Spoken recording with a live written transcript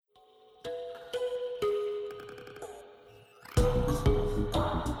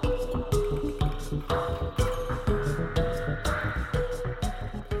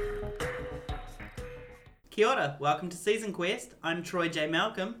Kia ora, welcome to Season Quest. I'm Troy J.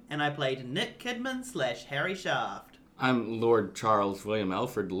 Malcolm, and I played Nick Kidman / Harry Shaft. I'm Lord Charles William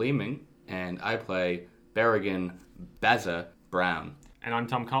Alfred Leeming, and I play Berrigan Baza Brown. And I'm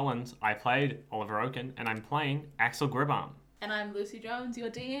Tom Collins. I played Oliver Oaken, and I'm playing Axel Gribarm. And I'm Lucy Jones,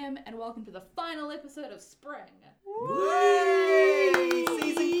 your DM, and welcome to the final episode of Spring. Whee!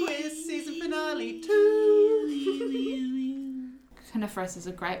 Season Quest, season finale 2. Coniferous is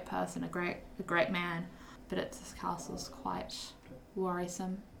a great person, a great man, but this castle's quite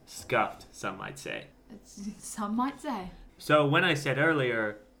worrisome. Scuffed, some might say. Some might say. So when I said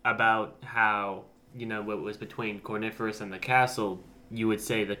earlier about how, it was between Corniferous and the castle, you would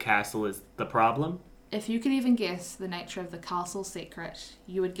say the castle is the problem? If you could even guess the nature of the castle secret,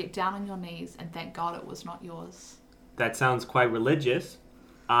 you would get down on your knees and thank God it was not yours. That sounds quite religious.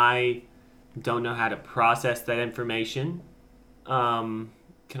 I don't know how to process that information.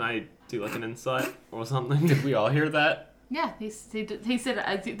 Can I do like an insight or something? Did we all hear that? Yeah, he said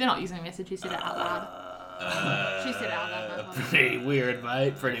it. They're not using a message, he said it out loud. She said it out loud. Pretty weird,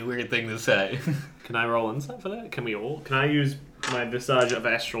 mate. Pretty weird thing to say. Can I roll insight for that? Can we all? Can I use my Visage of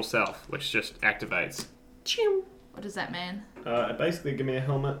Astral Self, which just activates? Chim. What does that mean? Basically, give me a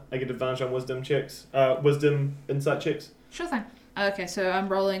helmet. I get advantage on wisdom checks. Wisdom insight checks. Sure thing. Okay, so I'm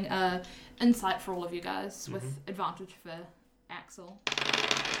rolling insight for all of you guys with advantage for Axel.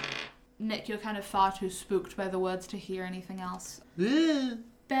 Nick, you're kind of far too spooked by the words to hear anything else. Bazra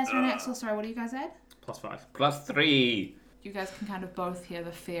and Axel, sorry, what do you guys add? +5. +3. You guys can kind of both hear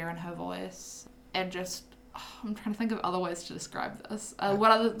the fear in her voice. And just, I'm trying to think of other ways to describe this. What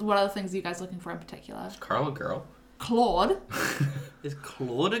other things are you guys looking for in particular? Is Carl a girl? Claude? Is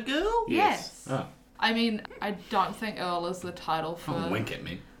Claude a girl? Yes. Oh. I mean, I don't think Earl is the title for Don't wink at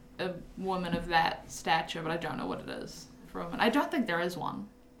me. a woman of that stature, but I don't know what it is for a woman. I don't think there is one.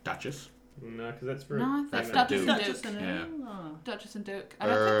 Duchess? No, because that's for... No, that's for Duchess and Duke. Duke. Yeah. Duchess and Duke. I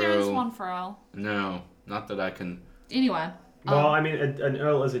don't think there is Earl. one for Earl. No, not that I can... Anyway. Well, I mean, an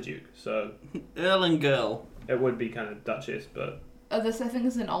earl is a duke, so Earl and girl. it would be kind of duchess, but... This, I think,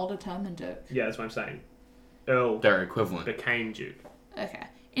 is an older term than Duke. Yeah, that's what I'm saying. Earl They're equivalent. became duke. Okay.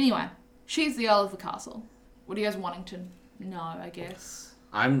 Anyway, she's the Earl of the castle. What are you guys wanting to know, I guess?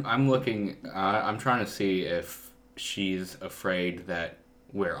 I'm looking... I'm trying to see if she's afraid that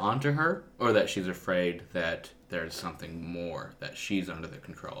we're onto her, or that she's afraid that there's something more that she's under the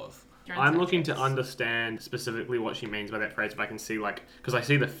control of. I'm looking to understand specifically what she means by that phrase, if I can see, because I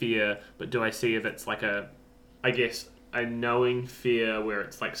see the fear, but do I see if it's like a knowing fear where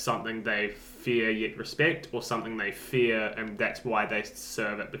it's like something they fear yet respect, or something they fear and that's why they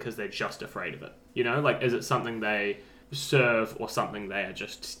serve it because they're just afraid of it? Is it something they serve or something they are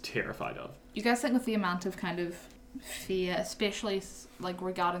just terrified of? You guys think with the amount of kind of fear, especially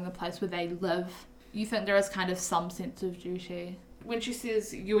regarding the place where they live, you think there is kind of some sense of duty? When she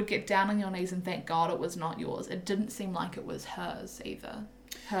says you would get down on your knees and thank God it was not yours, it didn't seem like it was hers either.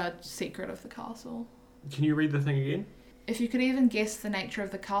 Her secret of the castle. Can you read the thing again? If you could even guess the nature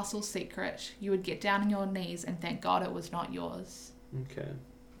of the castle's secret, you would get down on your knees and thank God it was not yours. Okay.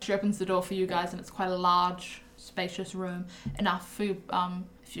 She opens the door for you guys and it's quite a large, spacious room. Enough for you,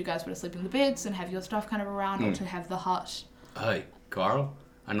 if you guys were to sleep in the beds and have your stuff kind of around, or to have the hut. Hey, Carl,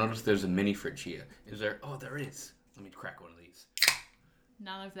 I noticed there's a mini fridge here. Is there? Oh, there is. Let me crack one of these.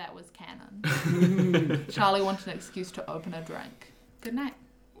 None of that was canon. Charlie wanted an excuse to open a drink. Good night.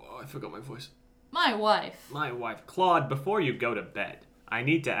 Oh, I forgot my voice. My wife. My wife. Claude, before you go to bed, I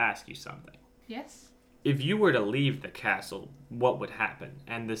need to ask you something. Yes? If you were to leave the castle, what would happen?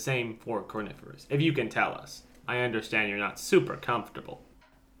 And the same for Corniferous. If you can tell us. I understand you're not super comfortable.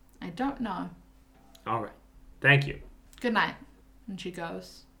 I don't know. All right. Thank you. Good night. And she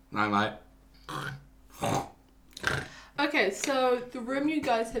goes. Night. Okay, so the room you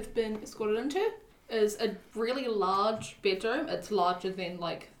guys have been escorted into is a really large bedroom. It's larger than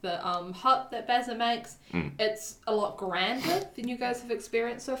the hut that Bazza makes. It's a lot grander than you guys have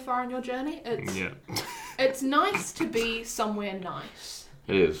experienced so far on your journey. It's nice to be somewhere nice.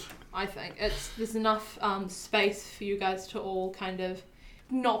 It is. I think there's enough space for you guys to all kind of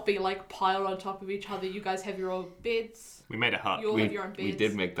not be piled on top of each other. You guys have your own beds. We made a hut. You all have your own beds. We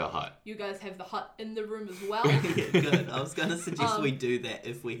did make the hut. You guys have the hut in the room as well. Yeah, good. I was going to suggest we do that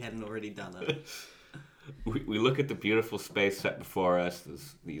if we hadn't already done it. We look at the beautiful space set before us.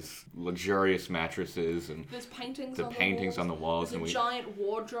 There's these luxurious mattresses and There's paintings on the walls. There's And a we giant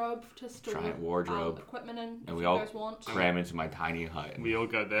wardrobe to store equipment equipment in. and if we you all guys want. cram into my tiny hut. We all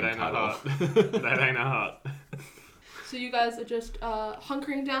go, that And ain't a cuddle. hut. That ain't a hut. So you guys are just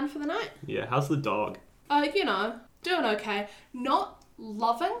hunkering down for the night? Yeah, how's the dog? Doing okay. Not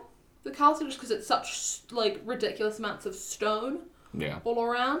loving the castle just because it's such like ridiculous amounts of stone Yeah. all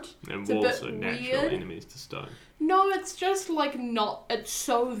around. And It's a wolves bit are natural weird. enemies to stone. No, it's just like not. It's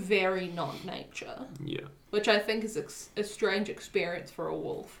so very not nature, Yeah. which I think is a strange experience for a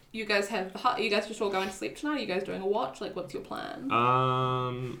wolf. You guys have the hut. Are you guys just all going to sleep tonight? Are you guys doing a watch? Like, what's your plan?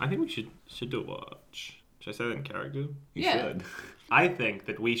 I think we should do a watch. Should I say that in character? You Yeah. should. I think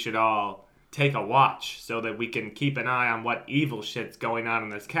that we should all take a watch so that we can keep an eye on what evil shit's going on in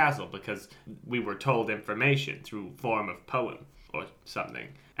this castle, because we were told information through form of poem or something.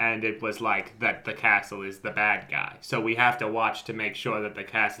 And it was like that the castle is the bad guy. So we have to watch to make sure that the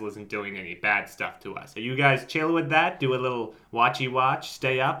castle isn't doing any bad stuff to us. Are you guys chill with that? Do a little watchy watch,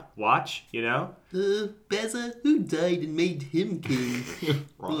 stay up, watch, you know? Beza, who died and made him king?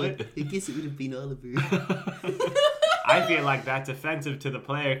 Right. Well, I guess it would have been Oliver. I feel like that's offensive to the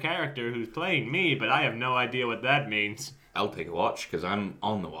player character who's playing me, but I have no idea what that means. I'll take a watch because I'm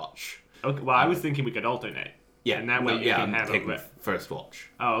on the watch. Okay, well, I was thinking we could alternate. Yeah, And that way you can I'm have a taking bit. first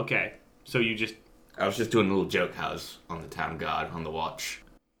watch. Oh, okay. So you just I was just doing a little joke how I was on the town guard on the watch.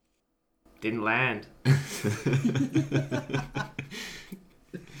 didn't land.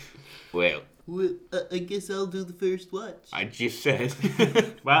 Well, Well, I guess I'll do the first watch. I just said.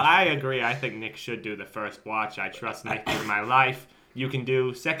 Well, I agree. I think Nick should do the first watch. I trust Nick with my life. You can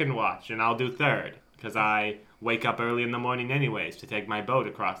do second watch, and I'll do third, because I wake up early in the morning anyways to take my boat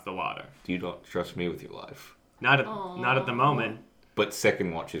across the water. You don't trust me with your life. Not at the moment. But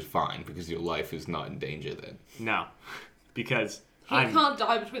second watch is fine because your life is not in danger then. No, because He can't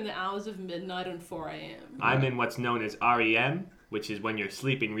die between the hours of midnight and 4 a.m. I'm in what's known as REM, which is when you're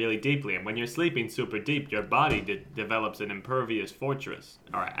sleeping really deeply. And when you're sleeping super deep, your body develops an impervious fortress.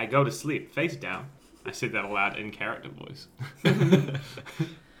 All right, I go to sleep, face down. I say that aloud in character voice.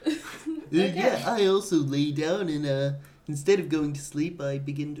 Yeah, I also lay down and instead of going to sleep, I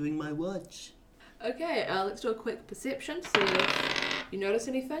begin doing my watch. Okay, let's do a quick perception, see if you notice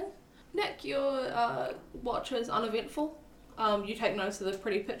anything. Nick, your watch is uneventful. You take notice of the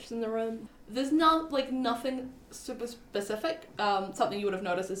pretty pictures in the room. There's nothing super specific. Something you would have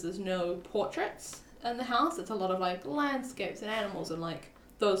noticed is there's no portraits in the house. It's a lot of like landscapes and animals and like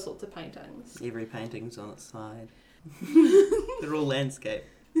those sorts of paintings. Every painting's on its side. They're all landscape.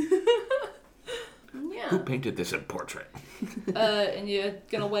 Yeah. Who painted this in portrait? And you're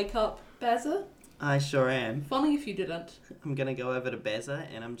gonna wake up Bazza? I sure am. Funny if you didn't. I'm gonna go over to Beza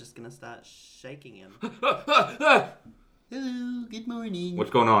and I'm just gonna start shaking him. Hello, good morning.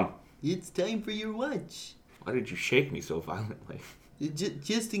 What's going on? It's time for your watch. Why did you shake me so violently?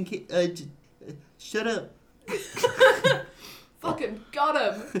 Just in case. Shut up. Fucking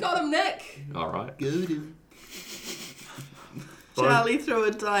got him! Got him, Nick! Alright. Go to. Charlie, throw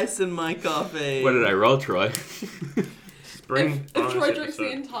a dice in my coffee. What did I roll, Troy? Spring. If Troy bonus drinks the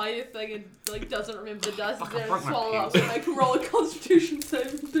episode. entire thing and like doesn't remember the dice, Fuck, I then broke my swallow up, pencil. so make him roll a Constitution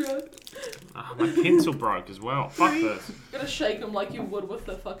saving throw. Oh, my pencil broke as well. Fuck this. Gonna shake him like you would with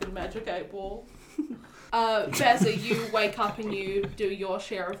the fucking magic 8-ball. Bazza, you wake up and you do your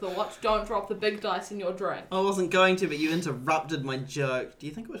share of the watch. Don't drop the big dice in your drink. I wasn't going to, but you interrupted my joke. Do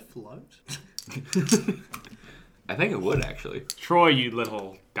you think it would float? I think it would, actually. Troy, you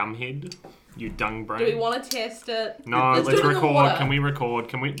little dumbhead. You dung brain. Do we want to test it? No, Let's let's do it in the record. water. Can we record?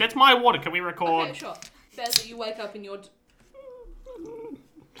 Can we? That's my water. Can we record? Okay, sure. Bazza, you wake up and you're...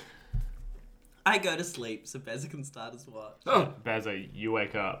 I go to sleep so Beza can start his watch. Oh. Bazza, you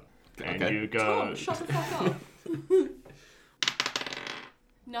wake up and Okay. you go. Tom, shut the fuck up.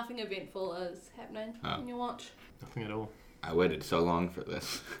 Nothing eventful is happening Oh. in your watch. Nothing at all. I waited so long for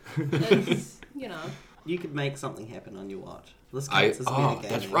this. It's, you know... You could make something happen on your watch. This I counts as metagaming.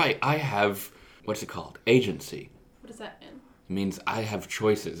 that's right. I have what's it called? Agency. What does that mean? It means I have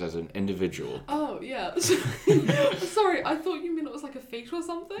choices as an individual. Oh, yeah. Sorry, I thought you meant it was like a feat or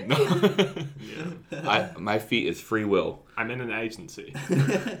something. My feet is free will. I'm in an agency.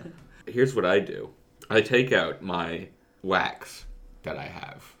 Here's what I do. I take out my wax that I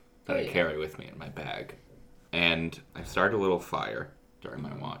have that Oh, I yeah. carry with me in my bag, and I start a little fire during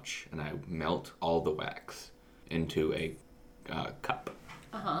my watch, and I melt all the wax into a cup.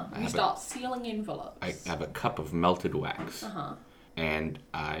 Uh-huh. I You have start sealing envelopes. I have a cup of melted wax, Uh-huh. and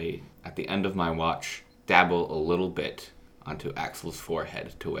I, at the end of my watch, dabble a little bit onto Axel's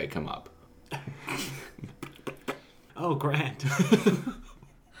forehead to wake him up. Oh, Grant.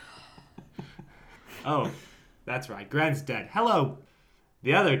 Oh, that's right. Grant's dead. Hello,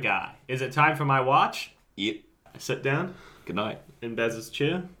 the other guy. Is it time for my watch? Yep. I sit down Good night. in Bez's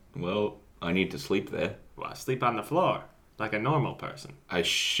chair. Well, I need to sleep there. Well, I sleep on the floor like a normal person. I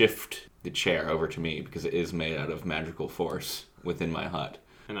shift the chair over to me because it is made out of magical force within my hut.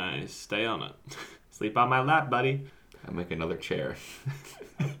 and I stay on it. Sleep on my lap, buddy. I make another chair.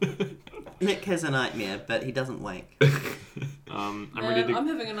 Nick has a nightmare, but he doesn't wake. I'm Man, ready to. I'm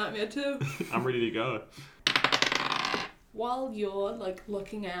having a nightmare too. I'm ready to go. While you're like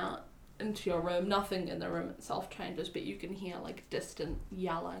looking out into your room, nothing in the room itself changes, but you can hear like distant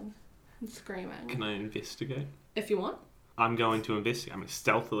yelling and screaming. Can I investigate? If you want. I'm going to investigate. I'm going to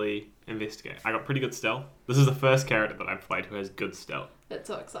stealthily investigate. I got pretty good stealth. This is the first character that I've played who has good stealth. That's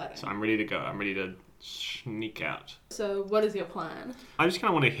so exciting. So I'm ready to go. I'm ready to sneak out. So what is your plan? I just kind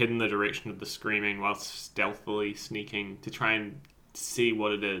of want to head in the direction of the screaming while stealthily sneaking to try and see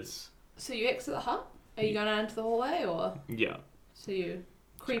what it is. So you exit the hut? Are you going out into the hallway or? Yeah. So you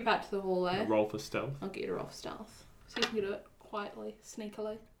creep out to the hallway. Roll for stealth. I'll get you to roll for stealth. So you can do it quietly,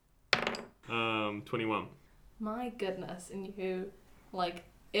 sneakily. 21. My goodness, and you, like,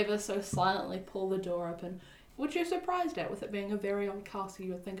 ever so silently pull the door open, which you're surprised at with it being a very old castle.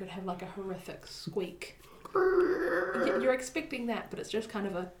 You would think it would have, like, a horrific squeak. You're expecting that, but it's just kind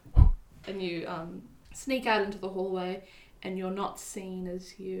of a... And you sneak out into the hallway, and you're not seen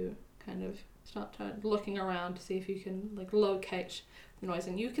as you kind of start looking around to see if you can, like, locate the noise.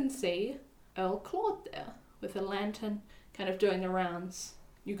 And you can see Earl Claude there with a lantern kind of doing the rounds.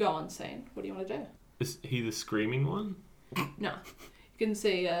 You go unseen. What do you want to do? Is he the screaming one? No. You can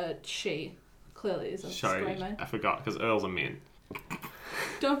see she clearly isn't Sorry, screaming. I forgot because Earls are men.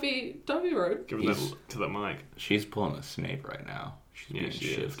 Don't be rude. Give that to the mic. She's pulling a Snape right now. She's being she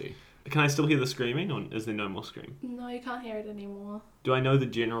is. shifty. Can I still hear the screaming, or is there no more scream? No, you can't hear it anymore. Do I know the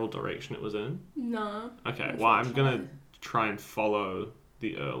general direction it was in? No. Okay, well, I'm gonna try and follow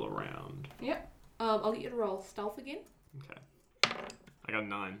the Earl around. Yep. I'll get you to roll stealth again. Okay. I got a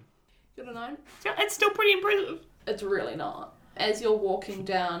 9. You got a 9? Yeah, it's still pretty impressive. It's really not. As you're walking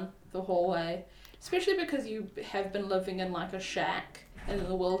down the hallway, especially because you have been living in like a shack in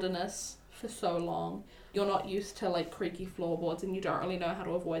the wilderness for so long, you're not used to like creaky floorboards and you don't really know how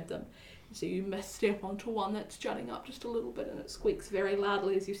to avoid them. So you misstep onto one that's jutting up just a little bit and it squeaks very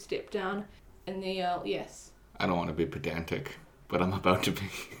loudly as you step down. And the yes. I don't want to be pedantic, but I'm about to be.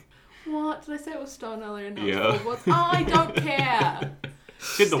 What? Did I say it was stone earlier? No, Yeah. floorboards. I don't care.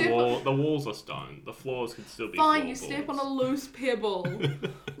 Said the Step the walls are stone. The floors could still be Fine, you step on a loose pebble.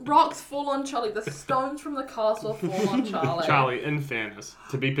 Rocks fall on Charlie. The stones from the castle fall on Charlie. Charlie, in fairness,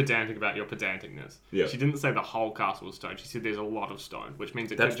 to be pedantic about your pedanticness, Yeah. she didn't say the whole castle was stone. She said there's a lot of stone, which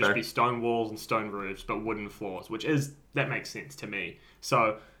means it That's could just fair. be stone walls and stone roofs, but wooden floors, that makes sense to me.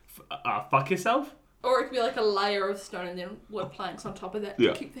 So, fuck yourself. Or it could be like a layer of stone and then wood planks on top of that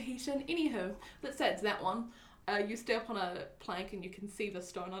Yeah. to keep the heat in. Anywho, let's say it's that one. You step on a plank and you can see the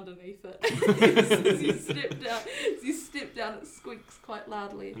stone underneath it. As you step down, it squeaks quite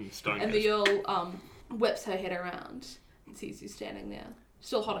loudly. And stone And has- the Earl whips her head around and sees you standing there,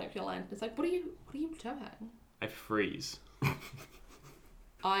 still holding up your lantern. It's like, what are you doing? I freeze.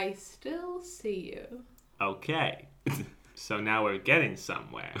 I still see you. Okay. So now we're getting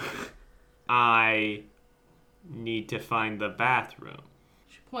somewhere. I need to find the bathroom.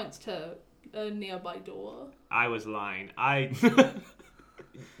 She points to a nearby door. I was lying.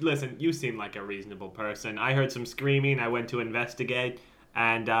 Listen, you seem like a reasonable person. I heard some screaming. I went to investigate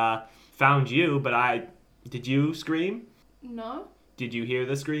and found you, but did you scream? No, Did you hear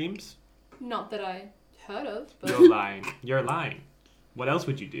the screams? not that I heard of, but You're lying. You're lying. What else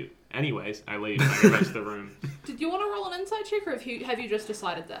would you do? Anyways, I leave. I go back to the room. did you want to roll an insight check, or have you just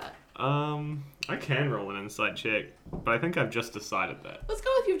decided that? I can roll an insight check, but I think I've just decided that. Let's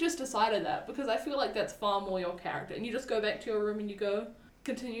go with you've just decided that, because I feel like that's far more your character. And you just go back to your room and you go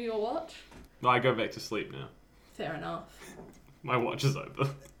continue your watch. Well, I go back to sleep now. Fair enough. My watch is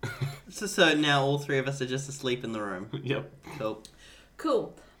over. So now all three of us are just asleep in the room. Yep.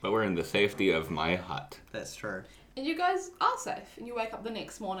 Cool. But we're in the safety of my hut. That's true. And you guys are safe, and you wake up the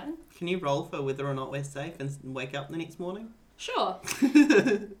next morning. Can you roll for whether or not we're safe and wake up the next morning? Sure.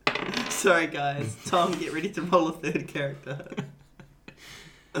 Sorry guys. Tom, get ready to roll a third character.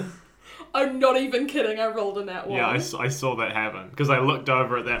 I'm not even kidding. I rolled in that one. Yeah, I saw that happen. Because I looked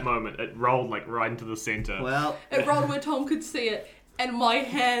over at that moment. It rolled like right into the center. Well, It rolled where Tom could see it, and my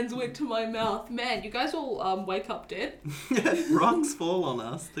hands went to my mouth. Man, you guys all wake up dead. rocks fall on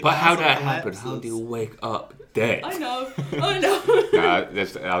us. The But how castle that happen? collapses. How do you wake up dead? I know.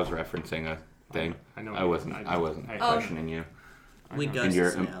 I was referencing a thing. I know. I wasn't I- questioning you We know. and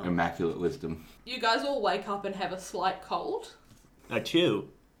your ghosts now. immaculate wisdom. You guys all wake up and have a slight cold. I chew.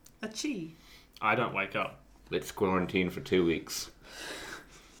 Achoo. I don't wake up. Let's quarantine for 2 weeks.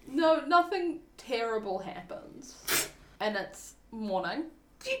 No, nothing terrible happens. And it's morning.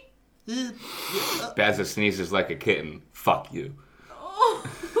 Bazza sneezes like a kitten. Fuck you. Oh.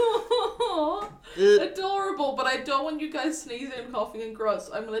 adorable, but I don't want you guys sneezing and coughing and gross.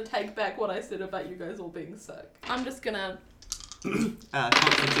 I'm gonna take back what I said about you guys all being sick. I'm just gonna...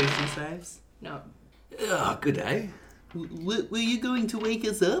 Constitution saves. No. Oh, good day. Were you going to wake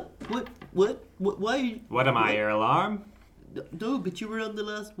us up? What? Why? What am I, your alarm? No, but you were on the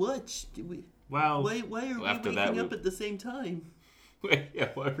last watch. Well, Why are we after waking that, up at the same time? Wait, yeah,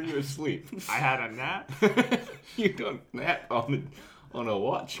 why were you asleep? I had a nap. You don't nap on a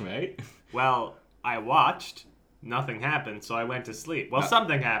watch, mate. Well, I watched. Nothing happened, so I went to sleep. Well,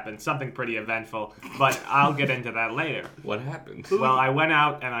 something happened, something pretty eventful, but I'll get into that later. What happened? Well, I went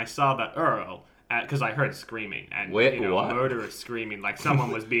out and I saw the Earl, because I heard screaming and Wait, what? murderous screaming, like someone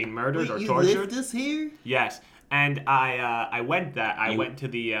was being murdered or You tortured. left us here? Yes, and I went to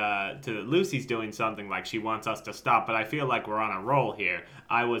the Lucy's doing something like she wants us to stop, but I feel like we're on a roll here.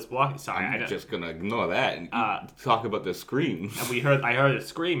 I was walking. Sorry, I'm just gonna ignore that and talk about the screams. And I heard it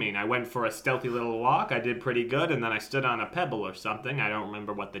screaming. I went for a stealthy little walk. I did pretty good, and then I stood on a pebble or something. I don't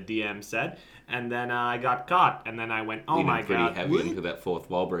remember what the DM said. And then I got caught. And then I went, oh my pretty god, heavy into that fourth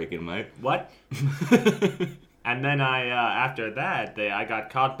wall breaking, mate. what? And then after that, I got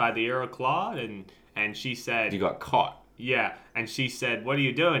caught by the Earl Claude, and she said, You got caught. yeah, and she said, what are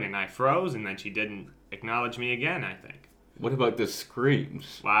you doing? And I froze, and then she didn't acknowledge me again, I think. What about the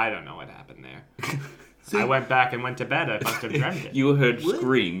screams? Well, I don't know what happened there. I went back and went to bed. I must have dreamt it. You heard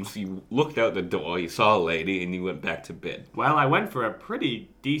screams, you looked out the door, you saw a lady, and you went back to bed. Well, I went for a pretty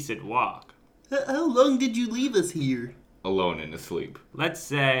decent walk. How long did you leave us here? Alone and asleep. Let's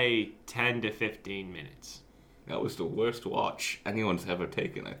say 10 to 15 minutes. That was the worst watch anyone's ever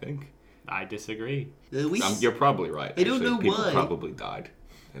taken, I think. I disagree. You're probably right. I don't actually. know People why. probably died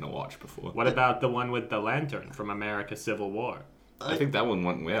in a watch before. What about the one with the lantern from America's Civil War? I think that one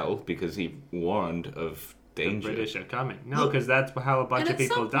went well because he warned of The danger. British are coming. No, Look- because that's how a bunch And of at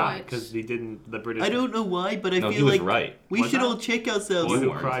people some died. point- Because the British. I don't know why, but I No, he feel was like right. we Was should I? all check ourselves. Boy who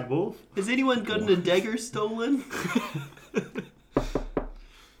weren't. cried wolf. Has anyone gotten a dagger stolen?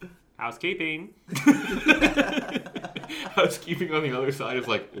 Housekeeping. Housekeeping on the other side is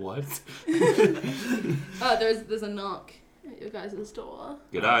like, what? There's a knock at your guys' door.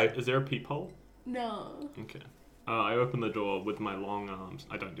 Good eye. Is there a peephole? No. Okay. I open the door with my long arms.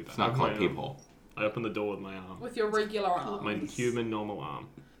 I don't do that. It's not With called my peephole. I open the door with my arm. With your regular arms. My human normal arm.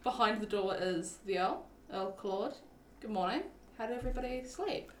 Behind the door is the Earl Claude. Good morning. How did everybody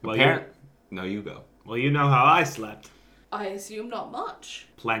sleep? Well, No, you go. you know how I slept. I assume not much.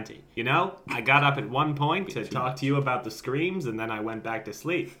 Plenty. You know, I got up at one point to talk to you about the screams, and then I went back to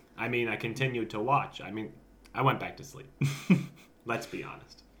sleep. I mean, I continued to watch. I mean, I went back to sleep. Let's be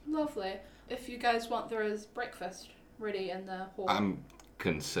honest. Lovely. If you guys want, there is breakfast ready in the hall. I'm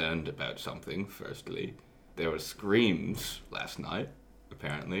concerned about something, firstly. There were screams last night,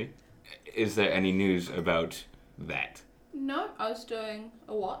 apparently. Is there any news about that? No, I was doing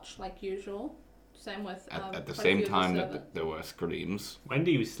a watch like usual. Same with At the quite a same few of the time servants. that there were screams. When do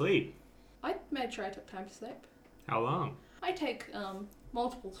you sleep? I made sure I took time to sleep. How long? I take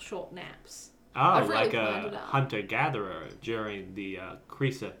multiple short naps. Oh, I've really like planned it a out. hunter-gatherer during the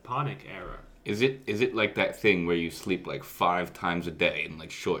Cresaponic era. Is it like that thing where you sleep like 5 times a day in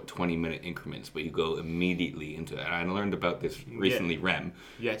like short 20-minute increments, but you go immediately into it? I learned about this recently. REM.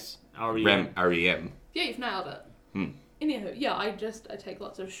 Yes. REM. REM. R-E-M. Yeah, you've nailed it. Anywho, yeah, I take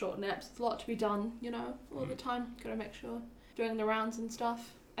lots of short naps. There's a lot to be done, all the time. Gotta make sure doing the rounds and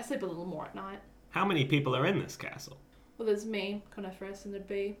stuff. I sleep a little more at night. How many people are in this castle? Well, there's me, Coniferous, and there'd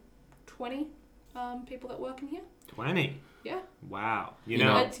be 20 people that work in here. 20. Yeah. Wow. You You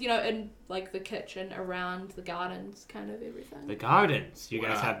know, know- It's, in like the kitchen, around the gardens, kind of everything. the gardens. You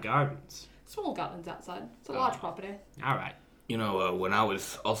guys Wow. have gardens. Small gardens outside. It's a large property. All right. You know, when I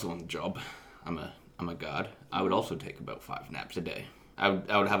was also on the job, I'm a guard. I would also take about 5 naps a day. I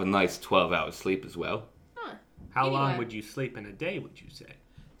would have a nice 12-hour sleep as well. Huh. How long Anyway. would you sleep in a day, would you say?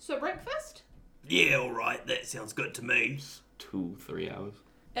 So breakfast? Yeah, alright, that sounds good to me. 2-3 hours.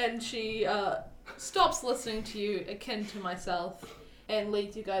 And she stops listening to you, akin to myself, and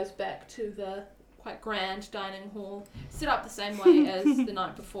leads you guys back to the quite grand dining hall, set up the same way as the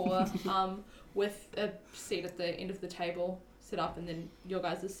night before, with a seat at the end of the table set up, and then your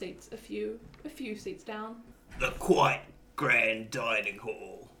guys' seats a few seats down. The quite grand dining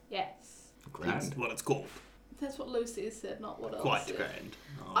hall. Yes, That's Grand. what it's called. that's what Lucy said, not what else. Quite said. grand.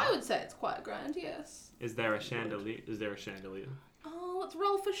 Oh. I would say it's quite grand. Yes. Is there a chandelier? Is there a chandelier? Oh, let's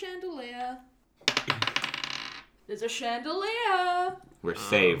roll for chandelier. There's a chandelier. We're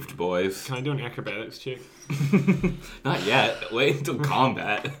saved, boys. Can I do an acrobatics check? Not yet. Wait until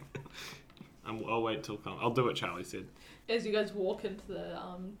combat. I'll wait till I'll do what Charlie said. As you guys walk into the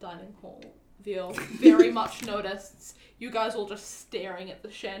dining hall, Veal very much notices you guys all just staring at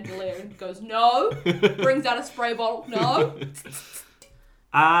the chandelier and goes, no. Brings out a spray bottle, no.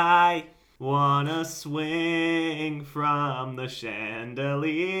 I wanna swing from the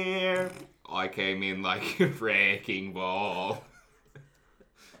chandelier. I came in like a wrecking ball.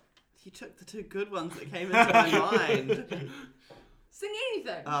 You took the two good ones that came into my mind. Sing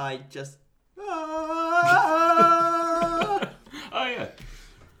anything. I just... Oh yeah.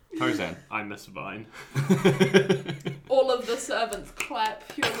 Tarzan. I miss Vine. All of the servants clap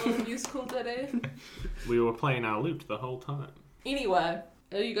your little musical ditty. We were playing our lute the whole time. Anyway,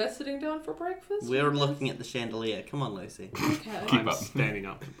 are you guys sitting down for breakfast? We're looking at the chandelier. Come on, Lucy. Okay. Keep I'm up. standing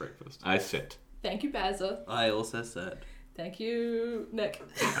up for breakfast. I sit. Thank you, Bazza. I also said... Thank you, Nick.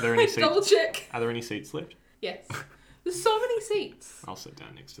 Are there any Double seats? check. Are there any seats left? Yes. There's so many seats. I'll sit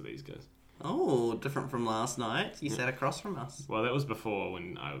down next to these guys. Oh, different from last night. You sat across from us. Well, that was before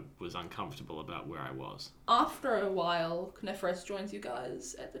when I was uncomfortable about where I was. After a while, Coniferous joins you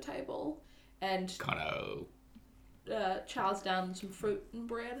guys at the table and Cono. chows down some fruit and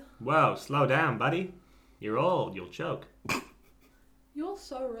bread. Whoa, slow down, buddy. You're old, you'll choke. You're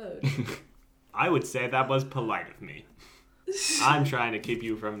so rude. I would say that was polite of me. I'm trying to keep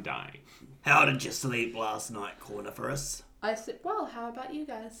you from dying. How did you sleep last night, Coniferous? I said, well, how about you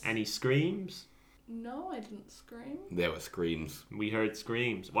guys? Any screams? No, I didn't scream. There were screams. We heard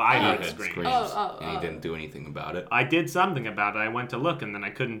screams. Well, I heard screams. And he didn't do anything about it. I did something about it. I went to look and then I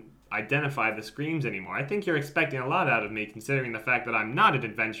couldn't identify the screams anymore. I think you're expecting a lot out of me considering the fact that I'm not an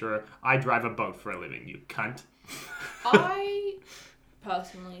adventurer. I drive a boat for a living, you cunt. I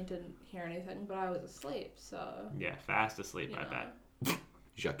personally didn't hear anything, but I was asleep, so... Yeah, fast asleep, I bet.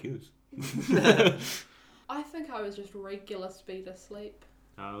 Jacques. I think I was just regular speed asleep.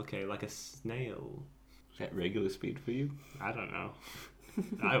 Oh, okay, like a snail. Is that regular speed for you? I don't know.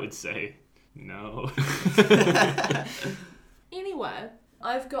 I would say no. Anyway,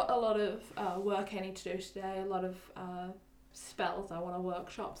 I've got a lot of work I need to do today, a lot of spells I want to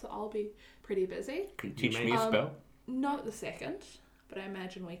workshop, so I'll be pretty busy. Can you teach may- me a spell? Not the second, but I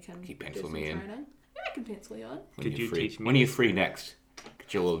imagine we can you do pencil some me in? training. Yeah, I can pencil you in. When Could you're you free. teach me? When are you free next?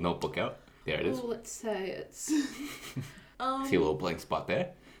 Get your little notebook out. There it is. Oh, let's say it's See a little blank spot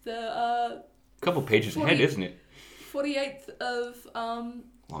there. the Couple pages ahead, 40 isn't it? 48th of Long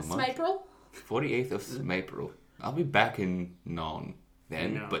month. April. 48th of April. I'll be back in Non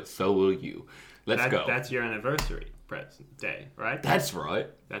then, No. but so will you. Let's go. That's your anniversary present day, right? That's right.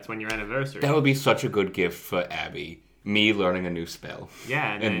 That's when your anniversary. That would be such a good gift for Abby. Me learning a new spell.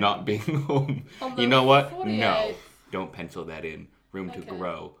 Yeah, And then- not being home. On You the know what? 48th. No. Don't pencil that in. Room to Okay.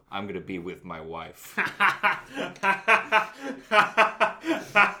 grow. I'm going to be with my wife.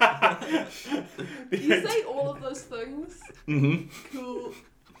 You say all of those things. Mm-hmm. Cool.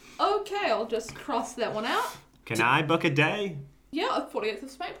 Okay, I'll just cross that one out. Can I book a day? Yeah, 48th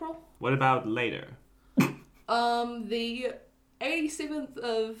of April. What about later? The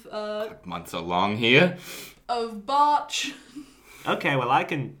 87th Months along here. of March. Okay, well I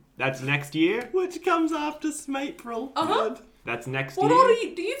can. That's next year. Which comes after Smapril. Uh-huh. Good. That's next What year. order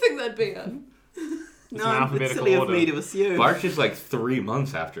do you think that'd be in? It's No, an it's alphabetical silly order. of me to assume. March is like 3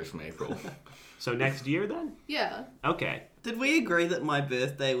 months after April. So next year then? Yeah. Okay. Did we agree that my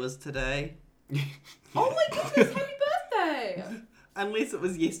birthday was today? Oh my goodness, happy birthday! Unless it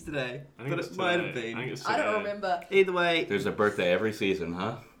was yesterday. I think But it's it might have today. been. I think it's I don't today. remember. Either way, There's a birthday every season,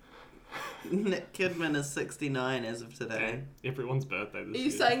 huh? Nick Kidman is 69 as of today. Okay. Everyone's birthday this Are year.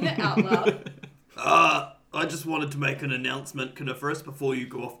 you saying that out loud? I just wanted to make an announcement, Coniferous, before you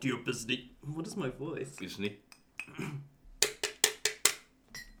go off to your business. What is my voice? Isn't he?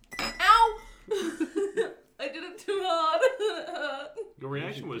 Ow! I did it too hard. It hurt. Your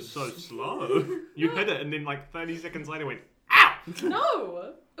reaction was so slow. You hit it and then like 30 seconds later went,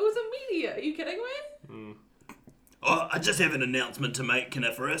 No, it was immediate. Are you kidding me? Oh, I just have an announcement to make,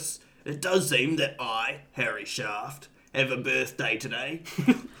 Coniferous. It does seem that I, Harry Shaft, have a birthday today.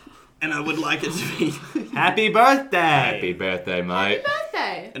 And I would like it to be... Happy birthday! Happy birthday, mate.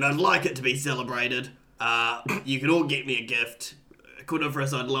 Birthday. and I'd like it to be celebrated. You can all get me a gift.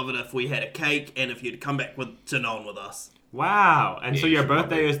 Coniferous, I'd love it if we had a cake and if you'd come back to Non with us. Wow. And so Yeah, your you should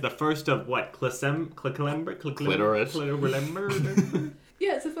birthday probably- is the first of what? Clitoris? Clitoris.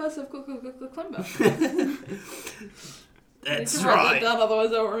 Yeah, it's the first of Climber. That's Write that right. down,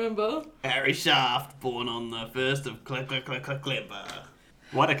 otherwise I won't remember. Harry Shaft, born on the 1st of Climber.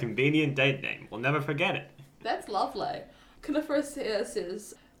 What a convenient date name. We'll never forget it. That's lovely. Coniferous here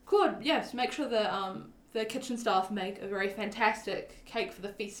says, Claude, yes, make sure the kitchen staff make a very fantastic cake for the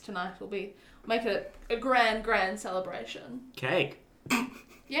feast tonight. Make it a grand celebration. Cake.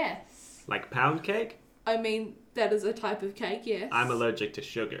 Yes. Like pound cake? I mean, that is a type of cake, yes. I'm allergic to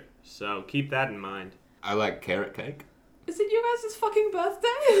sugar, so keep that in mind. I like carrot cake. Is it your guys' fucking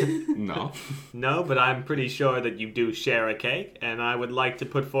birthday? No. No, but I'm pretty sure that you do share a cake, and I would like to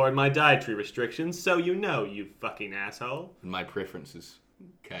put forward my dietary restrictions so you know, you fucking asshole. My preference is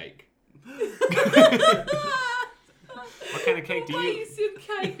cake. What kind of cake do The way you... you said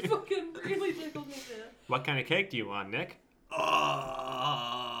cake fucking really tickled me there. What kind of cake do you want, Nick?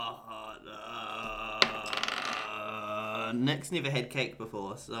 Nick's never had cake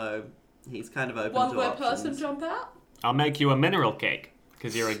before, so he's kind of open One to where options. person jump out? I'll make you a mineral cake,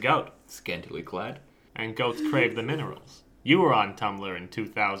 because you're a goat, Scantily clad. and goats crave the minerals. You were on Tumblr in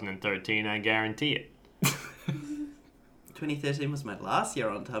 2013, I guarantee it. 2013 was my last year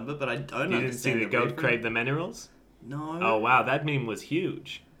on Tumblr, but I don't You didn't see understand the goat reference. crave the minerals? No. Oh wow, that meme was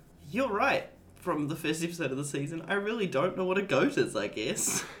huge. You're right. From the first episode of the season, I really don't know what a goat is, I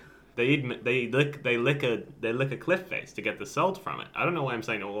guess. They lick a cliff face to get the salt from it. I don't know why I'm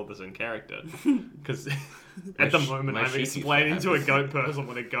saying all of this in character, because at the moment my I'm sheep used to explaining have to a this. goat person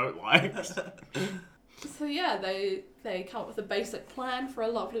what a goat likes. So yeah, they come up with a basic plan for a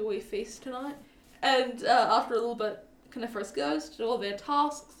lovely wee feast tonight. And after a little bit, Coniferous goes to do all their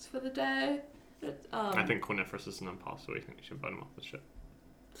tasks for the day. I think Quiniferous is an imposter. We think we should vote him off the ship.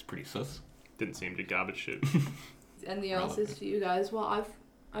 It's pretty sus. Didn't seem to garbage shoot. And the Earl says to you guys, well,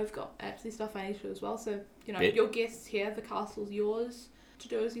 I've got absolutely stuff I need to do as well. So, you know, Bit. your guests here, the castle's yours to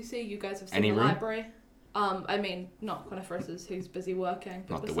do as you see. You guys have seen Any the room? library. I mean, not Quiniferous's, who's busy working.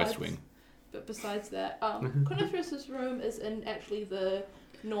 But Not the West Wing. But besides that, Quiniferous's room is in actually the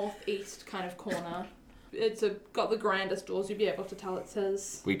northeast kind of corner. It's got the grandest doors. You'd be able to tell it's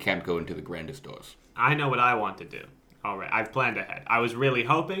his. We can't go into the grandest doors. I know what I want to do. All right, I've planned ahead. I was really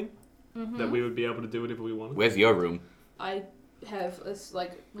hoping that we would be able to do whatever we wanted. Where's your room? I have this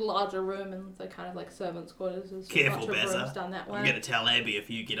like larger room and the kind of like servants' quarters. There's Careful, a bunch of rooms Beza. down that way. I'm going to tell Abby if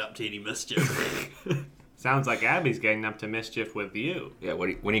you get up to any mischief. Sounds like Abby's getting up to mischief with you. Yeah, when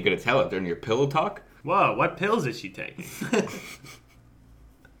are you going to tell it? During your pillow talk? Whoa, what pills is she taking?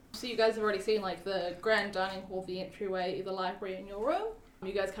 So you guys have already seen like the grand dining hall, the entryway, the library, and your room.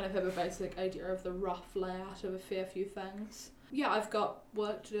 You guys kind of have a basic idea of the rough layout of a fair few things. Yeah, I've got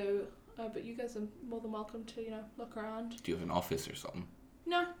work to do, but you guys are more than welcome to, you know, look around. Do you have an office or something?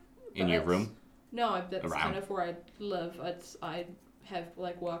 No. In but your it's- room? No, that's Around? kind of where I live. I have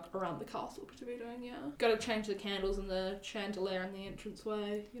like work around the castle to be doing. Yeah, got to change the candles in the chandelier in the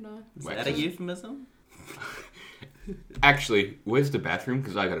entranceway. You know. Is that a euphemism? Actually, where's the bathroom?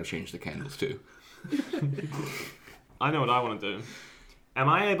 Because I got to change the candles too. I know what I want to do. Am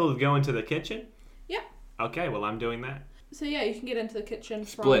I able to go into the kitchen? Yeah. Okay, well, I'm doing that. So yeah, you can get into the kitchen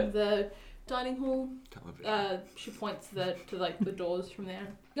Split. from the dining hall. Television. She points to like the doors from there.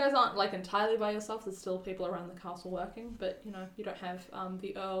 You guys aren't like entirely by yourself. There's still people around the castle working, but you know you don't have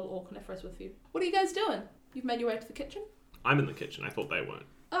the Earl or Coniferous with you. What are you guys doing? You've made your way to the kitchen. I'm in the kitchen. I thought they weren't.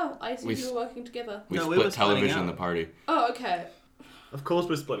 Oh, I assume We you were working together. We No, we split were splitting television up. in the party. Oh, okay. Of course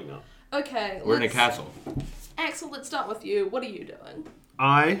we're splitting up. Okay. We're in a let's- castle. Axel, let's start with you. What are you doing?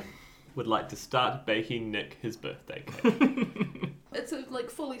 I would like to start baking Nick his birthday cake. It's a like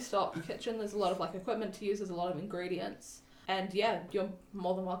fully stocked kitchen. There's a lot of like equipment to use. There's a lot of ingredients, and yeah, you're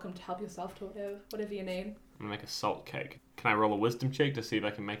more than welcome to help yourself to whatever you need. I'm gonna make a salt cake. Can I roll a wisdom check to see if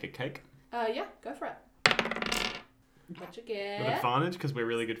I can make a cake? Yeah, go for it. What you With get? advantage, because we're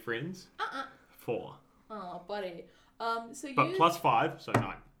really good friends. 4. Oh, buddy. So But you plus 5, so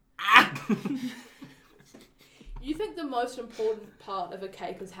 9. you think the most important part of a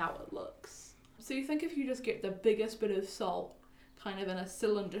cake is how it looks. So you think if you just get the biggest bit of salt, kind of in a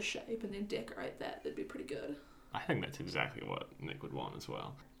cylinder shape, and then decorate that, that'd be pretty good. I think that's exactly what Nick would want as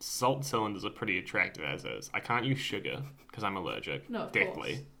well. Salt cylinders are pretty attractive as is. I can't use sugar because I'm allergic. No, of Deathly.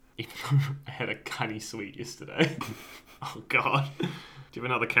 course. Even though I had a cunny sweet yesterday. Oh god. Do you have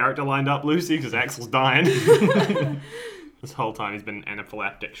another character lined up, Lucy? Because Axel's dying. This whole time he's been in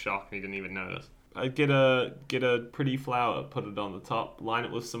anaphylactic shock and he didn't even notice. I'd get a pretty flower, put it on the top, line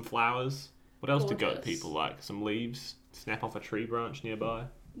it with some flowers. What else do goat Gorgeous. people like? Some leaves? Snap off a tree branch nearby?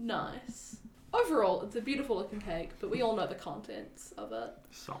 Nice. Overall, it's a beautiful looking cake, but we all know the contents of it.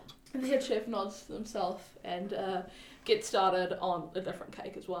 Salt. And the head chef nods to himself and gets started on a different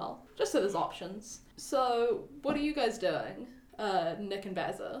cake as well, just so there's options. So, what are you guys doing, Nick and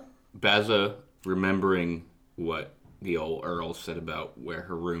Bazza? Baza, remembering what the old Earl said about where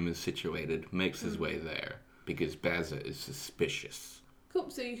her room is situated, makes his way there because Baza is suspicious. Cool,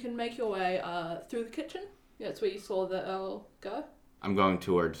 so you can make your way through the kitchen. Yeah, that's where you saw the Earl go. I'm going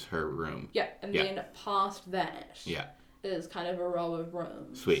towards her room. Yeah, and Yeah. then past that Yeah. is kind of a row of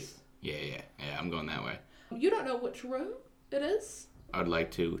rooms. Sweet. Yeah, I'm going that way. You don't know which room it is? I'd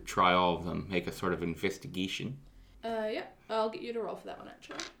like to try all of them, make a sort of investigation. Yeah. I'll get you to roll for that one,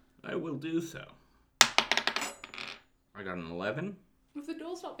 actually. I will do so. I got an 11. With the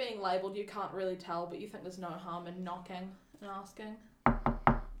door's not being labelled, you can't really tell, but you think there's no harm in knocking and asking.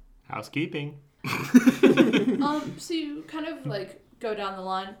 Housekeeping. So you kind of like go down the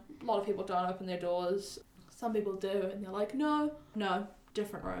line. A lot of people don't open their doors. Some people do, and they're like, no,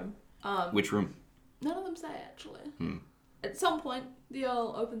 different room. Which room? None of them say, actually. At some point, the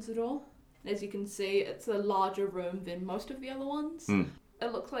Earl opens the door, and as you can see, it's a larger room than most of the other ones.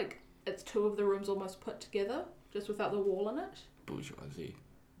 It looks like it's two of the rooms almost put together, just without the wall in it. Bourgeoisie.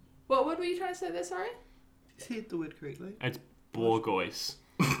 What word were you trying to say there, sorry? Said the word correctly. It's bourgeois.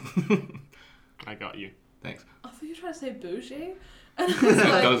 I got you. Thanks. I thought you were trying to say bougie. And I was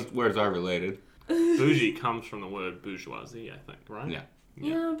like, Those words are related. Bougie comes from the word bourgeoisie, I think, right? Yeah.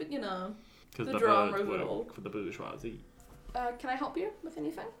 yeah, but you know. Because The the drum birds room and all. work for the bourgeoisie. Can I help you with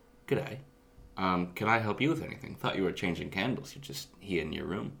anything? G'day. Can I help you with anything? Thought you were changing candles. You're just here in your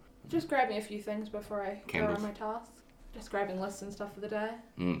room. Just grabbing a few things before I go Candles. on my task. Just grabbing lists and stuff for the day.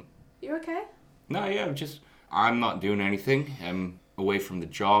 Mm. You okay? No, yeah, I'm not doing anything. I'm away from the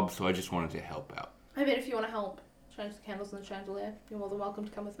job, so I just wanted to help out. I mean, if you want to help change the candles in the chandelier, you're more than welcome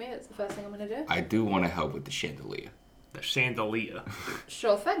to come with me. That's the first thing I'm going to do. I do want to help with the chandelier. The chandelier.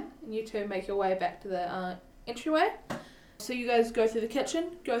 Sure thing. And you two make your way back to the entryway. So you guys go through the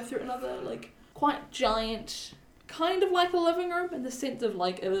kitchen, go through another, like, quite giant, kind of like a living room in the sense of,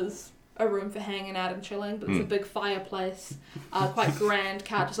 like, it is a room for hanging out and chilling, but it's a big fireplace, quite grand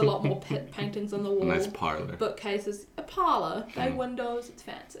couches, a lot more paintings on the wall. Nice parlor. Bookcases, a parlour, bay windows, it's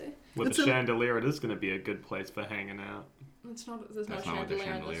fancy. With It's the a- chandelier, it is going to be a good place for hanging out. It's not, there's That's no not what the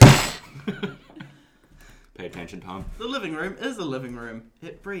chandelier in chandelier this. is. Pay attention, Tom. The living room is a living room.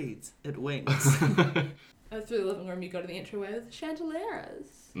 It breathes. It winks. Through the living room, you go to the entryway with the chandeliers.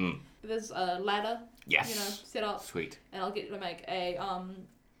 Mm. There's a ladder, Yes. you know, set up, Sweet. and I'll get you to make a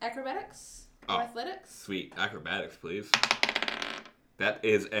acrobatics or Oh. athletics. Sweet. Acrobatics, please. That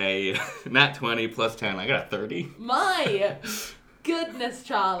is a nat 20 plus 10. I got a 30. My goodness,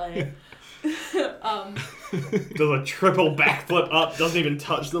 Charlie. Does a triple backflip up, doesn't even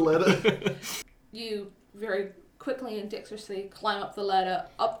touch the ladder. You very quickly and dexterously climb up the ladder,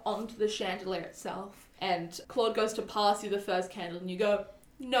 up onto the chandelier itself, and Claude goes to pass you the first candle, and you go,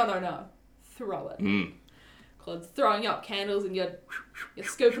 no, throw it. Mm. Claude's throwing up candles, and you're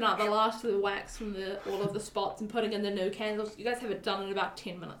scooping out the last of the wax from all of the spots and putting in the new candles. You guys have it done in about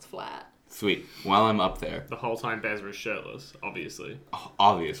 10 minutes flat. Sweet. While I'm up there, The whole time Bazra is shirtless, obviously.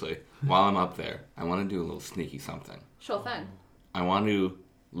 obviously, while I'm up there, I want to do a little sneaky something. Sure thing. I want to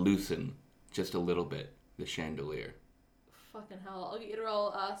loosen just a little bit the chandelier. Fucking hell. I'll get you to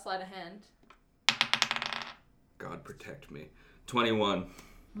roll sleight of hand. God protect me. 21.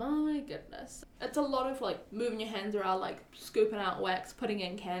 My goodness. It's a lot of like moving your hands around, like scooping out wax, putting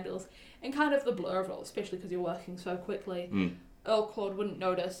in candles, and kind of the blur of it all, especially because you're working so quickly. Mm. Earl Claude wouldn't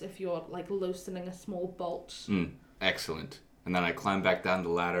notice if you're like loosening a small bolt. Mm. Excellent. And then I climb back down the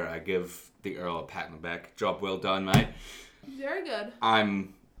ladder. I give the Earl a pat on the back. Job well done, mate. Very good.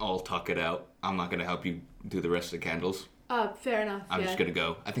 I'm all tuck it out. I'm not going to help you do the rest of the candles. Fair enough. I'm yeah. just going to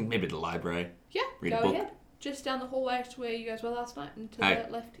go. I think maybe the library. Yeah, read a go book. ahead. Just down the hallway to where you guys were last night and to Hey.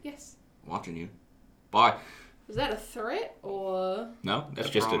 the left. Yes. Watching you. Bye. Was that a threat or? No, that's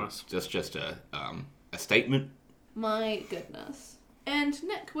A just promise. a statement. My goodness. And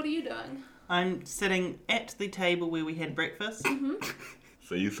Nick, what are you doing? I'm sitting at the table where we had breakfast.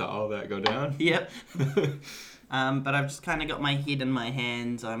 So you saw all that go down? Yep. But I've just kind of got my head in my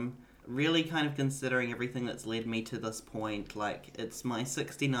hands. I'm really kind of considering everything that's led me to this point. Like, it's my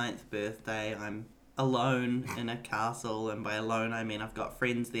 69th birthday. I'm alone in a castle, and by alone I mean I've got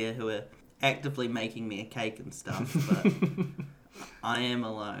friends there who are actively making me a cake and stuff, but I am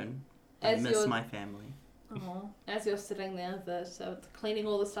alone. I As miss you're- my family. As you're sitting there, so cleaning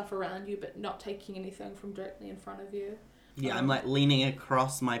all the stuff around you, but not taking anything from directly in front of you. Yeah, I'm like leaning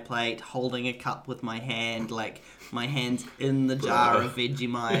across my plate, holding a cup with my hand, like my hand's in the jar of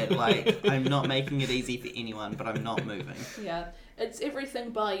Vegemite. Like, I'm not making it easy for anyone, but I'm not moving. Yeah, it's everything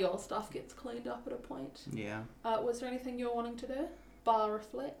bar your stuff gets cleaned up at a point. Yeah. Was there anything you were wanting to do? Bar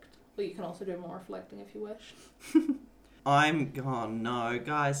reflect? Well, you can also do more reflecting if you wish. I'm gone. No,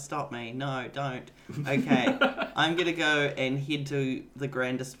 guys, stop me. No, don't. Okay, I'm gonna go and head to the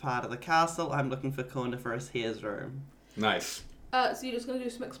grandest part of the castle. I'm looking for Corniferous Hare's room. Nice. So you're just going to do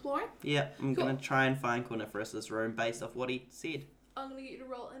some exploring? Yep, I'm Cool. gonna try and find Corniferous's room based off what he said. I'm going to get you to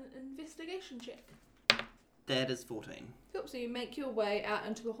roll an investigation check. That is 14. Cool. So you make your way out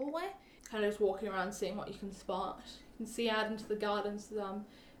into the hallway, kind of just walking around, seeing what you can spot. You can see out into the gardens.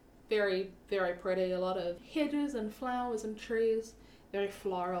 Very, very pretty. A lot of hedges and flowers and trees. Very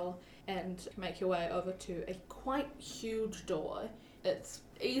floral. And make your way over to a quite huge door. It's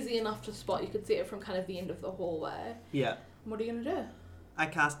easy enough to spot. You could see it from kind of the end of the hallway. Yeah. What are you going to do? I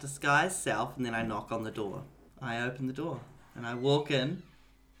cast Disguise Self and then I knock on the door. I open the door and I walk in.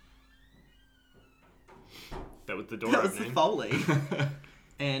 That was the door That was the opening. Foley.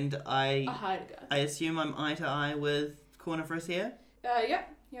 And A I hide go. I assume I'm eye to eye with Corniferous here. Yeah.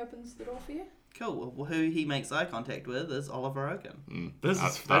 He opens the door for you. Cool. Well, who he makes eye contact with is Oliver Oaken. That's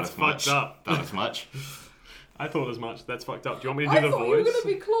Not as fucked much. up. Not as much. I thought as much. That's fucked up. Do you want me to do I the thought you were voice? going to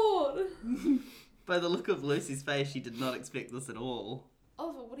be Claude. By the look of Lucy's face, she did not expect this at all.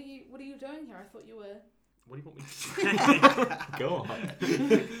 Oliver, what are you doing here? I thought you were... What do you want me to say? Go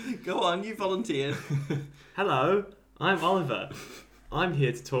on. Go on, you volunteered. Hello, I'm Oliver. I'm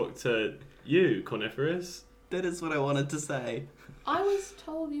here to talk to you, Corniferous. That is what I wanted to say. I was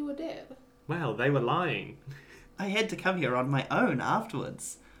told you were dead. Well, they were lying. I had to come here on my own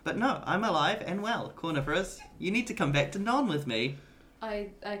afterwards. But no, I'm alive and well, Corniferous. You need to come back to Non with me. I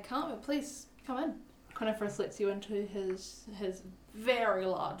can't, but please come in. Coniferous lets you into his very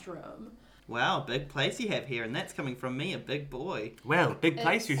large room. Wow, big place you have here, and that's coming from me, a big boy. Well, big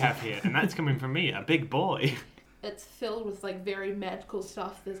place you have here, and that's coming from me, a big boy. It's filled with like very magical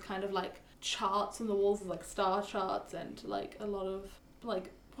stuff. There's kind of like charts on the walls, there's like star charts and like a lot of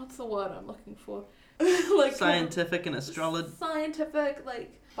like, what's the word I'm looking for? Like Scientific and astrology. scientific,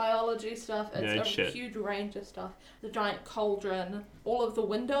 like biology stuff. It's Nerd a shit. huge range of stuff. The giant cauldron. All of the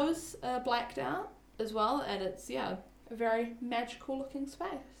windows are blacked out as well, and it's a very magical looking space.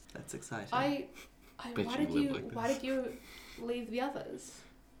 That's exciting. I Bet why you did live you like why this. did you leave the others?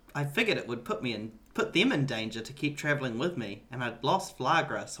 I figured it would put them in danger to keep travelling with me, and I'd lost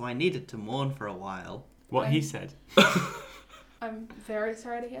Flagra, so I needed to mourn for a while. What he said. I'm very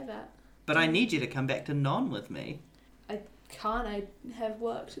sorry to hear that. But I need you to come back to Non with me. I can't. I have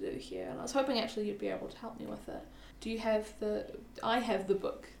work to do here, and I was hoping actually you'd be able to help me with it. Do you have I have the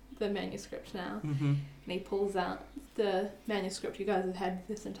book, the manuscript now. Mm-hmm. And he pulls out the manuscript you guys have had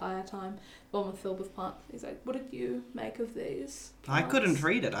this entire time, the one filled with plants. He's like, what did you make of these I plants?" couldn't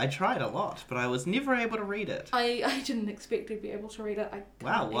read it. I tried a lot, but I was never able to read it. I didn't expect to be able to read it. I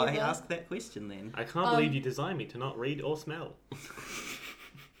Wow, can't why either. ask that question then? I can't believe you designed me to not read or smell.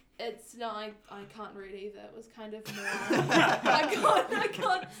 It's no, I can't read either. It was kind of more. I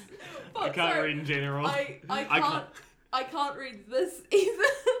can't. I can't read in general. I I can't. can't- I can't read this either.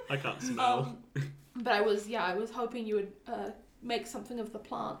 I can't smell. But I was hoping you would make something of the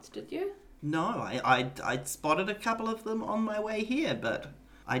plants. Did you? No, I spotted a couple of them on my way here, but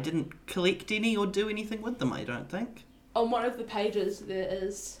I didn't collect any or do anything with them, I don't think. On one of the pages there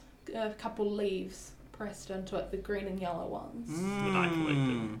is a couple leaves pressed into it, the green and yellow ones That I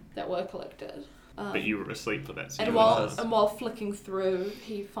collected. that were collected. But you were asleep for that, so And you while wouldn't and while flicking through,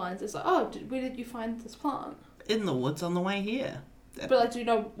 he finds it's like, oh, where did you find this plant? In the woods on the way here. But like, do you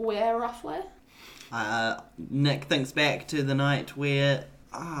know where roughly? Nick thinks back to the night where...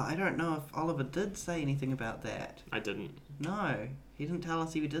 I don't know if Oliver did say anything about that. I didn't. No, he didn't tell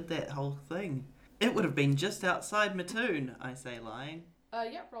us he did that whole thing. It would have been just outside Mattoon, I say lying.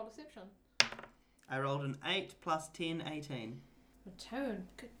 Roll deception. I rolled an 8 plus 10, 18. Mattoon.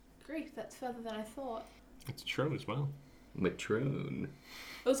 Good grief, that's further than I thought. It's true as well. Matroon.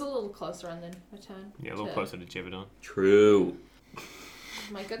 It was a little closer in than Mattoon. Yeah, a little closer to Jebedon. True.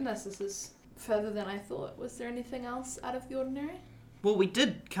 My goodness, this is further than I thought. Was there anything else out of the ordinary? Well, we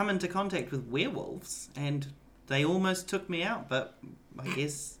did come into contact with werewolves, and they almost took me out, but I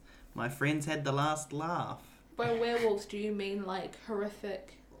guess my friends had the last laugh. By werewolves, do you mean like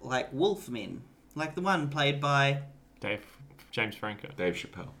horrific? Like wolfmen. Like the one played by... James Franco. Dave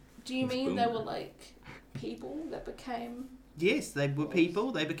Chappelle. Do you It's mean they Boomer. were like people that became? Yes, they were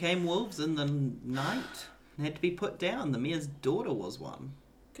people. They became wolves in the night and had to be put down. The mayor's daughter was one.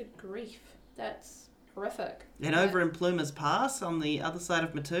 Good grief, that's horrific. And over in Plumer's Pass, on the other side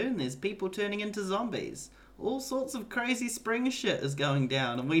of Mattoon, there's people turning into zombies. All sorts of crazy spring shit is going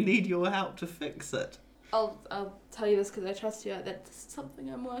down, and we need your help to fix it. I'll tell you this because I trust you. That's something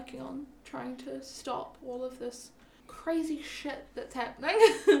I'm working on, trying to stop all of this crazy shit that's happening.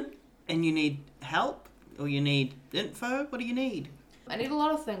 And you need help? Or you need info? What do you need? I need a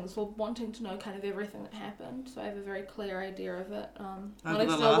lot of things. Well, wanting to know kind of everything that happened, so I have a very clear idea of it. Over Wanting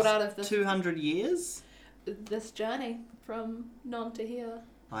the to know what out last of this 200 years? this journey from non to here.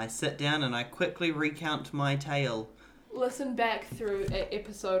 I sit down and I quickly recount my tale. Listen back through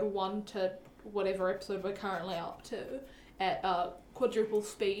episode 1 to whatever episode we're currently up to at quadruple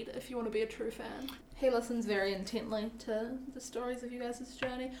speed if you want to be a true fan. He listens very intently to the stories of you guys'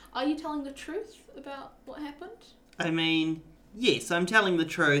 journey. Are you telling the truth about what happened? I mean, yes, I'm telling the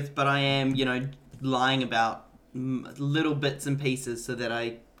truth, but I am, lying about little bits and pieces so that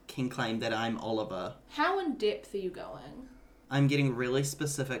I can claim that I'm Oliver. How in depth are you going? I'm getting really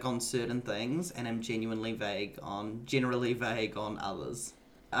specific on certain things, and I'm generally vague on others.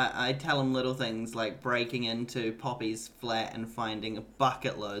 I tell him little things like breaking into Poppy's flat and finding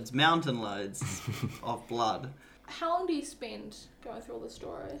mountain loads of blood. How long do you spend going through all the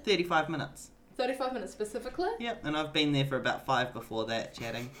story? 35 minutes. 35 minutes specifically? Yep, and I've been there for about 5 before that,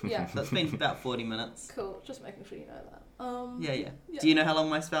 chatting. Yeah. So it's been about 40 minutes. Cool, just making sure you know that. Yeah. Yeah. Do you know how long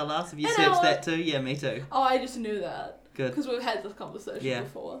my spell lasts? Have you An searched hour. that too? Yeah, me too. Oh, I just knew that. Good. Because we've had this conversation Yeah.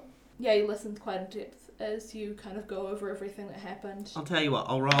 before. Yeah, you listened quite in depth as you kind of go over everything that happened. I'll tell you what,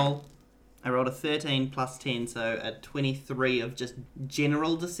 I rolled a 13 plus 10, so a 23 of just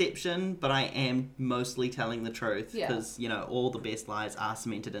general deception, but I am mostly telling the truth, Yeah. because, all the best lies are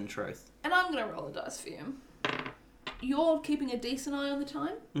cemented in truth. And I'm going to roll a dice for you. You're keeping a decent eye on the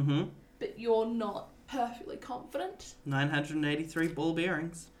time, Mm-hmm. but you're not perfectly confident. 983 ball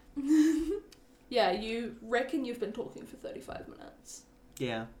bearings. Yeah, you reckon you've been talking for 35 minutes.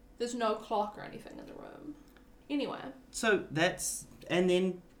 Yeah. There's no clock or anything in the room. Anyway. So and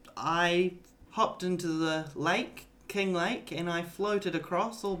then I hopped into the lake, King Lake, and I floated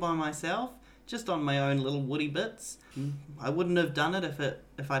across all by myself, just on my own little woody bits. I wouldn't have done it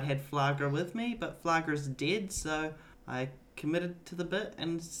if I'd had Flagra with me, but Flagra's dead, so I committed to the bit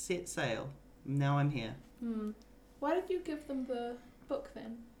and set sail. Now I'm here. Why did you give them the book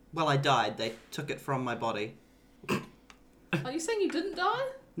then? Well, I died. They took it from my body. Are you saying you didn't die?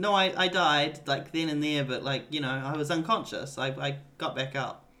 No, I died, then and there, but, I was unconscious. I got back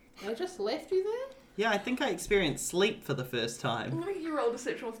up. They just left you there? Yeah, I think I experienced sleep for the first I'm time. going to roll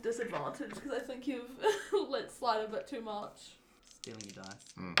deception with disadvantage because I think you've let slide a bit too much. Stealing your dice.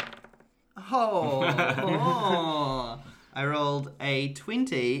 Oh! I rolled a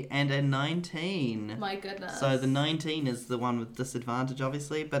 20 and a 19. My goodness. So the 19 is the one with disadvantage,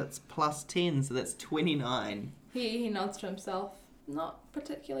 obviously, but it's plus 10, so that's 29. He nods to himself. Not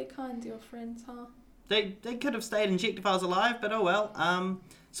particularly kind to your friends, huh? They could have stayed and checked if I was alive, but oh well.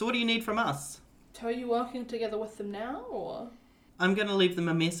 So what do you need from us? So are you working together with them now, or? I'm going to leave them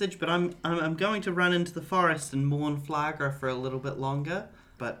a message, but I'm going to run into the forest and mourn Flagra for a little bit longer.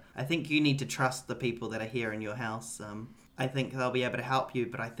 But I think you need to trust the people that are here in your house. I think they'll be able to help you,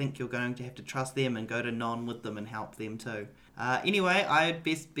 but I think you're going to have to trust them and go to Non with them and help them too. Anyway, I'd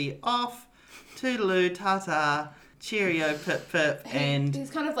best be off. Toodaloo, ta-ta, cheerio, pip-pip, and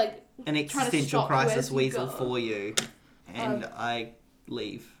He's kind of like an trying to existential stop you crisis as you weasel go. for you. And I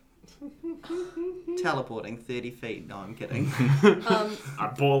leave. Teleporting 30 feet. No, I'm kidding.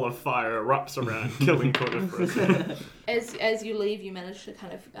 A ball of fire erupts around, killing Cordyceps. As you leave, you manage to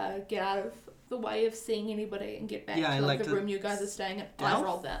kind of get out of the way of seeing anybody and get back Yeah, to I like, like the to room you guys are staying in. I stealth.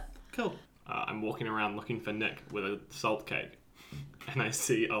 rolled that. Cool. I'm walking around looking for Nick with a salt cake, and I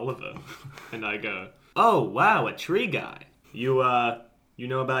see Oliver, and I go, "Oh wow, a tree guy! You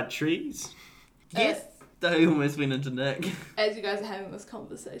know about trees?" Yes. I almost went into Nick. As you guys are having this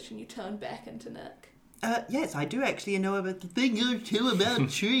conversation, you turn back into Nick. Yes, I do actually know about the thing or two about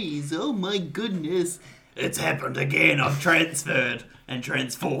trees. Oh my goodness. It's happened again. I've transferred and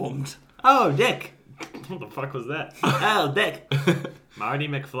transformed. Oh, Nick! What the fuck was that? Oh, Nick! Marty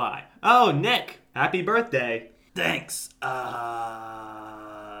McFly. Oh, Nick! Happy birthday! Thanks.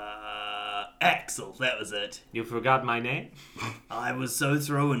 Axel, that was it. You forgot my name? I was so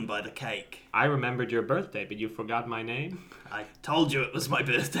thrown by the cake. I remembered your birthday, but you forgot my name? I told you it was my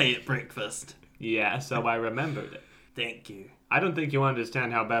birthday at breakfast. Yeah, so I remembered it. Thank you. I don't think you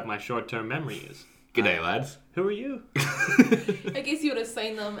understand how bad my short-term memory is. G'day, lads. Who are you? I guess you would have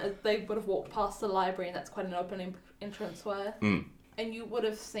seen them as they would have walked past the library, and that's quite an open entranceway. And you would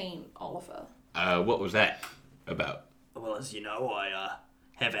have seen Oliver. What was that about? Well, as you know, I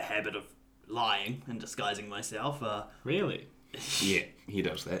have a habit of lying and disguising myself. Really? Yeah, he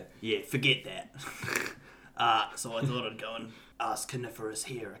does that. Yeah, forget that. So I thought I'd go and ask Coniferous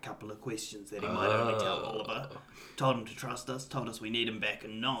here a couple of questions that he might only tell Oliver. Told him to trust us, told us we need him back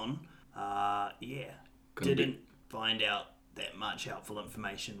in Non. Yeah. Didn't find out that much helpful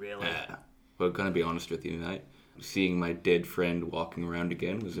information, really. Well, gonna be honest with you tonight. Seeing my dead friend walking around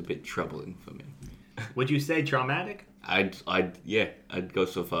again was a bit troubling for me. Would you say traumatic? I'd go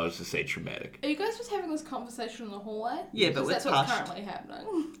so far as to say traumatic. Are you guys just having this conversation in the hallway? Yeah, but Because it's that's what's hushed. currently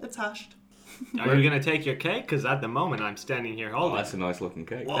happening. It's hushed. Are you gonna take your cake? Because at the moment I'm standing here Oh, holding. that's a nice looking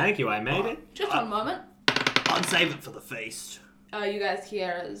cake. What? Thank you, I made it. Just one moment. I'll save it for the feast. You guys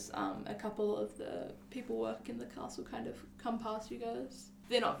hear as a couple of the people working the castle kind of come past you guys.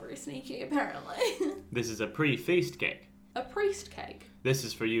 They're not very sneaky, apparently. This is a pre-feast cake. A priest cake. This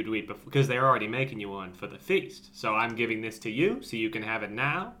is for you to eat because they're already making you one for the feast. So I'm giving this to you so you can have it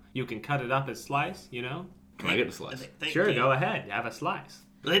now. You can cut it up as slice, you know? Can I get a slice? Thank Sure, you. go ahead. Have a slice.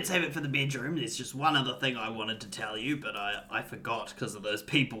 Let's save it for the bedroom. There's just one other thing I wanted to tell you, but I forgot because of those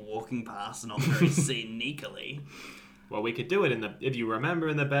people walking past not very sneakily. Well, we could do it if you remember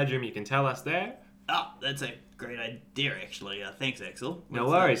in the bedroom, you can tell us there. Oh, that's a great idea, actually. Thanks, Axel. No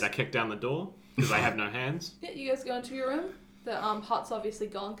What's worries. I next? kicked down the door because I have no hands. Yeah, you guys go into your room. The hut's obviously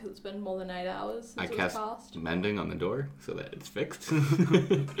gone because it's been more than 8 hours since I it was cast cast. mending on the door so that it's fixed. So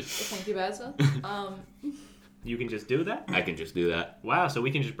thank you, Bazza. You can just do that? I can just do that. Wow, so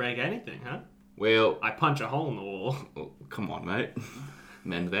we can just break anything, huh? Well, I punch a hole in the wall. oh, come on, mate.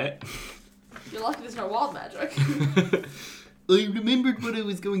 Mend that. You're lucky there's no wild magic. I remembered what I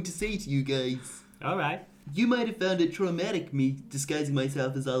was going to say to you guys. All right. You might have found it traumatic, me disguising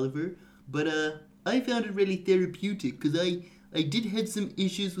myself as Oliver, but I found it really therapeutic, because I did have some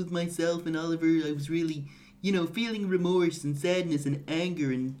issues with myself and Oliver. I was really, feeling remorse and sadness and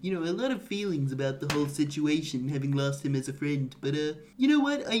anger and, a lot of feelings about the whole situation, having lost him as a friend. But, you know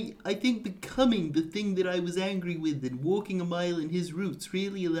what? I think becoming the thing that I was angry with and walking a mile in his roots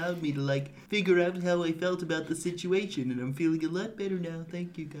really allowed me to, figure out how I felt about the situation, and I'm feeling a lot better now.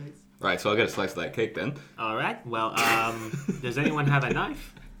 Thank you, guys. Right, so I'll get a slice of that cake then. All right. Well, does anyone have a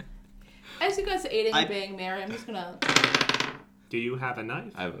knife? As you guys are eating and being merry, I'm just gonna... Do you have a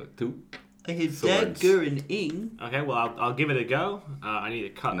knife? I have two. I have Swords. dagger and ing. Okay, well, I'll give it a go. I need to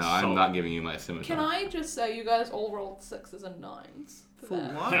cut No, salt. I'm not giving you my scimitar. Can I just say you guys all rolled 6s and 9s? For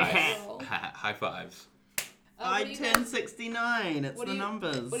that what? roll? High fives. I what do you turned guys- 69. It's what the do you-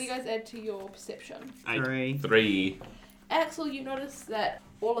 numbers. What do you guys add to your perception? 3. 3. Axel, you notice that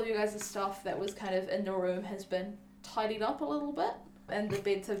all of you guys' stuff that was kind of in the room has been tidied up a little bit, and the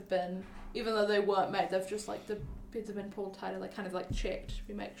beds have been, even though they weren't made, they've just the beds have been pulled tighter. They kind of checked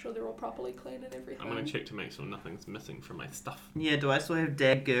to make sure they're all properly clean and everything. I'm going to check to make sure nothing's missing from my stuff. Yeah, do I still have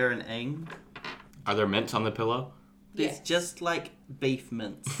dagger and ing? Are there mints on the pillow? There's Yes. just beef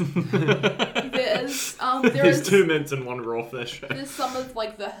mints. There is There's 2 mints and 1 raw fish. there's some of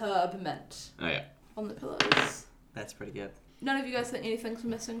the herb mint Oh, yeah. on the pillows. That's pretty good. None of you guys think anything's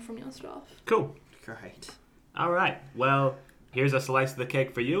missing from your stuff. Cool. Great. All right. Well, here's a slice of the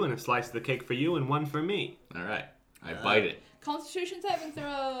cake for you, and a slice of the cake for you, and one for me. All right. I bite it. Constitution saving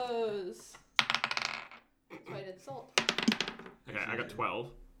throws. Weighted salt. Okay, I got 12.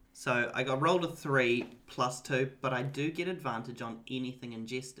 So I got rolled a 3 plus 2, but I do get advantage on anything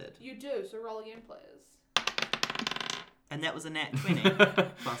ingested. You do, so roll again, players. And that was a nat 20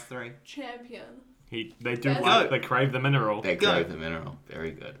 plus 3. Champion. They do Go. they crave the mineral. They crave the mineral.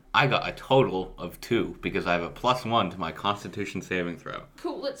 Very good. I got a total of 2 because I have a +1 to my Constitution saving throw.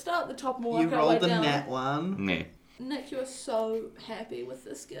 Cool, let's start at the top and You work our way rolled a down. nat 1. Nee. Nick, you are so happy with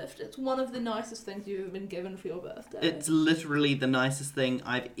this gift. It's one of the nicest things you've ever been given for your birthday. It's literally the nicest thing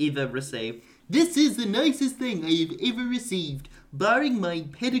I've ever received. This is the nicest thing I have ever received, barring my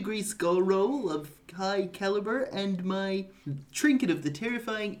pedigree skull roll of high caliber and my trinket of the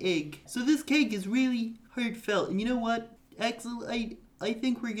terrifying egg. So this cake is really heartfelt, and you know what, Axel, I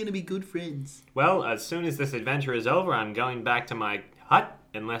think we're gonna be good friends. Well, as soon as this adventure is over, I'm going back to my hut,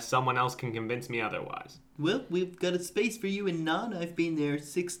 unless someone else can convince me otherwise. Well, we've got a space for you in Nan. I've been there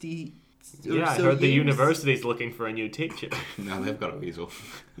 60 or Yeah, I so heard the years. university's looking for a new teacher. No, they've got a weasel.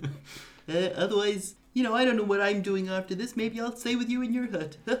 Otherwise, I don't know what I'm doing after this. Maybe I'll stay with you in your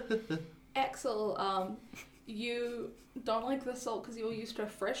hut. Axel, you don't like the salt because you're used to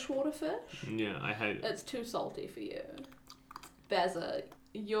freshwater fish. Yeah, I hate it. It's too salty for you. Bazza,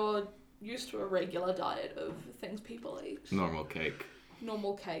 you're used to a regular diet of things people eat. Normal cake.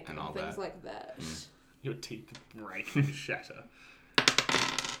 Normal cake And and, all things that. like that. Your teeth break and shatter.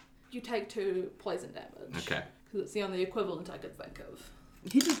 You take 2 poison damage. Okay. Because it's the only equivalent I could think of.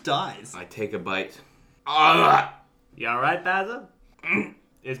 He just dies. I take a bite. Ah! You alright, Bazza?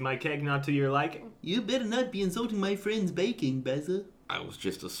 Is my cake not to your liking? You better not be insulting my friend's baking, Bazza. I was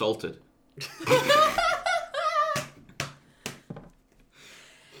just assaulted.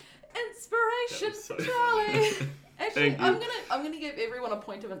 Inspiration, That was so Charlie. Actually, Thank I'm you. gonna give everyone a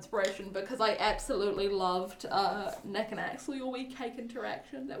point of inspiration because I absolutely loved Nick and Axel, your wee cake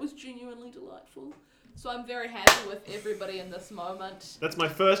interaction. That was genuinely delightful. So I'm very happy with everybody in this moment. That's my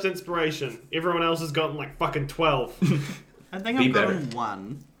first inspiration. Everyone else has gotten fucking 12. I think Be I've better. gotten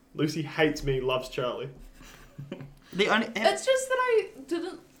 1. Lucy hates me, loves Charlie. The only It's just that I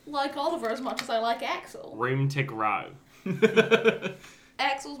didn't like Oliver as much as I like Axel. Room to grow.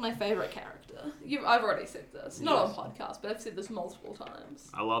 Axel's my favourite character. I've already said this. Not on podcast, but I've said this multiple times.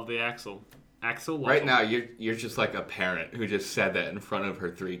 I love the Axel. Axel loves Right him. now, you're just like a parent who just said that in front of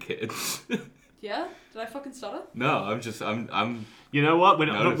her 3 kids. Yeah? Did I fucking stutter? No, I'm. You know what? When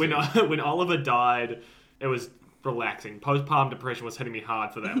Noticing. when Oliver died, it was relaxing. Postpartum depression was hitting me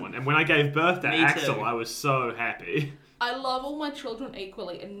hard for that one. And when I gave birth to Me Axel, too. I was so happy. I love all my children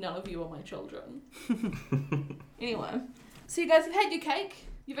equally, and none of you are my children. Anyway. So you guys have had your cake.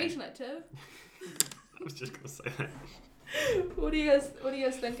 You've eaten it too. I was just gonna say that. What are you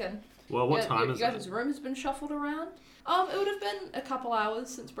guys thinking? Well, what time is you guys' it? room's been shuffled around? It would have been a couple hours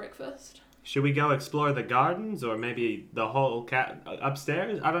since breakfast. Should we go explore the gardens or maybe the whole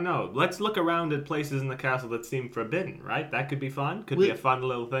upstairs? I don't know. Let's look around at places in the castle that seem forbidden, right? That could be fun. Could be a fun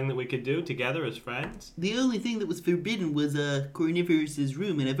little thing that we could do together as friends. The only thing that was forbidden was Corniferous's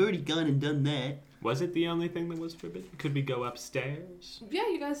room, and I've already gone and done that. Was it the only thing that was forbidden? Could we go upstairs? Yeah,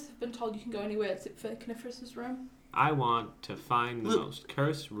 you guys have been told you can go anywhere except for Coniferous's room. I want to find the Look. most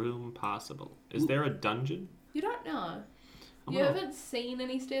cursed room possible. Is there a dungeon? You don't know. I You wanna- haven't seen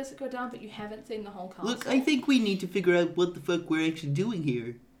any stairs that go down, but you haven't seen the whole castle. Look, I think we need to figure out what the fuck we're actually doing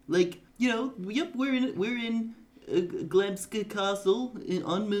here. Like, you know, yep, we're in Glebska Castle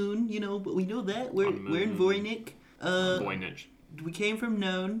on Moon, you know, but we know that we're On in Moon. Voynich. Voynich. We came from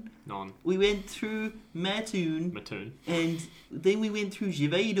None. Non. We went through Mattoon, Mattoon. and then we went through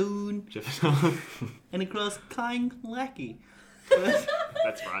Jivadoon and across Kang Lackey.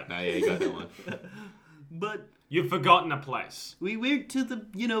 That's right. Nah, yeah, you got that one. But You've forgotten a place. we went to the,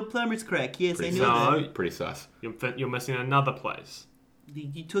 Plumber's Crack. Yes, Pretty I know sus. that. No. Pretty sus. You're missing another place.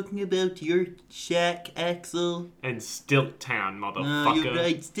 You talking about your shack, Axel? In Stilt Town, motherfucker. No, you're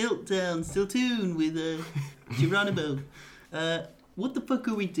right. Stilt Town, Stiltoon with Geronimo. What the fuck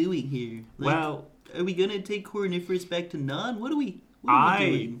are we doing here? Like, Well, are we gonna take Corniferous back to None? What are we I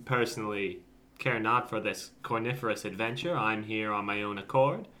doing? personally care not for this corniferous adventure. I'm here on my own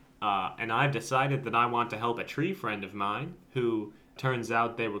accord. And I've decided that I want to help a tree friend of mine who turns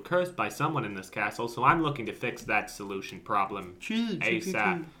out they were cursed by someone in this castle, so I'm looking to fix that solution problem True.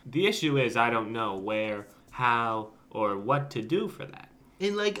 ASAP. The issue is I don't know where, how, or what to do for that.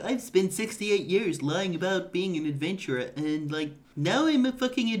 And like, I've spent 68 years lying about being an adventurer, and like, now I'm a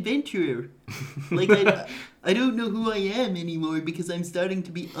fucking adventurer. Like, I don't know who I am anymore because I'm starting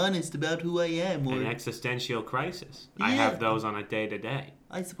to be honest about who I am. An Or existential crisis. I Yeah. have those on a day-to-day.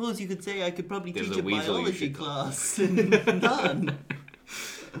 I suppose you could say I could probably There's teach a a weasel you biology should class in None.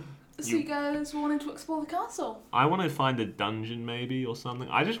 So you guys wanting to explore the castle? I want to find a dungeon maybe or something.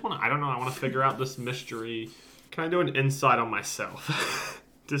 I just want to, I don't know, I want to figure out this mystery. Can I do an insight on myself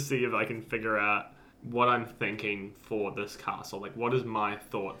to see if I can figure out what I'm thinking for this castle? Like, what is my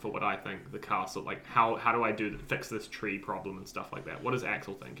thought for what I think the castle, like, how do I fix this tree problem and stuff like that? What is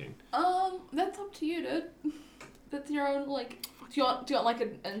Axel thinking? That's up to you, dude. That's your own, like... Do you want like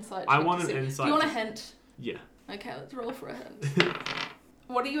an insight? I check want to an see? insight Do you want a to- hint? Yeah. Okay, let's roll for a hint.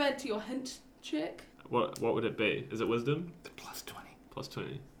 What do you add to your hint check? What would it be? Is it wisdom? Plus 20. Plus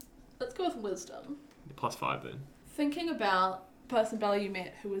 20. Let's go with wisdom. Plus 5 then. Thinking about the person Bella you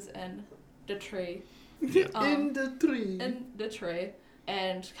met who was in the tree. Yeah. In the tree. In the tree,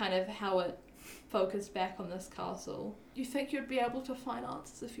 and kind of how it focused back on this castle. You think you'd be able to find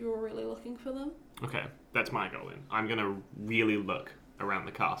answers if you were really looking for them? Okay, that's my goal then. I'm going to really look around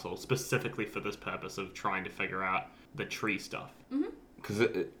the castle, specifically for this purpose of trying to figure out the tree stuff. Because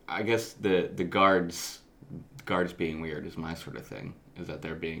I guess the guards being weird is my sort of thing. Is that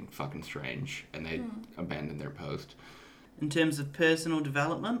they're being fucking strange and they abandoned their post. In terms of personal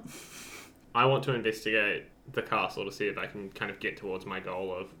development, I want to investigate the castle to see if I can kind of get towards my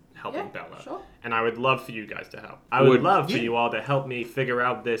goal of helping Bella. Sure. And I would love for you guys to help. I would love for yeah. you all to help me figure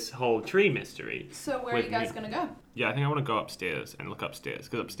out this whole tree mystery. So where are With you guys me. gonna go? Yeah, I think I want to go upstairs and look upstairs,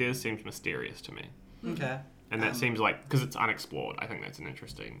 because upstairs seems mysterious to me. okay. And that seems like, because it's unexplored, I think that's an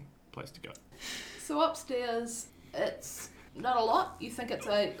interesting place to go. So upstairs, it's not a lot. You think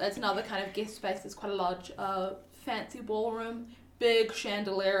it's another kind of guest space. It's quite a large, fancy ballroom. Big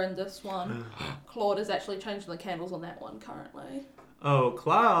chandelier in this one. Claude is actually changing the candles on that one currently. Oh,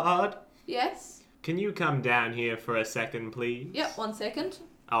 Claude, Yes? can you come down here for a second, please? Yep, 1 second.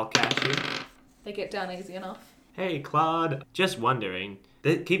 I'll catch you. They get down easy enough. Hey, Claude, just wondering.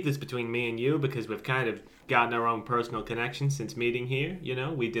 Keep this between me and you because we've kind of gotten our own personal connection since meeting here. You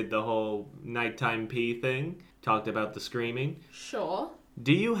know, we did the whole nighttime pee thing, talked about the screaming. Sure.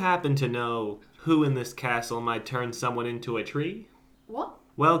 Do you happen to know who in this castle might turn someone into a tree? What?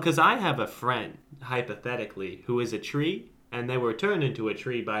 Well, because I have a friend, hypothetically, who is a tree, and they were turned into a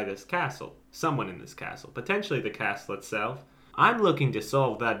tree by this castle. Someone in this castle. Potentially the castle itself. I'm looking to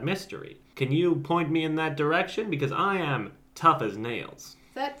solve that mystery. Can you point me in that direction? Because I am tough as nails.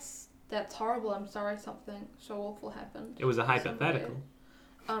 That's horrible. I'm sorry something so awful happened. It was a to hypothetical.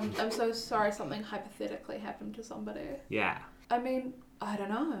 somebody. I'm so sorry something hypothetically happened to somebody. Yeah. I mean, I don't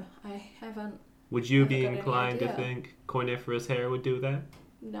know. I haven't. Would you I be haven't got any inclined to idea. think corniferous hair would do that?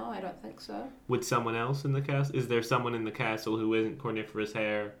 No, I don't think so. Would someone else in the castle? Is there someone in the castle who isn't corniferous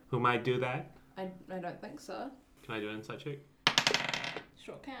hair who might do that? I don't think so. Can I do an insight check?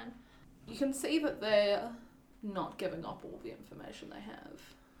 Sure can. You can see that they're not giving up all the information they have.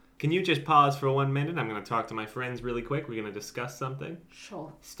 Can you just pause for 1 minute? I'm going to talk to my friends really quick. We're going to discuss something.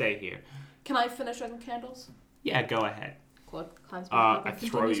 Sure. Stay here. Can I finish on the candles? Yeah, go ahead. Claude climbs back up I and throw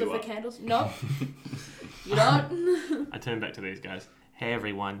continues you with up. the candles. No. You don't? I turn back to these guys. Hey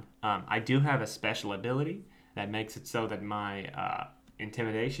everyone, I do have a special ability that makes it so that my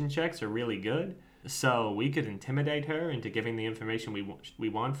intimidation checks are really good. So we could intimidate her into giving the information we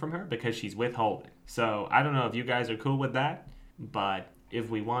want from her because she's withholding. So I don't know if you guys are cool with that, but if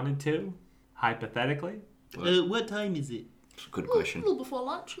we wanted to, hypothetically, What time is it? It's a good A question. little before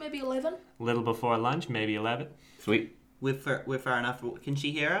lunch, maybe 11. a little before lunch, maybe 11. Sweet. We're far enough. Can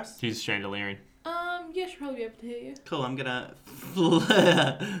she hear us? She's chandeliering. Yeah, she'll probably be able to hear you. Cool. I'm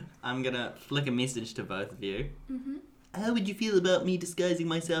gonna flick a message to both of you. How would you feel about me disguising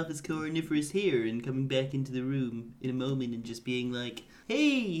myself as corniferous hair and coming back into the room in a moment and just being like,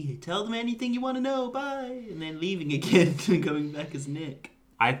 hey, tell them anything you want to know, bye, and then leaving again and coming back as Nick?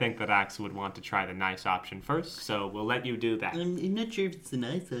 I think that Axel would want to try the nice option first, so we'll let you do that. I'm not sure if it's a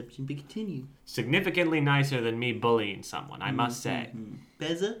nice option, but continue. Significantly nicer than me bullying someone, I must say.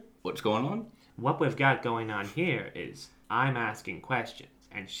 Beza? What's going on? What we've got going on here is I'm asking questions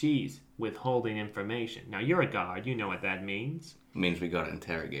and she's withholding information. Now you're a guard, you know what that means. Means we gotta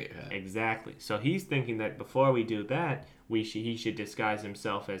interrogate her. Exactly. So he's thinking that before we do that, he should disguise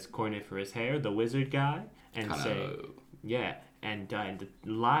himself as Corniferous Hair, the wizard guy, and say, yeah, and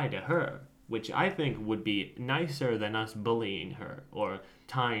lie to her, which I think would be nicer than us bullying her or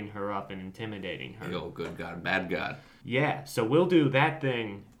tying her up and intimidating her. Yo, good God, bad God. Yeah, so we'll do that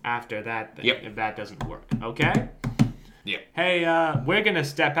thing after that thing, Yep. if that doesn't work, okay? Yep. Hey, we're gonna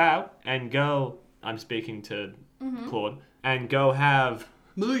step out and go, I'm speaking to Claude, and go have,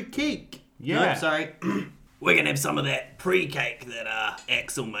 More cake! yeah. Oh, sorry. We're gonna have some of that pre-cake that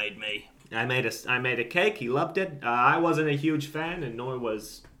Axel made me. I made a cake, he loved it. I wasn't a huge fan, and nor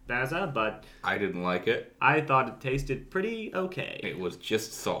was Baza, but I didn't like it. I thought it tasted pretty okay. It was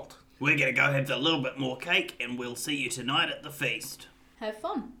just salt. We're gonna go have a little bit more cake, and we'll see you tonight at the feast. Have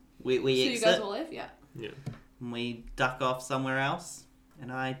fun. We So you exit. guys all leave? Yeah. Yeah. And we duck off somewhere else,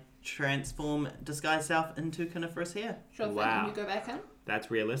 and I disguise self into Coniferous Hair. Sure thing. Wow. And you go back in?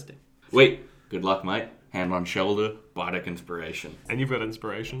 That's realistic. Wait. Good luck, mate. Hand on shoulder. Bardic inspiration. And you've got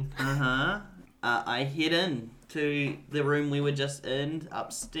inspiration. I head in to the room we were just in,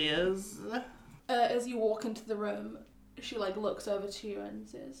 upstairs. As you walk into the room, she looks over to you and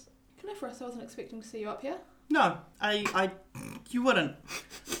says, Coniferous, I wasn't expecting to see you up here. No, you wouldn't.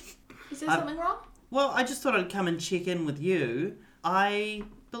 Is there something wrong? Well, I just thought I'd come and check in with you. I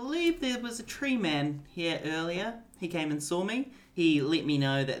believe there was a tree man here earlier. He came and saw me. He let me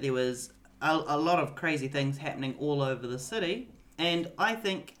know that there was a lot of crazy things happening all over the city. And I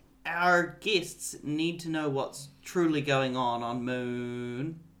think our guests need to know what's truly going on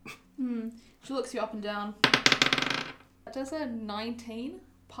Moon. She looks you up and down. Does a 19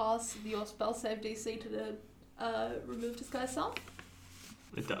 pass your spell save DC to the remove disguise self?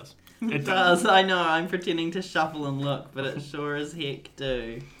 It does. It does. I know. I'm pretending to shuffle and look, but it sure as heck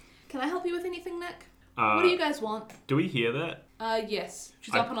do. Can I help you with anything, Nick? What do you guys want? Do we hear that? Yes.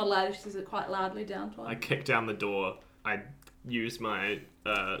 She's up on a ladder. She says it quite loudly down to I him. kick down the door. I use my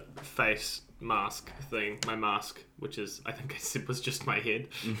face mask thing, my mask, which is, I think I said was just my head,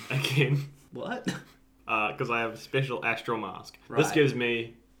 again. What? Because I have a special astral mask. This Right. gives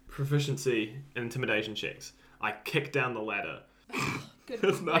me proficiency in intimidation checks. I kick down the ladder. Good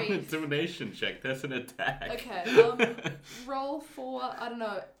That's not an grief. intimidation check. That's an attack. Okay, roll for, I don't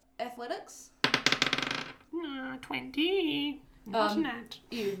know, athletics? 20. that?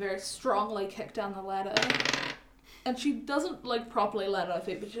 You very strongly kick down the ladder. And she doesn't, properly land on her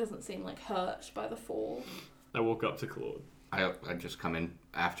feet, but she doesn't seem, hurt by the fall. I walk up to Claude. I just come in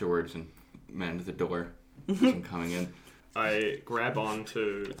afterwards and mend the door as I'm coming in. I grab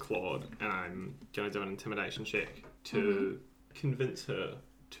onto Claude and I'm going to do an intimidation check to convince her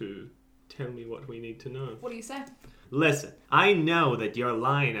to tell me what we need to know. What do you say? Listen, I know that you're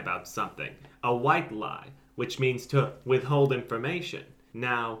lying about something. A white lie, which means to withhold information.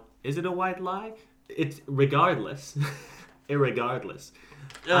 Now, is it a white lie? It's regardless. Irregardless.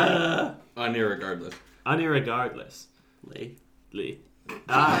 Unirregardless. Unirregardless. Lee.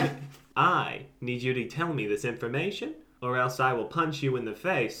 I need you to tell me this information, or else I will punch you in the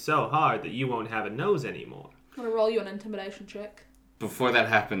face so hard that you won't have a nose anymore. I'm gonna roll you an intimidation check. Before that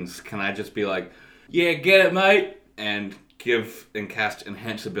happens, can I just be like, yeah, get it, mate? And cast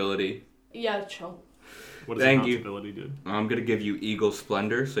Enhance Ability. Yeah, chill. What does Thank the you. ability do? I'm going to give you Eagle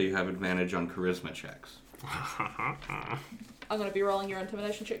Splendor, so you have advantage on charisma checks. I'm gonna be rolling your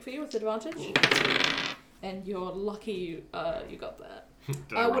intimidation check for you with advantage. And you're lucky you got that.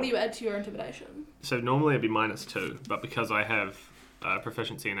 What do you add to your intimidation? So normally it'd be -2, but because I have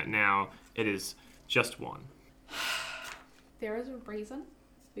proficiency in it now, it is just 1. There is a reason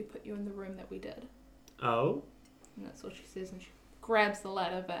we put you in the room that we did. Oh? And that's what she says, and she grabs the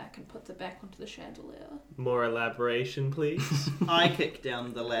ladder back and puts it back onto the chandelier. More elaboration, please? I kick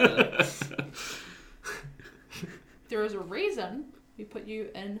down the ladder. There is a reason we put you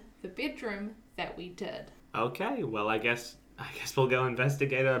in the bedroom that we did. Okay, well I guess we'll go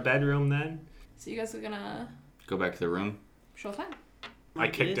investigate our bedroom then. So you guys are gonna... Go back to the room. Sure thing. I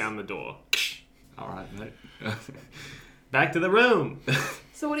kick Yes. down the door. All right, mate. Back to the room!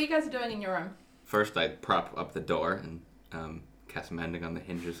 So what are you guys doing in your room? First, I prop up the door and cast Mending on the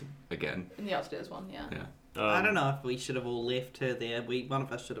hinges again. In the upstairs one, yeah. Yeah. I don't know if we should have all left her there. One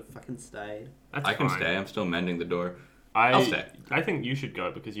of us should have fucking stayed. That's I can fine. stay. I'm still mending the door. I'll I'll stay. I think you should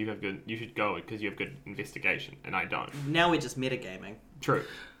go because you have good. You should go because you have good investigation, and I don't. Now we're just metagaming. True.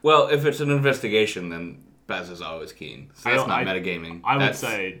 Well, if it's an investigation, then Baz is always keen. So that's not metagaming. I would That's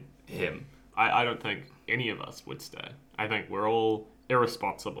say him. I don't think any of us would stay. I think we're all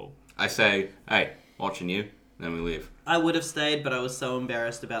irresponsible. I say, hey, watching you, then we leave. I would have stayed, but I was so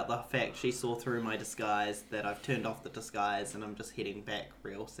embarrassed about the fact she saw through my disguise that I've turned off the disguise and I'm just heading back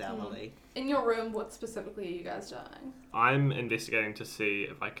real sourly. In your room, what specifically are you guys doing? I'm investigating to see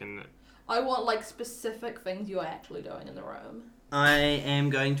if I can. I want, like, specific things you're actually doing in the room. I am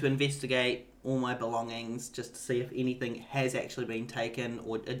going to investigate all my belongings just to see if anything has actually been taken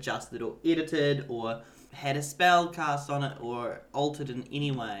or adjusted or edited or had a spell cast on it or altered in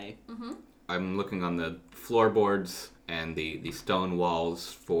any way. Mm-hmm. I'm looking on the floorboards and the stone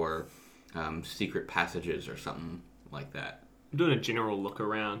walls for secret passages or something like that. I'm doing a general look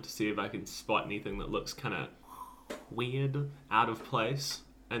around to see if I can spot anything that looks kind of weird, out of place,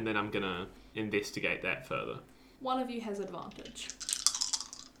 and then I'm gonna investigate that further. One of you has advantage.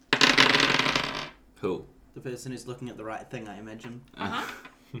 Who? The person who's looking at the right thing, I imagine. Uh-huh.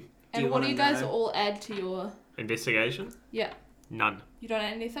 you And what do wanna you guys know? all add to your... Investigation? Yeah. None. You don't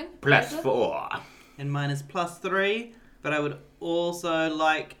add anything? Plus Is it? 4. And mine is +3, but I would also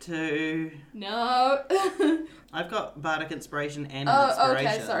like to... No. I've got Bardic Inspiration and Oh, Inspiration.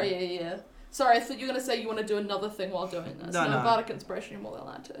 okay, sorry, yeah. Sorry, I thought you were going to say you want to do another thing while doing this. No. Bardic Inspiration, you're more than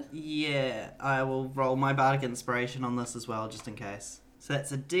allowed to. Yeah, I will roll my Bardic Inspiration on this as well, just in case. So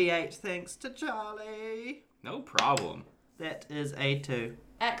that's a D8 thanks to Charlie. No problem. That is a 2.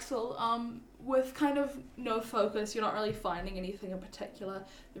 Axel, with kind of no focus, you're not really finding anything in particular.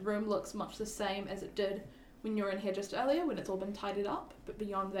 The room looks much the same as it did when you were in here just earlier, when it's all been tidied up, but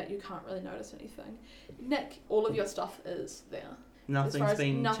beyond that you can't really notice anything. Nick, all of your stuff is there. Nothing's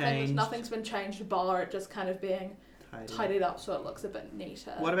been changed. Nothing's been changed, bar it just kind of being Tidy. tidied up so it looks a bit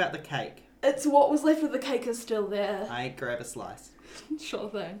neater. What about the cake? It's what was left of the cake is still there. I grab a slice. Sure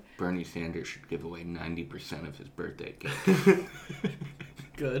thing. Bernie Sanders should give away 90% of his birthday cake.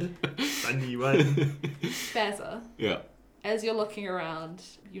 Good. Funny one. Bazza, Yeah. as you're looking around,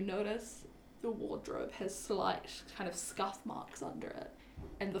 you notice the wardrobe has slight kind of scuff marks under it,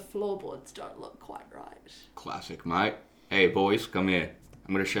 and the floorboards don't look quite right. Classic, mate. Hey, boys, come here.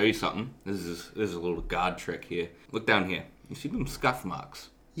 I'm gonna show you something. This is a little god trick here. Look down here. You see them scuff marks?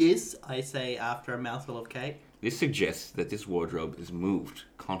 Yes, I say after a mouthful of cake. This suggests that this wardrobe is moved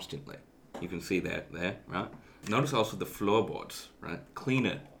constantly. You can see that there, right? Notice also the floorboards, right?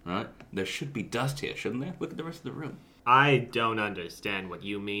 Cleaner, right? There should be dust here, shouldn't there? Look at the rest of the room. I don't understand what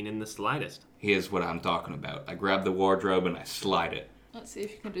you mean in the slightest. Here's what I'm talking about. I grab the wardrobe and I slide it. Let's see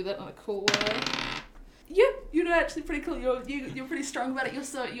if you can do that in a cool way. Yep, you're actually pretty cool. You're pretty strong about it.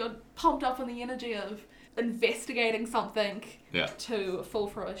 You're pumped up on the energy of investigating something Yeah. to full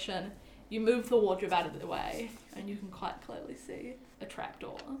fruition. You move the wardrobe out of the way, and you can quite clearly see a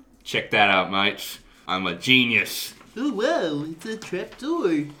trapdoor. Check that out, mates. I'm a genius. Oh wow, it's a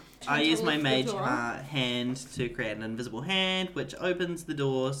trapdoor. I use my lift the mage door. hand to create an invisible hand, which opens the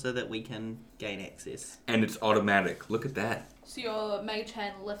door so that we can gain access. And it's automatic. Look at that. So your mage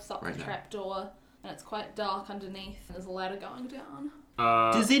hand lifts up Right the now. trapdoor, and it's quite dark underneath, and there's a ladder going down.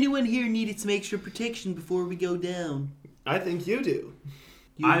 Does anyone here need some extra protection before we go down? I think you do.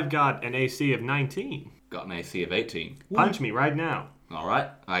 You- I've got an AC of 19. Got an AC of 18. Punch me right now. All right.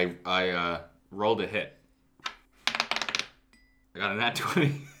 I rolled a hit. I got a nat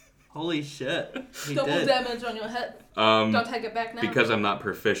 20. Holy shit. He Double did. damage on your hit. Don't take it back now. Because I'm not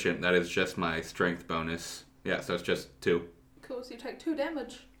proficient, that is just my strength bonus. Yeah, so it's just 2. Cool, so you take 2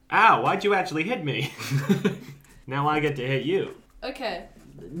 damage. Ow, why'd you actually hit me? Now I get to hit you. Okay.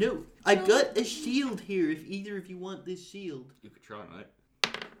 No, I've got a shield here if either of you want this shield. You could try, right?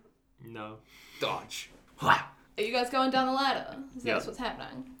 No. Dodge. Are you guys going down the ladder? Is Yeah. that what's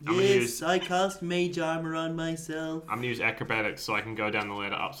happening? I'm gonna Yes, use- I cast mage armor on myself. I'm gonna use acrobatics so I can go down the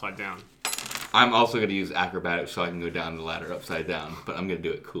ladder upside down. I'm also going to use acrobatics so I can go down the ladder upside down, but I'm going to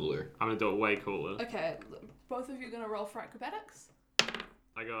do it cooler. I'm gonna do it way cooler. Okay, both of you are going to roll for acrobatics?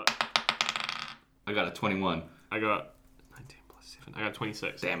 I got a 21. 19 plus 7. I got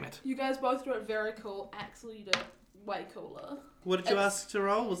 26. Damn it. You guys both do it very cool. Axel, you do it way cooler. What did you It's- ask to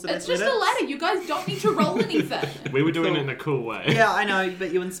roll? Was it It's just a athletics? ladder. You guys don't need to roll anything. We were doing Cool. it in a cool way. Yeah, I know,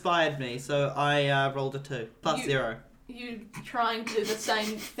 but you inspired me, so I rolled a 2. Plus You- 0. You trying to do the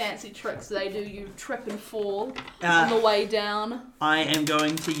same fancy tricks they do. You trip and fall Uh, on the way down. I am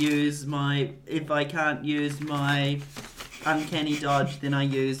going to use my... If I can't use my uncanny dodge, then I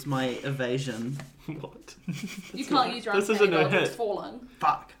use my evasion. What? You can't use your This uncanny isn't a dodge, hit. it's falling.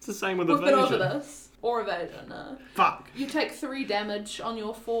 Fuck. It's the same with We've been over evasion. this. Or evasion, no. Fuck. You take 3 damage on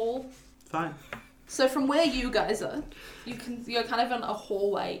your fall. Fine. So from where you guys are, you're kind of in a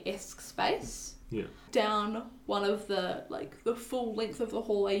hallway-esque space. Yeah. Down one of the full length of the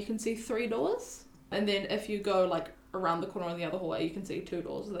hallway, you can see 3 doors. And then if you go around the corner of the other hallway, you can see 2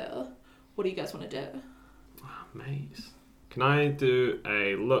 doors there. What do you guys want to do? Maze. Can I do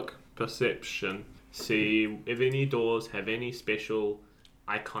a look perception? See if any doors have any special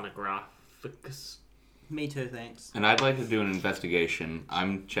iconographics. Me too, thanks. And I'd like to do an investigation.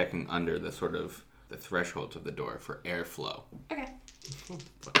 I'm checking under the thresholds of the door for airflow. Okay.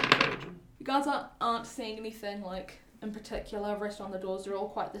 Fucking evasion. You guys aren't seeing anything in particular. Rest on the doors are all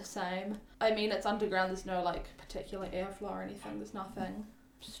quite the same. I mean, it's underground. There's no particular airflow or anything. There's nothing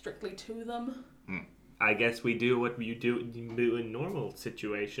strictly to them. I guess we do what you do in normal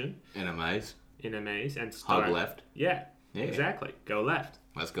situation In a maze. in a maze and start. Hug left. Yeah, Yeah. exactly. Go left.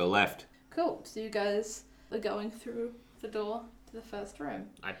 Let's go left. Cool. So you guys are going through the door to the first room.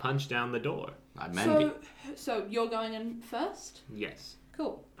 I punch down the door. I'm Mandy. So you're going in first. Yes.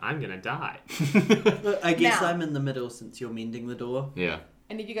 Cool. I'm gonna die. I guess Now- I'm in the middle since you're mending the door. Yeah.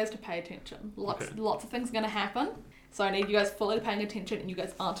 I need you guys to pay attention. Lots Okay. of things are going to happen. So I need you guys fully paying attention, and you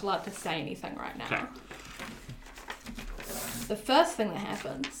guys aren't allowed to say anything right now. Okay. The first thing that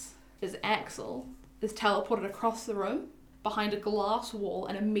happens is Axel is teleported across the room behind a glass wall,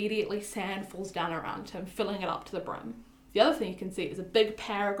 and immediately sand falls down around him, filling it up to the brim. The other thing you can see is a big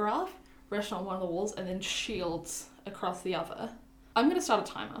paragraph resting on one of the walls and then shields across the other. I'm going to start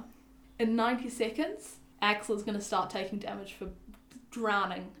a timer. In 90 seconds, Axel is going to start taking damage for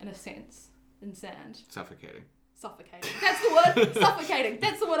drowning, in a sense, in sand. Suffocating. Suffocating. That's the word. Suffocating.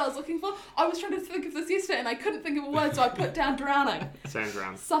 That's the word I was looking for. I was trying to think of this yesterday and I couldn't think of a word, so I put down drowning. Sand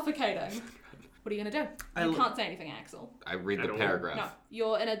ground. Suffocating. What are you going to do? You can't say anything, Axel. I read At the all? paragraph. No,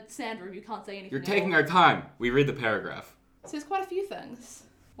 you're in a sand room. You can't say anything. You're at taking all. our time. We read the paragraph. So there's quite a few things.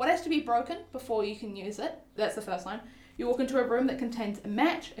 What has to be broken before you can use it? That's the first line. You walk into a room that contains a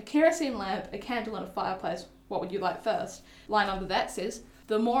match, a kerosene lamp, a candle, and a fireplace. What would you like first? Line under that says,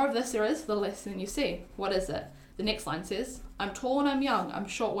 the more of this there is, the less than you see. What is it? The next line says, I'm tall when I'm young, I'm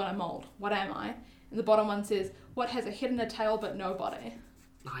short when I'm old. What am I? And the bottom one says, what has a head and a tail but no body?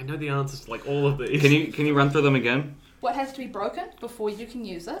 I know the answers to all of these. Can you run through them again? What has to be broken before you can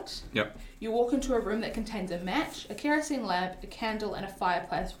use it? Yep. You walk into a room that contains a match, a kerosene lamp, a candle, and a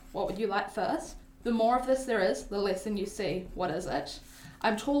fireplace. What would you like first? The more of this there is, the less than you see. What is it?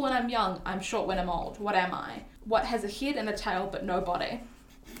 I'm tall when I'm young, I'm short when I'm old. What am I? What has a head and a tail but no body?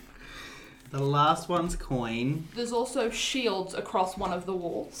 The last one's coin. There's also shields across one of the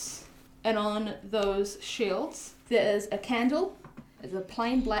walls. And on those shields, there is a candle, there's a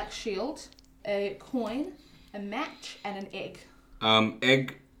plain black shield, a coin, a match, and an egg.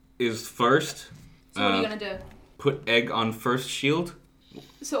 Egg is first. So what are you going to do? Put egg on first shield.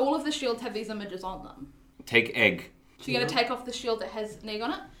 So all of the shields have these images on them. Take egg. So you're going to take off the shield that has an egg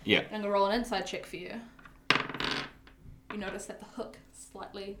on it? Yeah. And I'm going to roll an inside check for you. You notice that the hook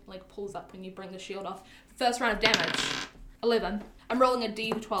slightly pulls up when you bring the shield off. First round of damage, 11. I'm rolling a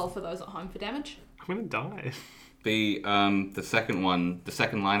d12 for those at home for damage. I'm gonna die. The second one, the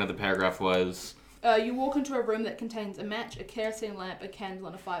second line of the paragraph was... You walk into a room that contains a match, a kerosene lamp, a candle,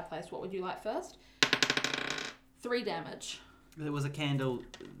 and a fireplace. What would you like first? 3 damage. There was a candle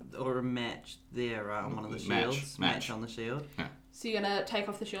or a match there, right, on one of the Match. shields. Match. On the shield. Yeah. So you're going to take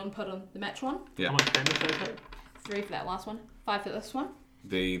off the shield and put on the match one. Yeah. How much damage did I take? 3 for that last one. 5 for this one.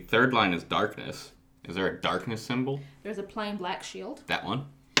 The third line is darkness. Is there a darkness symbol? There's a plain black shield. That one.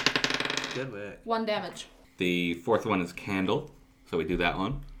 Good work. 1 damage. The fourth one is candle, so we do that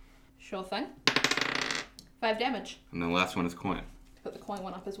one. Sure thing. 5 damage. And the last one is coin. Put the coin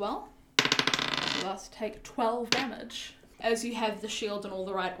one up as well. You last take 12 damage. As you have the shield in all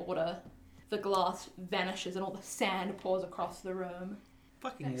the right order, the glass vanishes and all the sand pours across the room.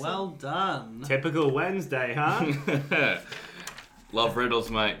 Fucking Excellent. well done. Typical Wednesday, huh? Love riddles,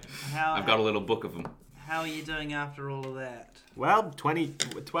 mate. How, I've got a little book of them. How are you doing after all of that? Well,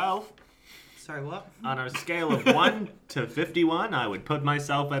 12. Sorry, what? On a scale of 1 to 51, I would put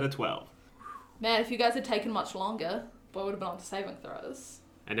myself at a 12. Man, if you guys had taken much longer, boy would have been on to saving throws.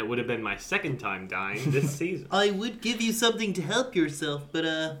 And it would have been my second time dying this season. I would give you something to help yourself, but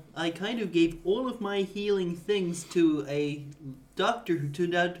I kind of gave all of my healing things to a doctor who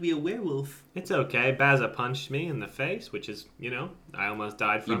turned out to be a werewolf. It's okay. Bazza punched me in the face, which is, I almost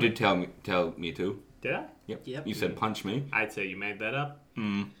died from You did it. tell me to. Did I? Yep. You said punch me. I'd say you made that up.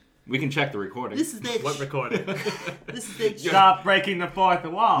 We can check the recording. This is that. What recording? This is that. Stop breaking the fourth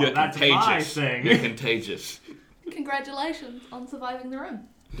wall. You're That's my contagious. thing. You're contagious. Congratulations on surviving the room.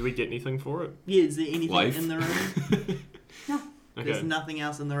 Do we get anything for it? Yeah, is there anything Life. in the room? Okay. There's nothing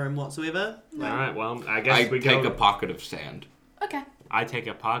else in the room whatsoever. All right. Well, I guess I we take go. a pocket of sand. Okay. I take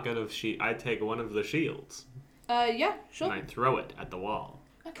a pocket of I take one of the shields Yeah, sure. and I throw it at the wall.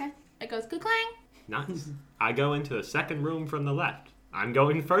 Okay. It goes clang. Nice. I go into the second room from the left. I'm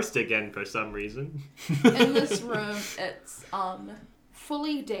going first again for some reason. In this room, it's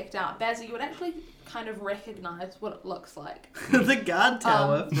fully decked out. Bazzy, you would actually kind of recognize what it looks like. The guard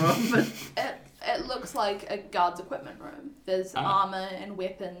tower from. It looks like a guard's equipment room. There's armor and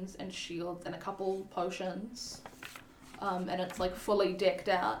weapons and shields and a couple potions. And it's fully decked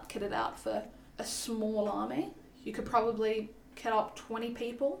out, kitted out for a small army. You could probably kit up 20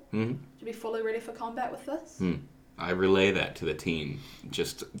 people Hmm. to be fully ready for combat with this. I relay that to the team.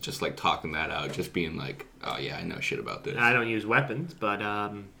 Just talking that out. Just being like, oh yeah, I know shit about this. I don't use weapons, but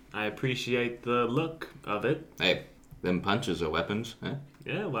I appreciate the look of it. Hey, them punches are weapons. Huh?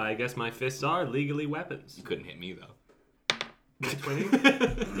 Yeah, well, I guess my fists are legally weapons. You couldn't hit me though. My 20?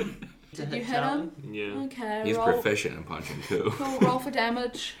 Did you hit him? Yeah. Okay, He's roll. proficient in punching too. Cool, roll for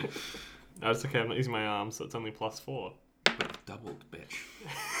damage. That's okay, I'm not using my arms, so it's only +4. Doubled, bitch.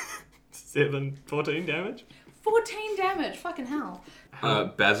 14 damage? 14 damage, fucking hell.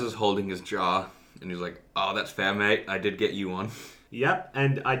 Baz is holding his jaw, and he's like, "Oh, that's fair, mate. I did get you one." Yep,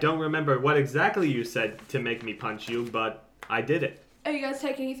 and I don't remember what exactly you said to make me punch you, but I did it. Are you guys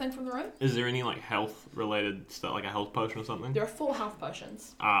taking anything from the room? Is there any health-related stuff, like a health potion or something? There are 4 health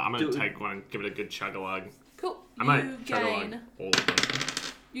potions. I'm gonna take one and give it a good chug-a-lug. Cool. I might chug-a-lug all of them.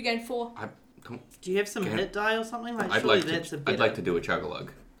 You gain 4. Do you have some Can I- hit die or something? I'd Surely like that's a to. better... I'd like to do a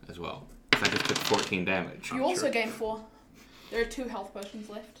chug-a-lug as well. 'Cause I just took 14 damage. You also gain 4. There are 2 health potions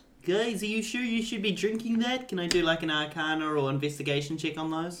left. Guys, are you sure you should be drinking that? Can I do an Arcana or investigation check on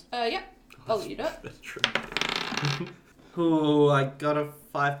those? Yeah. I'll you do it. That's true. Oh, I got a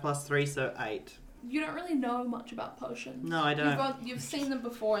 5 + 3, so 8. You don't really know much about potions. No, I don't. You've seen them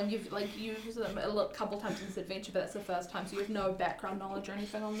before, and you've used them a couple times in this adventure, but that's the first time, so you have no background knowledge or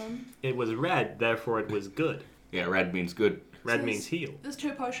anything on them. It was red, therefore it was good. Yeah, red means good. Red So means heal. There's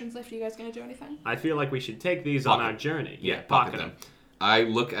 2 potions left. Are you guys gonna do anything? I feel like we should take these on Pocket. our journey. Yeah, pocket them. I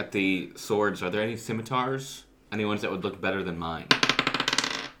look at the swords. Are there any scimitars? Any ones that would look better than mine?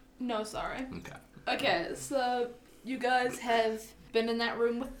 No, sorry. Okay. Okay, so you guys have been in that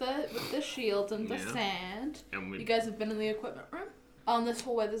room with the shield and the Yeah. sand. And You guys have been in the equipment room. On this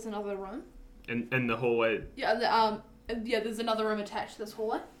hallway, there's another room. in the hallway Yeah, there's another room attached to this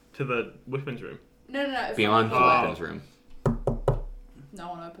hallway. to the weapons room. No. It's Beyond the not the weapons room. No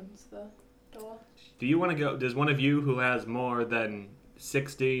one opens the door. Do you want to go? Does one of you who has more than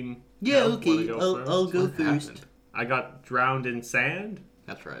 16? Yeah, wanna okay. go I'll first? go What first. happened? I got drowned in sand.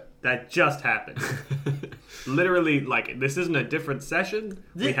 That's right. That just happened. Literally, this isn't a different session.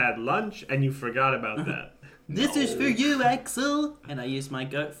 We Thi- had lunch, and you forgot about that. This is for you, Axel. And I use my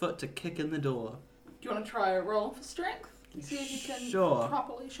goat foot to kick in the door. Do you want to try a roll for strength? See if you can Sure.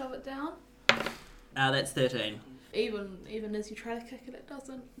 properly shove it down. That's 13. Even as you try to kick it, it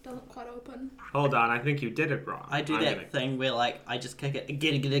doesn't quite open. Hold on, I think you did it wrong. I do I'm that gonna- thing where, like, I just kick it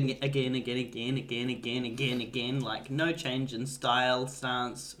again, like, no change in style,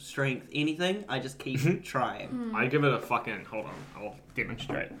 stance, strength, anything. I just keep trying. I give it a fucking. Hold on, I'll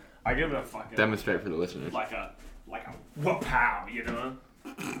demonstrate. I give it a fucking. Demonstrate for the listeners. Like a whoop-pow, you know?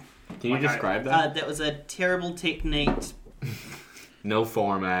 Can you like describe that? That was a terrible technique. No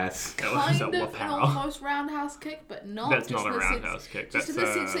form ass. That was Kind a of an whoop-pow. almost roundhouse kick, but not. That's just not a in the sense- roundhouse kick. Just That's in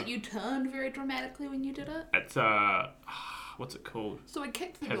the sense that you turned very dramatically when you did it. That's what's it called? So we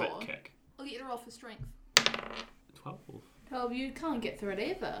kicked the Pivot door. kick. I'll get you to roll for strength. 12. 12, you can't get through it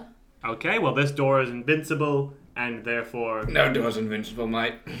either. Okay, well this door is invincible, and therefore No door's invincible,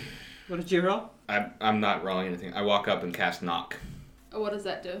 mate. What did you roll? I'm not rolling anything. I walk up and cast knock. Oh, what does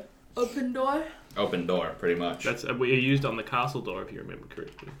that do? Open door. Open door, pretty much. that's what you used on the castle door, if you remember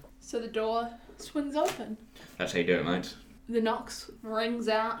correctly. So the door swings open. That's how you do it, mate. The knocks rings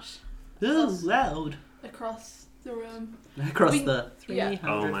out Oh, loud. across the room. Across We- the 300 yeah.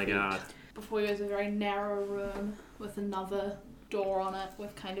 Oh my feet. god. Before you is a very narrow room with another door on it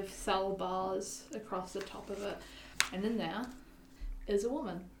with kind of cell bars across the top of it. And in there is a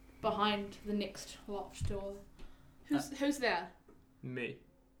woman behind the next locked door. Who's there? Me.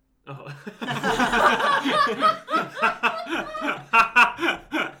 Oh.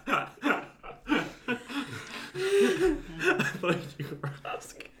 I thought you were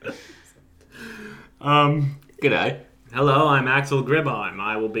asking. G'day. Hello, I'm Axel Gribheim.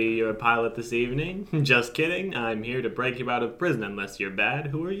 I will be your pilot this evening. Just kidding. I'm here to break you out of prison unless you're bad.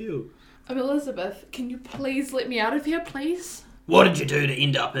 Who are you? I'm Elizabeth. Can you please let me out of here, please? What did you do to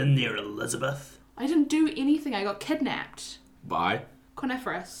end up in there, Elizabeth? I didn't do anything. I got kidnapped. Bye.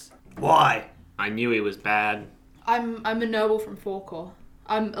 Coniferous. Why? I knew he was bad. I'm a noble from Forcor.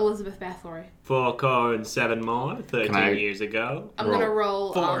 I'm Elizabeth Bathory. 4 core and 7 more, 13 I- years ago. I'm gonna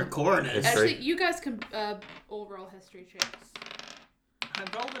roll. For coroners. Actually, you guys can all roll history checks. I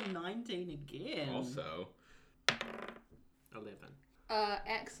rolled a 19 again. Also, 11.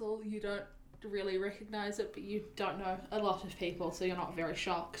 Axel, you don't really recognize it, but you don't know a lot of people, so you're not very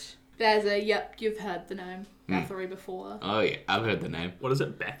shocked. Bazza, yep, you've heard the name Bathory before. oh yeah, I've heard the name. What is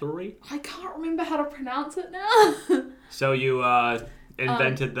it, Bathory? I can't remember how to pronounce it now. So you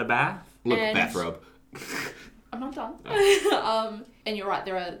invented the bath? Look, And- bathrobe. I'm not done. And you're right.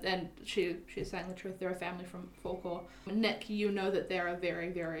 And she's saying the truth. They're a family from Forcor. Nick, you know that they're a very,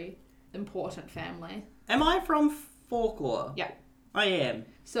 very important family. Am I from Forcor? Yeah. I am.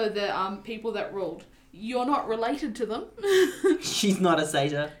 So the people that ruled, you're not related to them. She's not a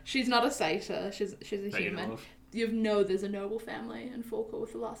satyr. She's not a satyr. She's a That you know human. of? You know there's a noble family in Forcor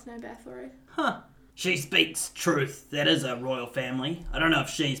with the last name Bathory. Huh. She speaks truth. That is a royal family. I don't know if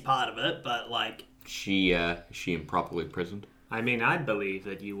she's part of it, but like... She improperly imprisoned. I mean, I'd believe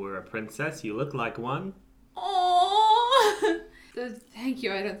that you were a princess. You look like one. Aww. Thank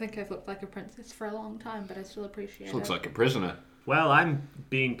you. I don't think I've looked like a princess for a long time, but I still appreciate She looks it. like a prisoner. Well, I'm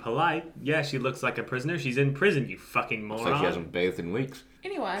being polite. Yeah, she looks like a prisoner. She's in prison, you fucking Looks moron. like she hasn't bathed in weeks.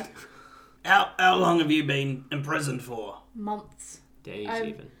 Anyway, How long have you been imprisoned for? months. Days, I'm-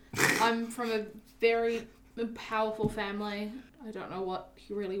 even. I'm from a very powerful family. I don't know what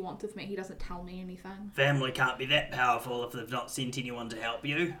he really wants with me. He doesn't tell me anything. Family can't be that powerful if they've not sent anyone to help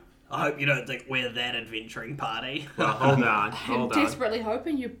you. I hope you don't think we're that adventuring party. Well, hold on. I'm Hold on. desperately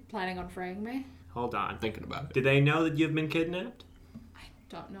hoping you're planning on freeing me. Hold on. I'm thinking about it. Did they know that you've been kidnapped?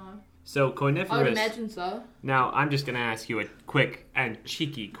 Don't know. So, I would Corniferous. imagine so. Now, I'm just going to ask you a quick and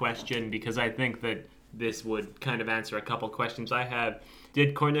cheeky question because I think that this would kind of answer a couple questions I have.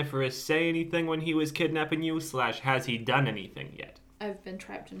 Did Corniferous say anything when he was kidnapping you, / has he done anything yet? I've been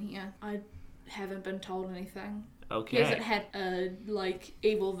trapped in here. I haven't been told anything. Okay. He hasn't had a,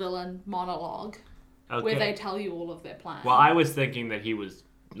 evil villain monologue where they tell you all of their plans. Well, I was thinking that he was,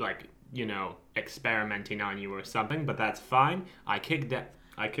 experimenting on you or something, but that's fine. I kicked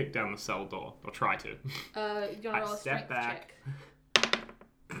down the cell door. I'll try to. You want I to roll a step strength back. check?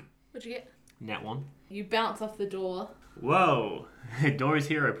 What'd you get? Net one. You bounce off the door. Whoa. Doors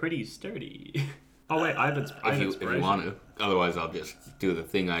here are pretty sturdy. Oh, wait, I have If you want to. Otherwise, I'll just do the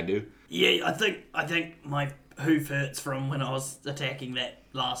thing I do. Yeah, I think my hoof hurts from when I was attacking that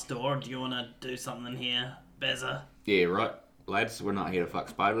last door. Do you want to do something here, Bazza? Yeah, right. Lads, we're not here to fuck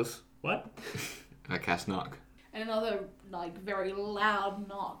spiders. What? I cast knock. And another, very loud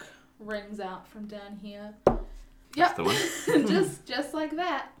knock rings out from down here. That's Yep. the one. just like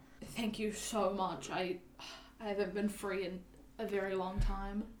that. Thank you so much. I haven't been free in a very long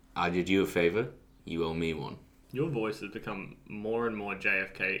time. I did you a favor. You owe me one. Your voice has become more and more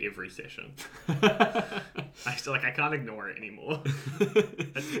JFK every session. I can't ignore it anymore.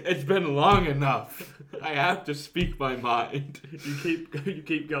 It's been long enough. I have to speak my mind. You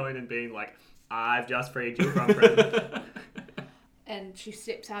keep going and being like, I've just freed you from prison. And she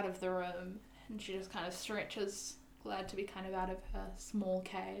steps out of the room and she just kind of stretches, glad to be kind of out of her small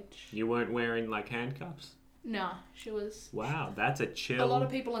cage. You weren't wearing like handcuffs? No, she was. Wow, that's a chill. A lot of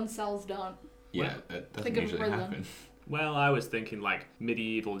people in cells don't. Yeah, that doesn't Think of usually prison. happen. Well, I was thinking like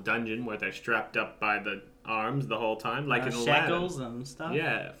medieval dungeon where they're strapped up by the arms the whole time, like in Aladdin. shackles and stuff.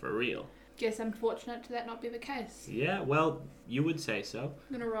 Yeah, for real. Guess I'm fortunate to that not be the case. Yeah, well, you would say so.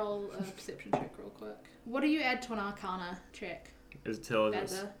 I'm gonna roll a perception check real quick. What do you add to an Arcana check? Is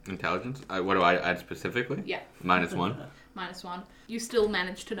intelligence. As a Intelligence? What do I add specifically? Yeah. -1. -1. You still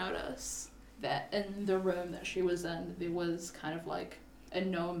manage to notice that in the room that she was in, there was kind of like a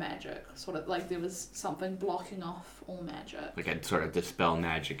no magic, sort of like there was something blocking off all magic. Like a sort of dispel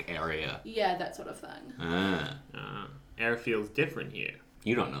magic area. Yeah, that sort of thing. Air feels different here.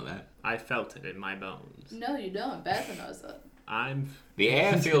 You don't know that. I felt it in my bones. No, you don't. Baza knows it. The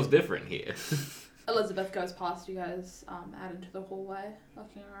air feels different here. Elizabeth goes past you guys out into the hallway,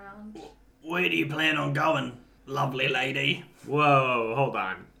 looking around. Where do you plan on going, lovely lady? Whoa, hold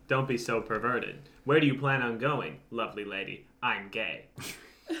on. Don't be so perverted. Where do you plan on going, lovely lady? I'm gay.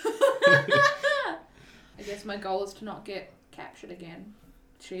 I guess my goal is to not get captured again.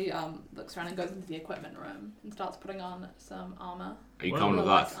 She looks around and goes into the equipment room and starts putting on some armor. Are you Well, coming with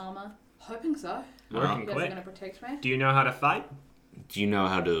us? Armor. Hoping so. Working You guys are quick. going to protect me? Do you know how to fight? Do you know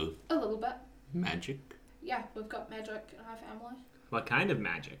how to A little bit. magic? Yeah, we've got magic in our family. What kind of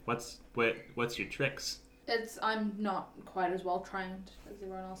magic? What's your tricks? I'm not quite as well trained as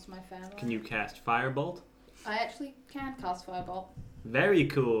everyone else in my family. Can you cast firebolt? I actually can cast Firebolt. Very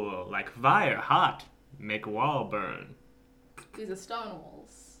cool. Like fire, hot. Make wall burn. These are stone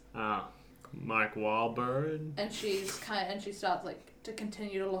walls. Oh, Mark Wahlberg. And she starts like to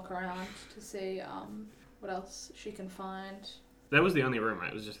continue to look around to see what else she can find. That was the only room, right?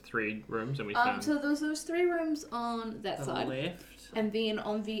 It was just 3 rooms, and we found. So those 3 rooms on that To the side. left. And then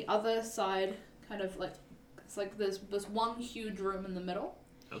on the other side, kind of like, it's like there's one huge room in the middle,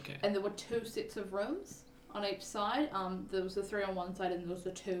 Okay. and there were 2 sets of rooms on each side. There was the 3 on one side, and there was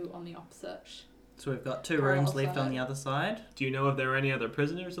the 2 on the opposite. So we've got 2 Or rooms outside. left on the other side. Do you know if there are any other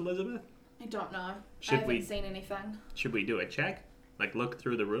prisoners, Elizabeth? I don't know. Should I haven't we- seen anything. Should we do a check? Like look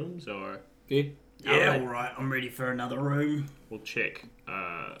through the rooms, or Yeah. Alright. alright, I'm ready for another room. we'll check?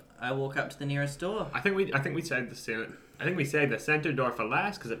 I walk up to the nearest door. I think we saved the center door for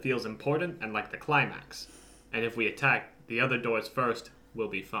last because it feels important and like the climax. And if we attack the other doors first, we'll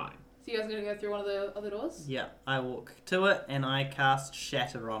be fine. So you guys gonna go through one of the other doors? Yeah, I walk to it and I cast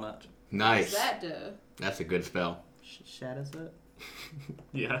Shatter on it. Nice. What does that do? That's a good spell. Shatters it.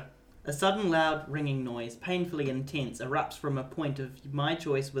 Yeah. A sudden loud ringing noise, painfully intense, erupts from a point of my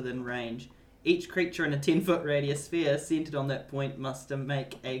choice within range. Each creature in a 10-foot radius sphere centered on that point must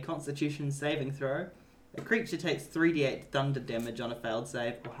make a Constitution saving throw. A creature takes 3d8 thunder damage on a failed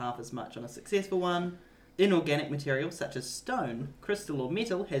save, or half as much on a successful one. Inorganic material, such as stone, crystal, or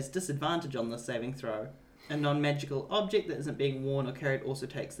metal, has disadvantage on this saving throw. A non-magical object that isn't being worn or carried also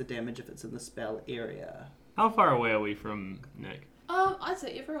takes the damage if it's in the spell area. How far away are we from Nick? I'd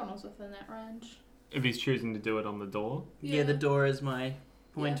say everyone was within that range. If he's choosing to do it on the door? Yeah, the door is my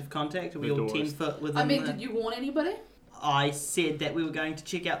point Yeah. of contact. Are we The all door 10 is- foot within I mean, the... did you warn anybody? I said that we were going to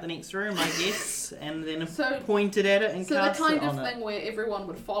check out the next room, I guess, and then So- pointed at it and So the cast kind it of on thing it. where everyone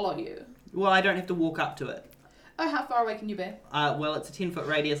would follow you. Well, I don't have to walk up to it. Oh, how far away can you be? Well, it's a 10-foot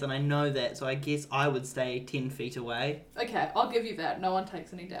radius, and I know that, so I guess I would stay 10 feet away. Okay, I'll give you that. No one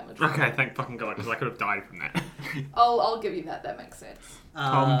takes any damage. Okay, thank fucking God, because I could have died from that. I'll give you that. That makes sense.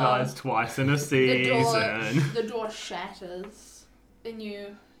 Tom Uh, dies twice in a The season. door shatters, and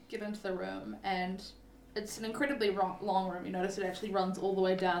you get into the room, and it's an incredibly long room. You notice it actually runs all the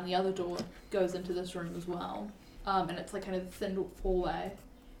way down. The other door goes into this room as well, and it's like kind of a thin hallway,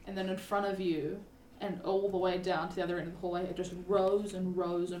 and then in front of you, and all the way down to the other end of the hallway, are just rows and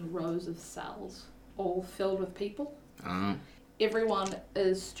rows and rows of cells, all filled with people. Everyone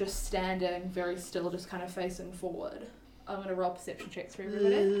is just standing very still, just kind of facing forward. I'm going to roll perception checks for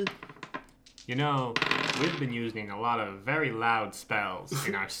everybody. You know, we've been using a lot of very loud spells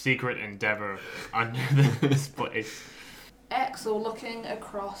in our secret endeavor under this place. Axel, looking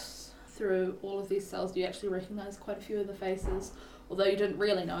across through all of these cells, you actually recognise quite a few of the faces. Although you didn't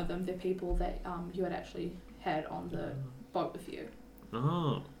really know them, they're people that you had actually had on the boat with you.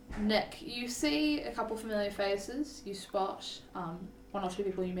 Oh. Nick, you see a couple familiar faces. You spot 1 or 2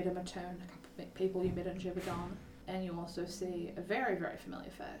 people you met in Mattoon, a couple people you met in Jevadon, and you also see a very, very familiar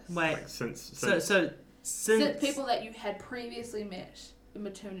face. Wait, Like since since People that you had previously met in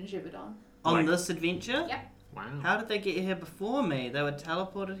Mattoon and Jevadon. on Like- this adventure? Yeah. wow. How did they get here before me? They were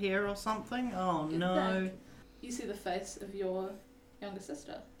teleported here or something? Oh Good no. think. You see the face of your younger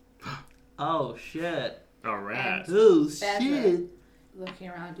sister. Oh shit. All right. Oh Bad shit! Looking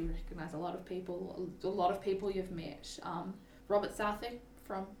around, you recognise a lot of people you've met. Robert Southey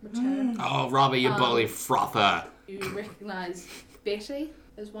from Mattoon. Oh, Robbie, you bully frother. You recognise Betty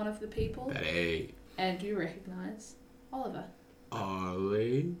as one of the people. Betty. And you recognise Oliver.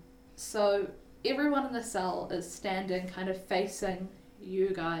 Ollie. So everyone in the cell is standing kind of facing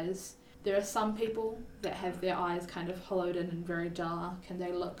you guys. There are some people that have their eyes kind of hollowed in and very dark, and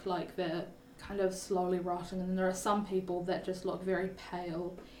they look like they're kind of slowly rotting, and there are some people that just look very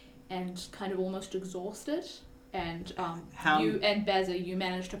pale and kind of almost exhausted. And you and Bazza, you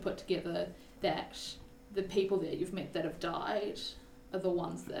managed to put together that the people that you've met that have died are the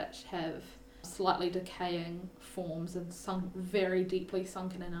ones that have slightly decaying forms and very deeply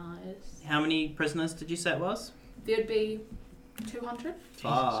sunken in eyes. How many prisoners did you say it was? There'd be 200.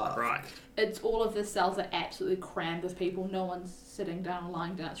 Fuck. Christ. It's all of the cells are absolutely crammed with people. No one's sitting down or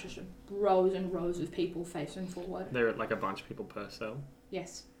lying down. It's just rows and rows of people facing forward. There are like a bunch of people per cell.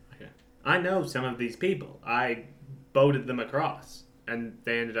 Yes. I know some of these people. I boated them across, and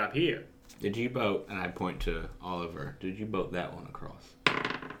they ended up here. Did you boat, and I point to Oliver, did you boat that one across?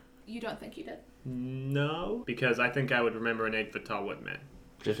 You don't think you did? No, because I think I would remember an 8 foot tall woodman.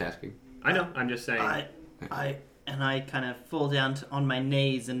 Just asking. I know. I'm just saying. I kind of fall down on my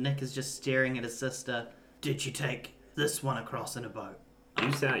knees, and Nick is just staring at his sister. Did you take this one across in a boat?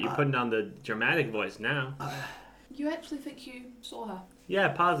 You're putting on the dramatic voice now. You actually think you saw her? Yeah,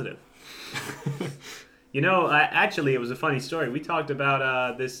 positive. You know, actually, it was a funny story. We talked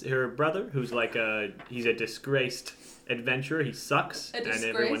about her brother, who's like he's a disgraced adventurer. He sucks, and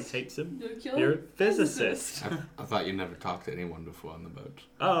everyone hates him. You're a physicist. I thought you never talked to anyone before on the boat.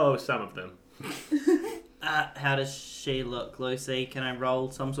 Oh, some of them. How does she look, Lucy? Can I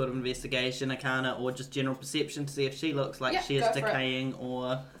roll some sort of investigation, arcana, or just general perception to see if she looks like she is go for it. decaying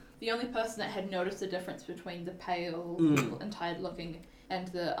or... The only person that had noticed the difference between the pale and tired looking and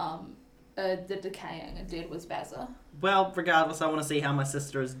the decaying and dead was Bazza. Well, regardless, I want to see how my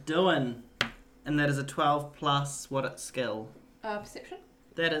sister is doing. And that is a 12 plus what skill? Perception?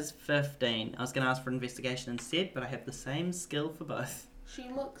 That is 15. I was going to ask for investigation instead, but I have the same skill for both. She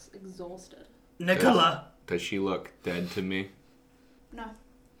looks exhausted. Nicola! Does she look dead to me? No.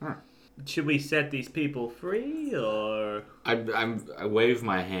 Should we set these people free, or...? I wave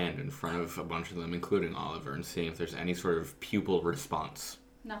my hand in front of a bunch of them, including Oliver, and see if there's any sort of pupil response.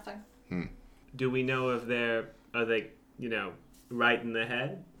 Nothing. Do we know if are they, right in the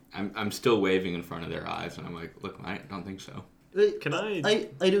head? I'm still waving in front of their eyes, and I'm like, look, I don't think so. Can I...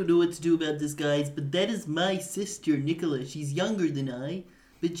 I don't know what to do about this, guys, but that is my sister, Nicola. She's younger than I,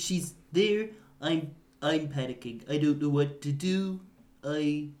 but she's there. I'm panicking. I don't know what to do.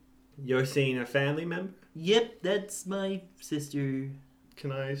 You're seeing a family member? Yep, that's my sister.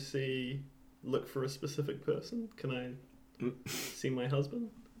 Can I look for a specific person? Can I see my husband?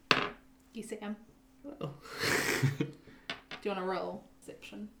 You see him. Oh. Do you want to roll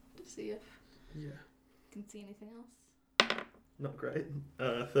perception to see if you can see anything else? Not great.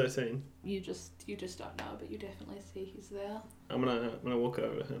 13. You just don't know, but you definitely see he's there. I'm gonna walk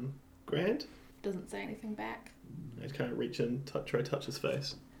over to him. Grant? Doesn't say anything back. I just kind of reach in, try to touch his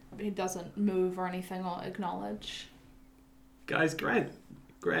face. He doesn't move or anything or acknowledge. Guys, Grant's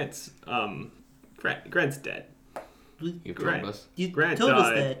dead. You Grant. told us. You Grant told us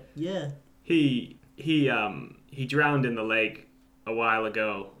died. that, yeah. He drowned in the lake a while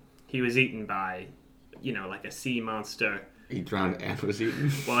ago. He was eaten by, like a sea monster. He drowned and was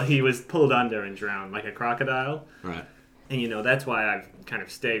eaten. Well, he was pulled under and drowned like a crocodile. Right. And that's why I've kind of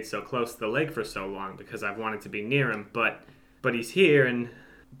stayed so close to the lake for so long, because I've wanted to be near him. But he's here,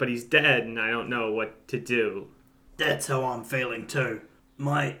 but he's dead, and I don't know what to do. That's how I'm feeling too.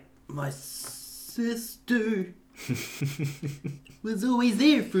 My Sister was always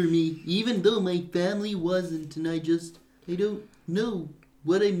there for me, even though my family wasn't, and I don't know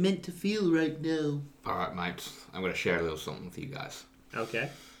what I meant to feel right now. Alright, mates. I'm going to share a little something with you guys. Okay.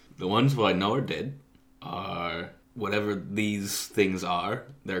 The ones who I know are dead are... Whatever these things are,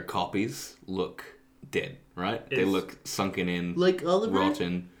 their copies look dead, right? They look sunken in, Like Oliver?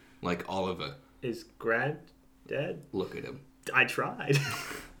 rotten, like Oliver. Is Grant dead? Look at him. I tried.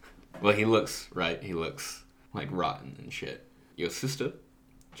 Well, he looks like rotten and shit. Your sister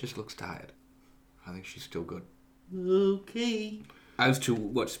just looks tired. I think she's still good. Okay. As to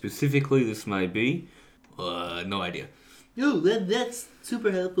what specifically this may be, no idea. Oh, that's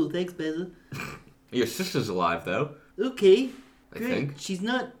super helpful. Thanks, Basil. Your sister's alive, though. Okay, I great. think. She's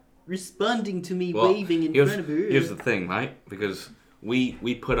not responding to me Well, waving in here's, front of her. Here's the thing, right? Because we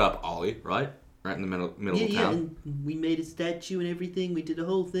put up Ollie, right? Right in the middle yeah, of yeah, town. and we made a statue and everything. We did a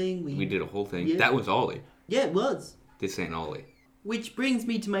whole thing. We did a whole thing. Yeah. That was Ollie. Yeah, it was. This ain't Ollie. Which brings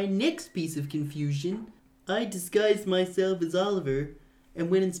me to my next piece of confusion. I disguised myself as Oliver and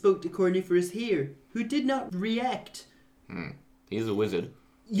went and spoke to Corniferous Hair, who did not react. He's a wizard.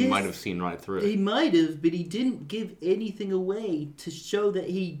 Yes, You might have seen right through He it. might have, but he didn't give anything away to show that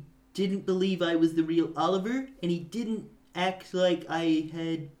he didn't believe I was the real Oliver, and he didn't act like I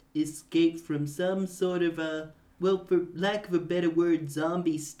had escaped from some sort of well, for lack of a better word,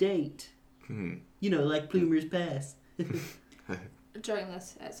 zombie state. You know, like Plumer's Pass. During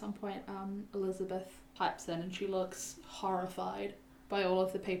this, at some point, Elizabeth pipes in and she looks horrified by all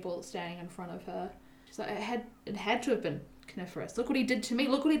of the people standing in front of her. She's like, it had to have been Coniferous. Look what he did to me.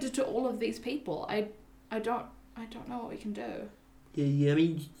 Look what he did to all of these people. I don't know what we can do. Yeah, I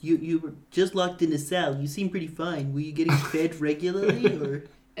mean, you were just locked in a cell. You seem pretty fine. Were you getting fed regularly, or...?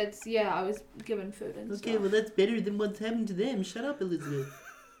 I was given food and Okay, stuff. well, that's better than what's happened to them. Shut up, Elizabeth.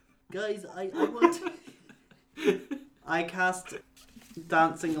 Guys, I want... I cast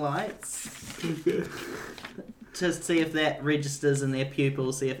Dancing Lights to see if that registers in their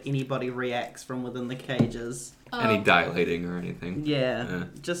pupils, see if anybody reacts from within the cages. Any dilating or anything. Yeah,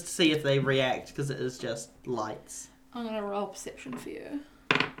 just to see if they react, because it is just lights. I'm going to roll perception for you.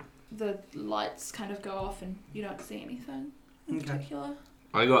 The lights kind of go off and you don't see anything in Okay. particular.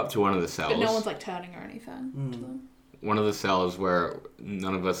 I go up to one of the cells. But no one's like turning or anything to them. One of the cells where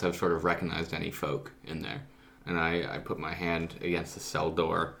none of us have sort of recognized any folk in there. And I put my hand against the cell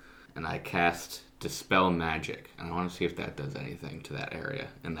door and I cast Dispel Magic. And I want to see if that does anything to that area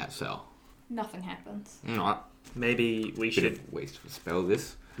in that cell. Nothing happens. Not Maybe we bit should of waste of a spell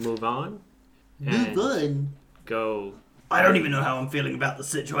this. move on Move and on. go. I don't even know how I'm feeling about the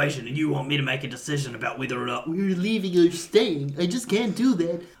situation, and you want me to make a decision about whether or not... We're leaving or staying. I just can't do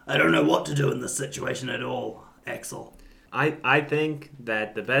that. I don't know what to do in this situation at all, Axel. I think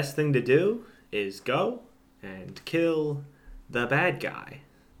that the best thing to do is go and kill the bad guy,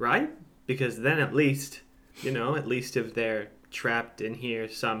 right? Because then at least if they're trapped in here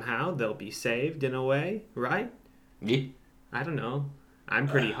somehow, they'll be saved in a way, right? Yeah, I don't know. I'm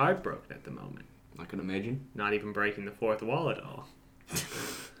pretty heartbroken at the moment. I can imagine. Not even breaking the fourth wall at all.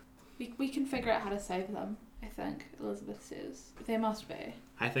 We can figure out how to save them, I think, Elizabeth says. There must be.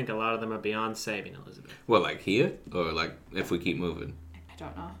 I think a lot of them are beyond saving, Elizabeth. Well, like here? Or like if we keep moving? I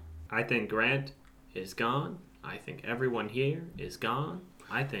don't know. I think Grant is gone. I think everyone here is gone.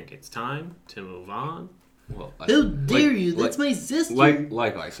 I think it's time to move on. Well, How dare you? That's my sister.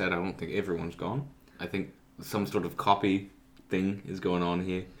 Like I said, I don't think everyone's gone. I think some sort of copy thing is going on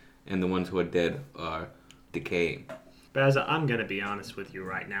here. And the ones who are dead are decaying. Baza, I'm gonna be honest with you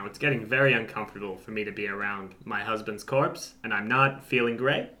right now. It's getting very uncomfortable for me to be around my husband's corpse, and I'm not feeling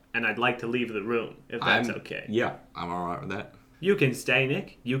great, and I'd like to leave the room, if that's okay. Yeah, I'm alright with that. You can stay,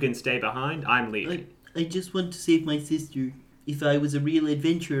 Nick. You can stay behind. I'm leaving. I just want to save my sister. If I was a real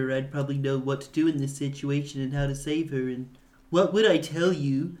adventurer, I'd probably know what to do in this situation and how to save her. And what would I tell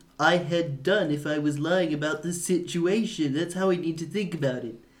you I had done if I was lying about this situation? That's how I need to think about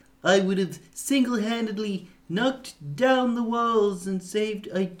it. I would have single-handedly knocked down the walls and saved...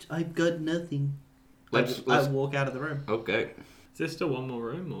 I've got nothing. Let's I walk out of the room. Okay. Is there still one more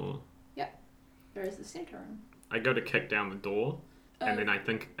room, or There is the center room. I go to kick down the door, and then I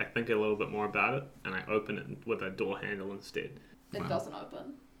think a little bit more about it, and I open it with a door handle instead. It doesn't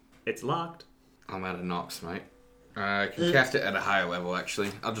open. It's locked. I'm at a Nox, mate. I can cast it at a higher level, actually.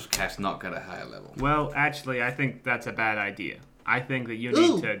 I'll just cast Knock at a higher level. Well, actually, I think that's a bad idea. I think that you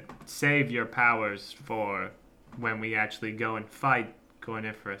Ooh. need to save your powers for when we actually go and fight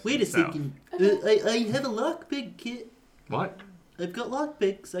Corniferous Wait a himself. second. I have a lockpick kit. What? I've got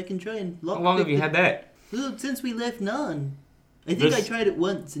lockpicks. I can try and lockpick. How long have you had that? Well, since we left Non. I think I This- tried it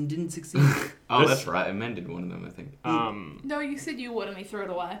once and didn't succeed. Oh, This- that's right. I mended one of them, I think. No, you said you would and he threw it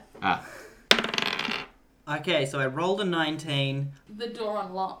away. Ah. Okay, so I rolled a 19. The door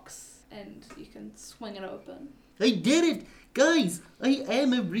unlocks and you can swing it open. I did it! Guys, I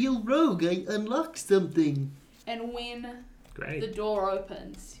am a real rogue. I unlocked something. And when Great. the door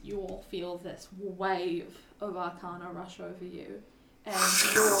opens, you all feel this wave of arcana rush over you. And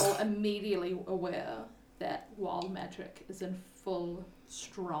you're all immediately aware that wild magic is in full,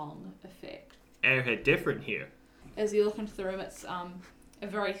 strong effect. Airhead different here. As you look into the room, it's a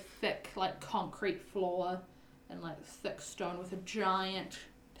very thick, like concrete floor, and like thick stone with a giant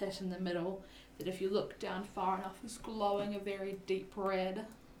pit in the middle that if you look down far enough is glowing a very deep red.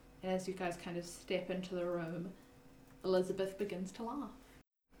 And as you guys kind of step into the room, Elizabeth begins to laugh.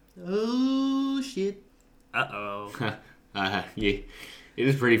 Oh shit. Uh-oh. Yeah, it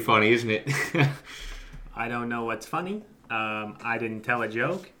is pretty funny, isn't it? I don't know what's funny. I didn't tell a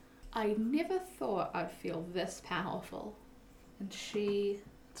joke. I never thought I'd feel this powerful. And she...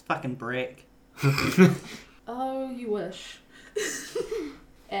 It's fucking Breck. Oh, you wish.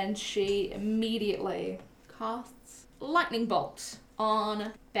 And she immediately casts Lightning Bolt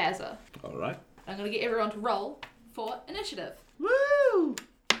on Bazza. All right. I'm going to get everyone to roll for initiative. Woo!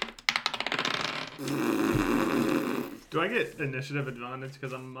 Do I get initiative advantage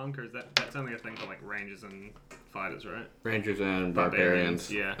because I'm a monk, or is that's only a thing for like rangers and fighters, right? Rangers and Barbarians,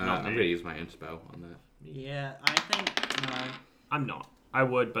 barbarians. yeah, I'm not me. going to use my inspo on that. Yeah, I think no. I'm not. I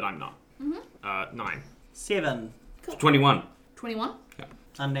would, but I'm not. 9. 7. 21. 21.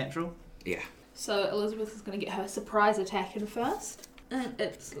 Unnatural. Yeah. So Elizabeth is going to get her surprise attack in first. And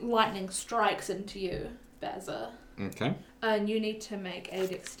its lightning strikes into you, Bazza. Okay. And you need to make a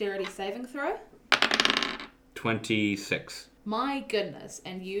dexterity saving throw. 26. My goodness,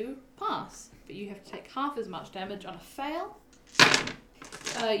 and you pass. But you have to take half as much damage on a fail.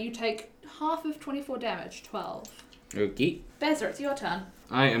 You take half of 24 damage, 12. Okay. Bazza, it's your turn.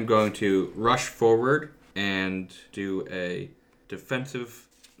 I am going to rush forward and do a defensive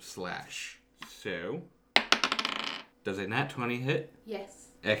slash. So, does a nat 20 hit? Yes.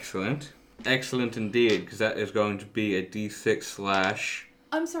 Excellent. Excellent indeed, because that is going to be a d6 slash.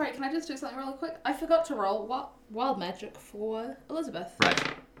 I'm sorry, can I just do something really quick? I forgot to roll wild magic for Elizabeth. Right.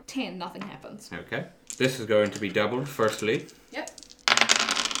 10, nothing happens. Okay. This is going to be doubled, firstly. Yep.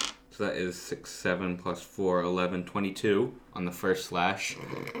 So that is 6, 7 plus 4, 11, 22 on the first slash.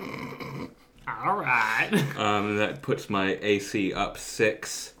 Alright. That puts my AC up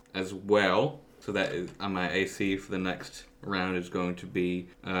 6 as well. So that is my AC for the next round is going to be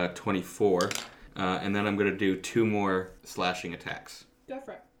 24. And then I'm going to do 2 more slashing attacks. Go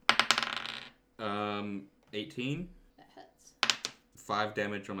for it. 18. That hits. 5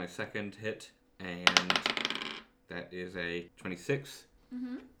 damage on my second hit. And that is a 26.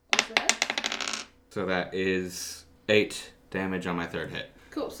 Also hits. So that is 8 damage on my third hit.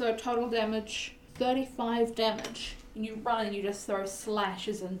 Cool, so total damage, 35 damage. And you run and you just throw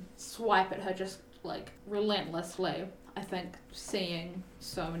slashes and swipe at her just, like, relentlessly. I think seeing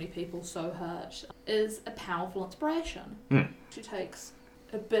so many people so hurt is a powerful inspiration. She takes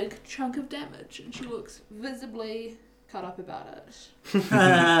a big chunk of damage and she looks visibly cut up about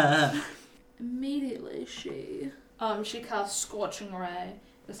it. Immediately she casts Scorching Ray,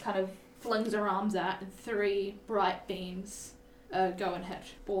 just kind of flings her arms out and 3 bright beams go and hit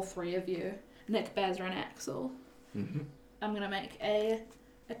all 3 of you. Nick, Bazza and Axel. Mm-hmm. I'm going to make a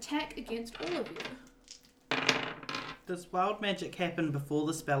attack against all of you. Does wild magic happen before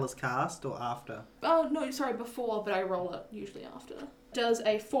the spell is cast or after? Oh, no, sorry, before, but I roll it usually after. Does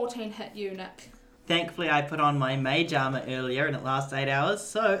a 14 hit you, Nick? Thankfully, I put on my mage armor earlier and it lasts 8 hours,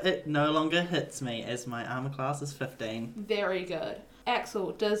 so it no longer hits me as my armor class is 15. Very good.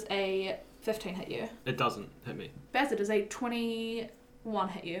 Axel, does a 15 hit you? It doesn't hit me. Bazza, does a 21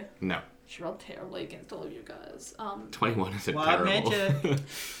 hit you? No. She rolled terribly against all of you guys. 21 isn't Wild terrible. magic.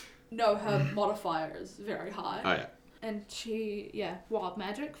 No, her modifier is very high. Oh, yeah. And wild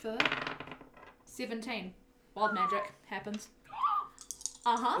magic for that. 17. Wild magic happens.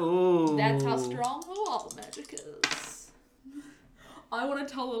 Uh-huh. Ooh. That's how strong the wild magic is. I want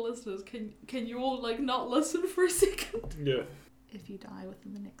to tell the listeners, can you all, like, not listen for a second? Yeah. If you die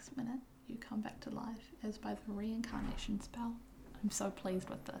within the next minute, you come back to life as by the reincarnation spell. I'm so pleased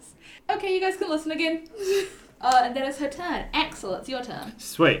with this. Okay, you guys can listen again. And then it's her turn. Axel, it's your turn.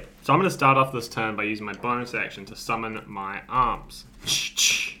 Sweet. So I'm going to start off this turn by using my bonus action to summon my arms.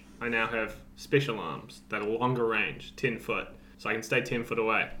 I now have special arms that are longer range, 10 foot. So I can stay 10 foot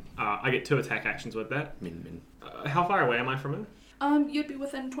away. I get 2 attack actions with that. Min. How far away am I from it? You'd be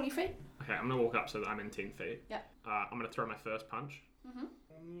within 20 feet. Okay, I'm going to walk up so that I'm in 10 feet. Yeah. I'm going to throw my first punch.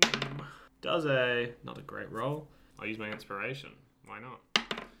 Does not a great roll. I'll use my inspiration. Why not?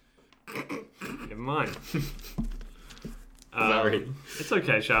 Never mind. Sorry. It's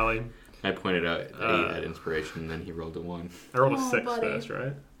okay, Charlie. I pointed out that he had inspiration, and then he rolled a 1. I rolled a Oh, 6 buddy. first,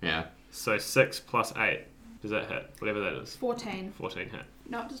 right? Yeah. So 6 plus 8. Does that hit? Whatever that is. 14. 14 hit.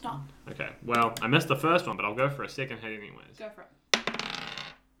 No, it does not. Okay. Well, I missed the first one, but I'll go for a second hit anyways. Go for it.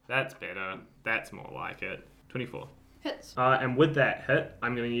 That's better. That's more like it. 24. Hits. And with that hit,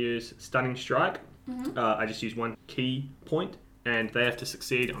 I'm going to use Stunning Strike. I just use 1 key point, and they have to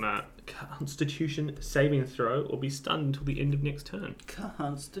succeed on a Constitution saving throw or be stunned until the end of next turn.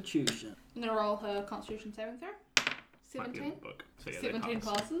 Constitution. I'm gonna roll her Constitution saving throw. Might be in 17. the book. So, yeah, they 17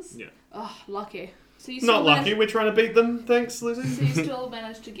 pass. passes. Yeah. Oh, lucky. So you Not still lucky. managed- We're trying to beat them. Thanks, Lizzie. So you still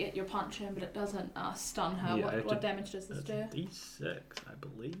managed to get your punch in, but it doesn't stun her. Yeah, I have What to- damage does this That's do? a D6, I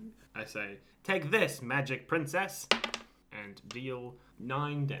believe. I say, take this, magic princess, and deal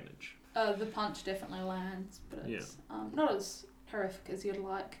 9 damage. The punch definitely lands, but it's not as horrific as you'd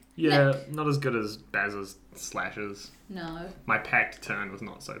like. Yeah, Nick. not as good as Baz's slashes. No. My packed turn was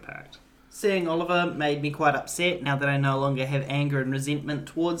not so packed. Seeing Oliver made me quite upset now that I no longer have anger and resentment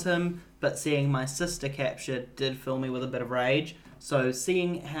towards him, but seeing my sister captured did fill me with a bit of rage. So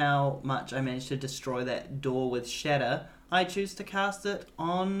seeing how much I managed to destroy that door with Shatter, I choose to cast it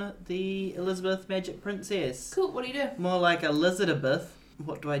on the Elizabeth Magic Princess. Cool. What do you do? More like Elizabeth.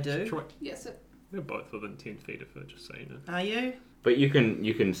 What do I do? Troy, Yes. we're both within 10 feet of her, just so you know. Are you? But you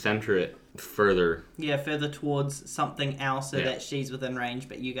can center it further. Yeah, further towards something else so Yeah. that she's within range,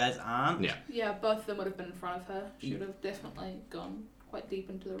 but you guys aren't. Yeah. Yeah, both of them would have been in front of her. She would have definitely gone quite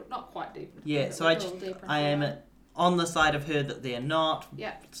deep into the... Not quite deep. Into Yeah, the, so but I a little deeper into I am the- on the side of her that they're not,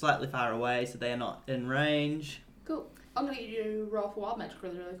 Yeah, slightly far away, so they are not in range. cool. I'm going to get you to roll for wild magic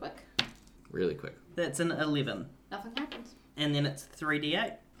really, really quick. Really quick. That's an 11. Nothing happens. And then it's 3d8.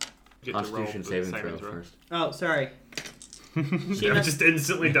 Get to roll Constitution the saving throw first. Oh, sorry. She Yeah, it must- just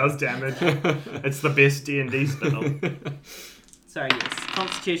instantly does damage. It's the best D&D spell. Sorry, yes.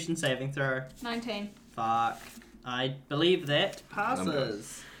 Constitution saving throw. 19. Fuck. I believe that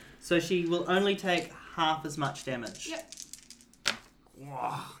passes. So she will only take half as much damage. Yep.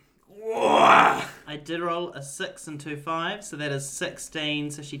 I did roll a 6 and 2 5s, so that is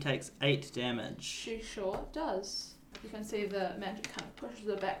 16, so she takes 8 damage. She sure does. You can see the magic kind of pushes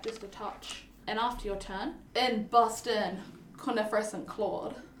her back just a touch. And after your turn, in bust in Coniferous and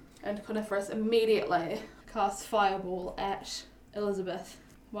Claude. And Coniferous immediately casts Fireball at Elizabeth.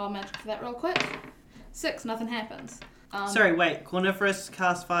 Wild magic for that real quick. 6, nothing happens. Sorry, wait. Corniferous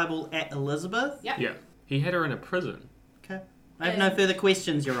cast Fireball at Elizabeth? Yep. Yeah. He had her in a prison. Okay. I have no further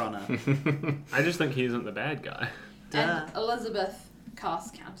questions, Your Honour. I just think he isn't the bad guy. Duh. And Elizabeth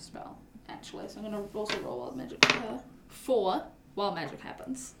casts Counterspell, actually. So I'm going to also roll Wild Magic for her. 4, Wild Magic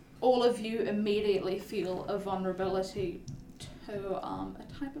happens. All of you immediately feel a vulnerability to a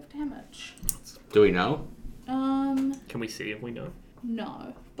type of damage. Do we know? Can we see if we know?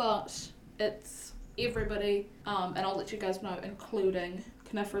 No, but it's everybody, and I'll let you guys know, including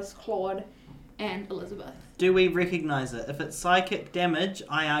Coniferous, Claude, and Elizabeth. Do we recognise it? If it's psychic damage,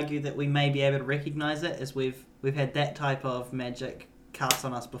 I argue that we may be able to recognise it, as we've had that type of magic cast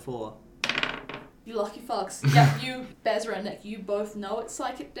on us before. You lucky fucks. Yeah, you, Bazra and Nick, you both know it's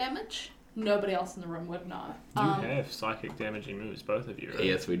psychic damage. Nobody else in the room would know. You have psychic damaging moves, both of you, right?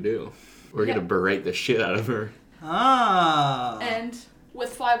 Yes, we do. We're Yeah. gonna berate the shit out of her. Ah! And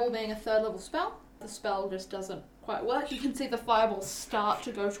with Fireball being a 3rd level spell, the spell just doesn't quite work. You can see the Fireball start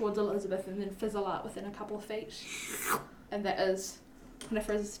to go towards Elizabeth and then fizzle out within a couple of feet. And that is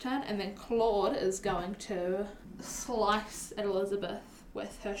Coniferous' turn. And then Claude is going to slice at Elizabeth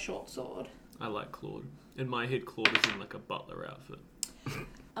with her short sword. I like Claude. In my head, Claude is in like a butler outfit.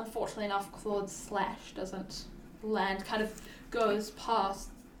 Unfortunately enough, Claude's slash doesn't land, kind of goes past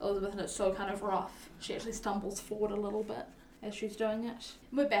Elizabeth, and it's so kind of rough. She actually stumbles forward a little bit as she's doing it.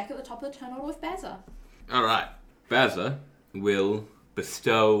 We're back at the top of the turn order with Bazza. Alright. Baza will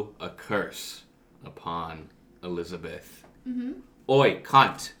bestow a curse upon Elizabeth. Mm-hmm. Oi,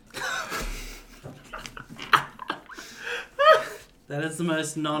 cunt! That is the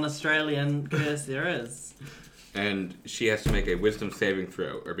most non-Australian curse there is. And she has to make a wisdom saving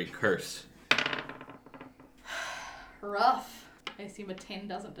throw or be cursed. Rough. I assume a 10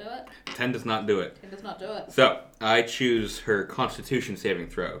 doesn't do it. 10 does not do it. 10 does not do it. So, I choose her constitution saving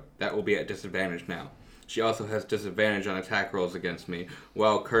throw. That will be at disadvantage now. She also has disadvantage on attack rolls against me.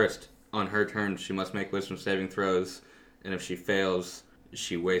 While cursed, on her turn, she must make wisdom saving throws, and if she fails,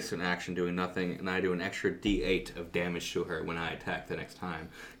 she wastes an action doing nothing, and I do an extra d8 of damage to her when I attack the next time.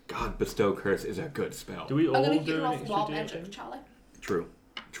 God, bestow curse is a good spell. Do we I'm all going to do get it an off extra wild D8 magic, damage? Charlie.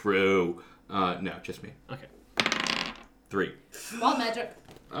 True. No, just me. Okay. 3. Wild magic.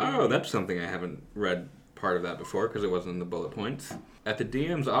 Oh, that's something I haven't read part of that before because it wasn't in the bullet points. At the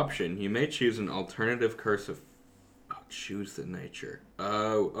DM's option, you may choose an alternative curse of... Oh, choose the nature.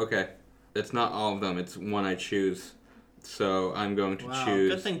 Oh, okay. It's not all of them. It's one I choose. So I'm going to Wow,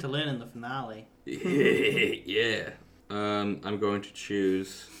 choose... good thing to learn in the finale. Yeah. I'm going to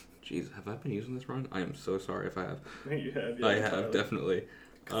choose... Jeez, have I been using this wrong? I am so sorry if I have. I think you have. I have, definitely.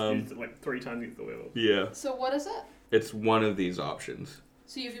 Used it like 3 times you thought we will. Yeah. So what is it? It's one of these options.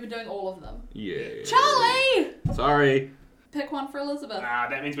 So you've been doing all of them. Yeah. Charlie! Sorry. Pick one for Elizabeth.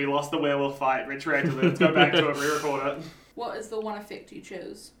 That means we lost the werewolf fight retroactively. Let's go back to it, re-record it. What is the one effect you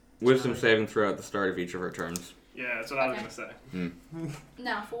choose? Wisdom saving throw at the start of each of her turns. Yeah, that's what I was Okay. going to say.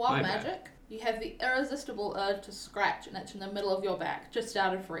 Now, for wild My bad. magic, you have the irresistible urge to scratch an itch in the middle of your back, just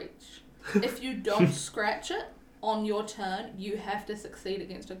out of reach. If you don't scratch it on your turn, you have to succeed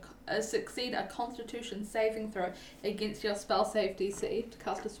a Constitution saving throw against your spell save DC to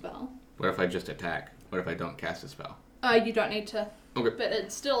cast a spell. What if I just attack? What if I don't cast a spell? You don't need to. Okay. But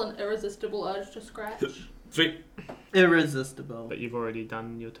it's still an irresistible urge to scratch. Sweet. Irresistible. But you've already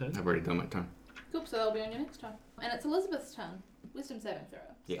done your turn. I've already done my turn. Cool, so that'll be on your next turn. And it's Elizabeth's turn. Wisdom saving throw to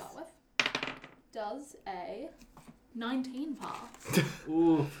Yes. start with. Does a 19 pass?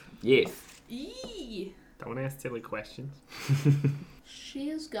 Ooh. Yes. Eee! Don't want to ask silly questions. She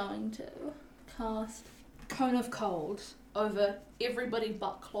is going to cast Cone of Cold over everybody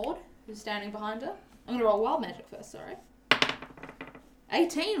but Claude, who's standing behind her. I'm gonna roll Wild Magic first, sorry.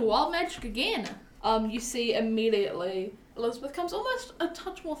 18, Wild Magic again. You see immediately Elizabeth comes almost a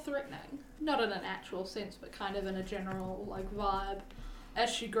touch more threatening. Not in an actual sense, but kind of in a general, vibe. As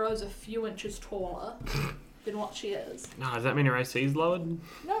she grows a few inches taller than what she is. No, does that mean her AC's lowered?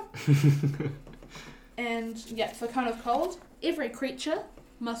 No. And, yeah, for Cone of Cold, every creature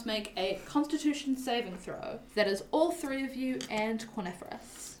must make a Constitution saving throw. That is all three of you and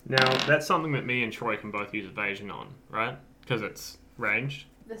Quiniferous. Now, that's something that me and Troy can both use evasion on, right? Because it's ranged.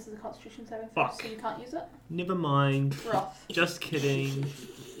 This is a Constitution saving throw, Fuck. so you can't use it. Never mind. Rough. Just kidding.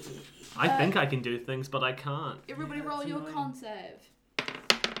 I think I can do things, but I can't. Everybody roll your con save.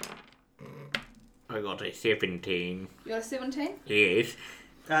 I got a 17. You got a 17? Yes.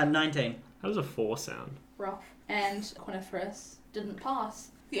 19. How does a 4 sound? Rough. And Quiniferous didn't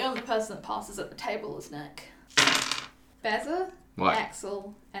pass. The only person that passes at the table is Nick. Bazza, What?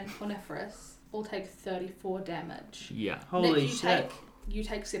 Axel, and Quiniferous all take 34 damage. Yeah. Holy Nick, shit. you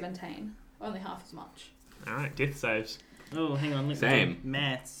take 17. Only half as much. Alright, death saves. Oh, hang on. Let me Same. do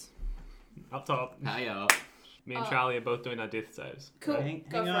maths. Up top. Hiya. Me and Charlie are both doing our death saves. Cool. Hang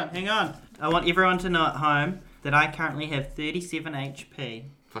Go for on, it. hang on. I want everyone to know at home that I currently have 37 HP.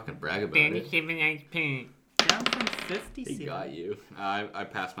 Fucking brag about it. HP. Down from He 57. got you. I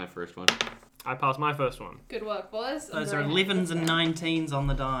passed my first one. I passed my first one. Good work, boys. I'm Those are very happy 11s with and that. 19s on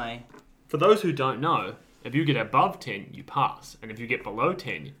the die. For those who don't know, if you get above 10, you pass. And if you get below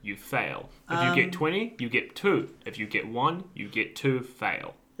 10, you fail. If you get 20, you get 2. If you get 1, you get 2,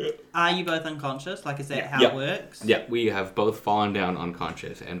 fail. Are you both unconscious? Like, is that how Yeah. it works? Yeah, we have both fallen down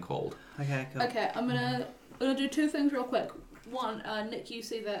unconscious and cold. Okay, cool. Okay, I'm gonna do two things real quick. One, Nick, you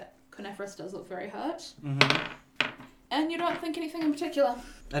see that Quiniferous does look very hurt. And you don't think anything in particular.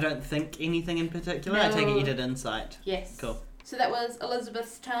 I don't think anything in particular. I take it you did insight. Yes. Cool. So that was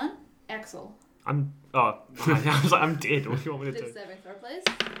Elizabeth's turn. Axel, I was like, I'm dead. What do you want me to did do? saving throw, please.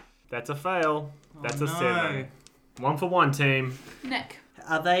 That's a fail. That's a no. 7. 1 for one team. Nick,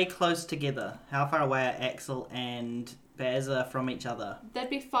 Are they close together? How far away are Axel and Bazza from each other? they'd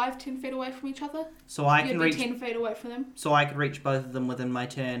be 5-10 feet away from each other. So I You'd can be reach. 10 feet away from them. So I could reach both of them within my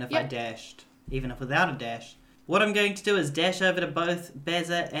turn if I Yep. dashed, even if without a dash. What I'm going to do is dash over to both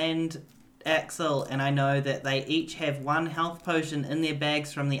Bazza and Axel, and I know that they each have one health potion in their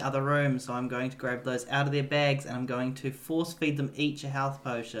bags from the other room, so I'm going to grab those out of their bags and I'm going to force feed them each a health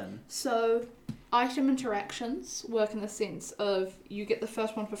potion. So, item interactions work in the sense of you get the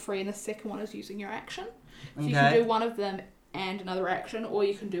first one for free and the second one is using your action. So you can do one of them and another action, or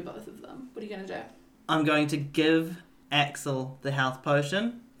you can do both of them. What are you going to do? I'm going to give Axel the health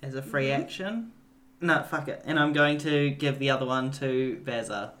potion as a free action. No, fuck it. And I'm going to give the other one to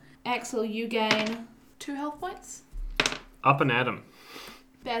Bazza. Axel, you gain 2 health points. Up and at 'em.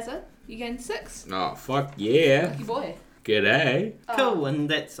 Bazza, you gain 6. Oh, fuck yeah. Lucky boy. G'day. Cool, and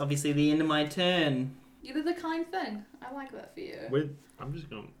that's obviously the end of my turn. You did the kind thing. I like that for you. I'm just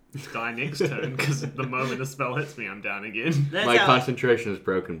going to die next turn because the moment the spell hits me, I'm down again. That's My how- concentration is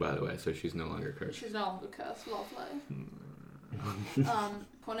broken, by the way, so she's no longer cursed. She's no longer cursed. Lovely.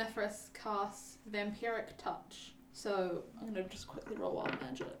 Quiniferous casts Vampiric Touch. So I'm going to just quickly roll Wild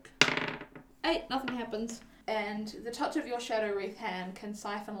Magic. 8, nothing happens. And the touch of your Shadow Wreath hand can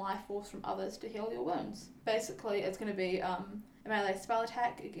siphon life force from others to heal your wounds. Basically, it's going to be a melee spell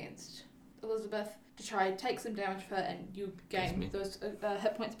attack against Elizabeth to try and take some damage for her, and you gain those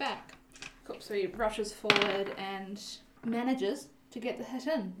hit points back. Cool. So he rushes forward and manages to get the hit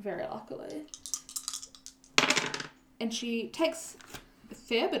in, very luckily. And she takes a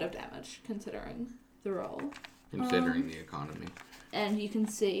fair bit of damage, considering the roll. Considering the economy. And you can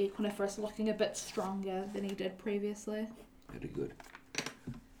see Quiniferous looking a bit stronger than he did previously. Pretty good.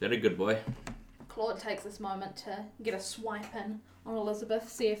 Very good, boy. Claude takes this moment to get a swipe in on Elizabeth,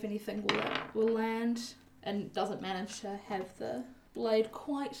 see if anything will land, and doesn't manage to have the blade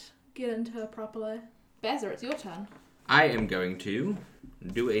quite get into her properly. Bazza, it's your turn. I am going to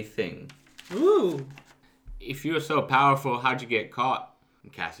do a thing. Ooh. If you're so powerful, how'd you get caught? I'm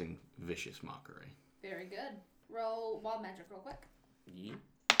casting Vicious Mockery. Very good. Roll wild magic real quick. Yep.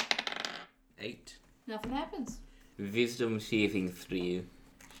 8. Nothing happens. Wisdom saving 3.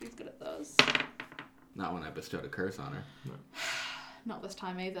 She's good at those. Not when I bestowed a curse on her. Not this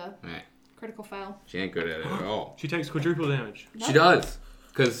time either. Right. Critical fail. She ain't good at it at all. She takes quadruple damage. She does.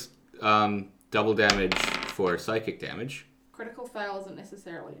 Because double damage for psychic damage. Critical fail isn't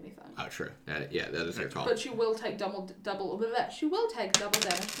necessarily anything. Oh, true. That is her call. But she will take double she will take double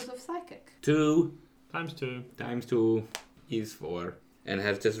damage because of psychic. 2 Times 2. times 2 is 4. And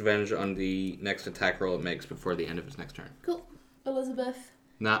has disadvantage on the next attack roll it makes before the end of its next turn. Cool. Elizabeth.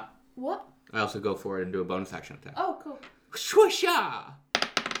 Nah. What? I also go for it and do a bonus action attack. Oh, cool. Swisha!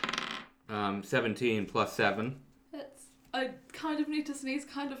 17 plus 7. Hits. I kind of need to sneeze,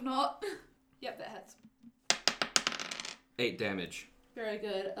 kind of not. Yep, that hits. 8 damage. Very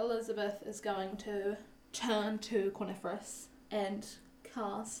good. Elizabeth is going to turn to Coniferous and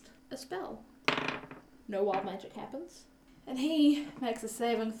cast a spell. No wild magic happens. And he makes a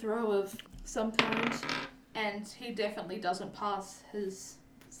saving throw of some kind. And he definitely doesn't pass his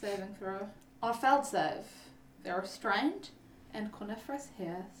saving throw. I failed save. They're restrained. And Coniferous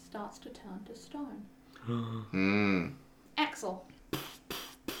hair starts to turn to stone. Axel.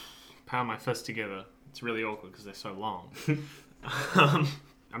 Pound my fists together. It's really awkward because they're so long.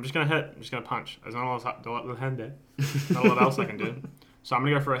 I'm just going to hit. I'm just going to punch. There's not a lot else I can do. So I'm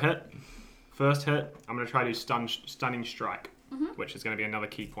going to go for a hit. First hit, I'm going to try to do stunning strike, which is going to be another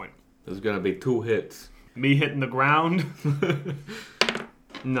key point. There's going to be 2 hits. Me hitting the ground?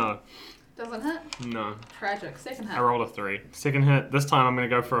 No. Doesn't hit. No. Tragic. Second hit. I rolled a 3. Second hit, this time I'm going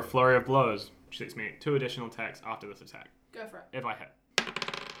to go for a flurry of blows, which gets me 2 additional attacks after this attack. Go for it. If I hit.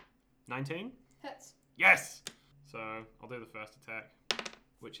 19? Hits. Yes! So I'll do the first attack,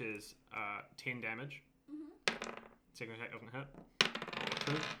 which is 10 damage. Second attack doesn't hit.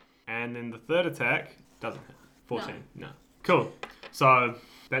 Roll a 2. And then the third attack doesn't hit. 14. No. Cool. So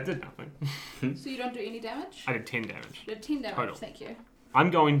that did nothing. So you don't do any damage? I did 10 damage. You did 10 damage, Total. thank you. I'm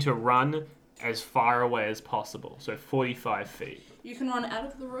going to run as far away as possible, so 45 feet. You can run out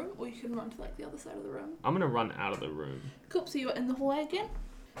of the room, or you can run to like the other side of the room. I'm going to run out of the room. Cool, so you're in the hallway again?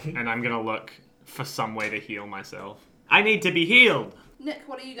 And I'm going to look for some way to heal myself. I need to be healed! Nick,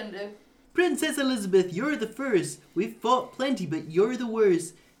 what are you going to do? Princess Elizabeth, you're the first. We've fought plenty, but you're the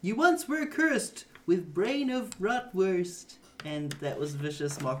worst. You once were cursed with brain of rotwurst. And that was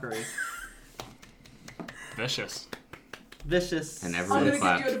Vicious Mockery. Vicious. Vicious. And I'm everyone going to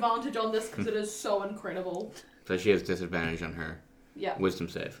clapped. give you advantage on this because it is so incredible. So she has disadvantage on her Yeah. wisdom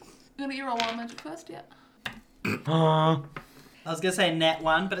save. I'm going to get roll wild magic first, yeah. I was going to say nat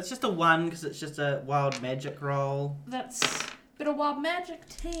 1, but it's just a 1 because it's just a wild magic roll. That's a bit of wild magic,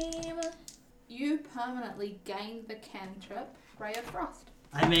 team. You permanently gain the cantrip Ray of Frost.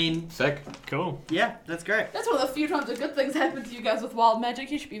 I mean, Sick. Cool. yeah, that's great. That's one of the few times that good things happen to you guys with wild magic.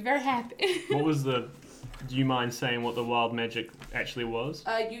 You should be very happy. What was the... Do you mind saying what the wild magic actually was?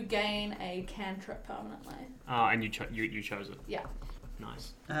 You gain a cantrip permanently. And you chose it. Yeah.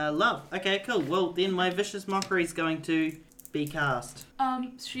 Nice. Love. Okay, cool. Well, then my Vicious Mockery is going to be cast.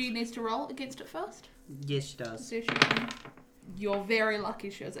 She needs to roll against it first. Yes, she does. So she can... You're very lucky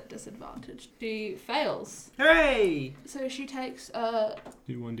she was at disadvantage. She fails. Hooray! So she takes Do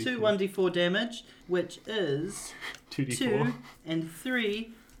 1d4. 2 1d4 damage, which is 2d4. 2 and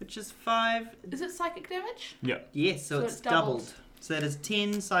 3, which is 5. Is it psychic damage? Yep. Yes, so So it's it's doubled. doubled. So that is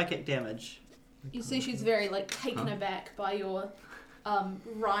 10 psychic damage. You see she's very taken aback by your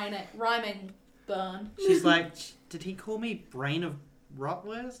rhyming burn. She's like, did he call me Brain of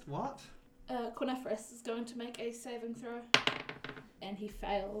Rotwurst? What? Coniferous is going to make a saving throw. And he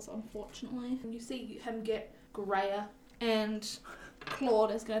fails, unfortunately. And you see him get grayer. And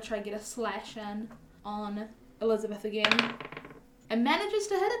Claude is going to try and get a slash in on Elizabeth again. And manages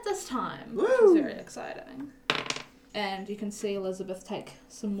to hit it this time. Which is very exciting. And you can see Elizabeth take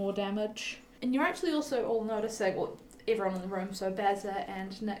some more damage. And you're actually also all noticing, well, everyone in the room, so Bazza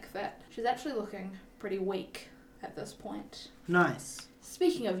and Nick, that she's actually looking pretty weak at this point. Nice.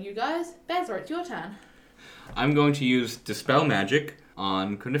 Speaking of you guys, Bazza, it's your turn. I'm going to use Dispel Magic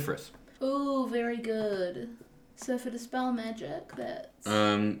on Coniferous. Ooh, very good. So for Dispel Magic,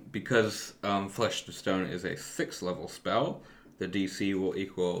 that's... Because Flesh to Stone is a 6th level spell, the DC will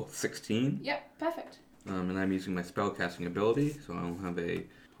equal 16. Yep, perfect. And I'm using my spellcasting ability, so I'll have a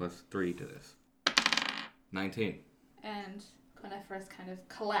plus 3 to this. 19. And Coniferous kind of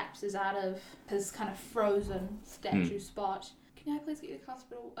collapses out of his kind of frozen statue spot. Can I please get you to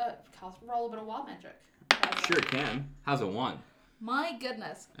roll a bit of wild magic? Sure can. How's a 1? My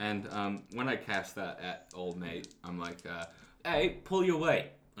goodness. And when I cast that at old mate, I'm like, hey, pull your weight,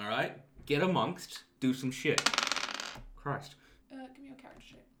 all right? Get amongst, do some shit. Christ. Give me your character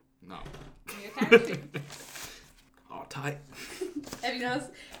sheet. No. Give me your character sheet. Oh, tight. Have you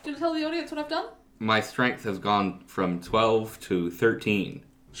noticed? Did I tell the audience what I've done? My strength has gone from 12 to 13.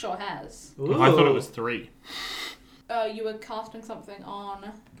 Sure has. I thought it was 3. You were casting something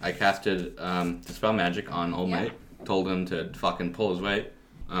on... I casted Dispel Magic on old mate, told him to fucking pull his weight,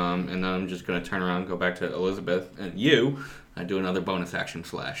 and then I'm just going to turn around and go back to Elizabeth. And I do another bonus action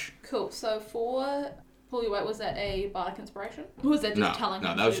slash. Cool, so for pull your weight, was that a bardic inspiration? Or was that just telling him?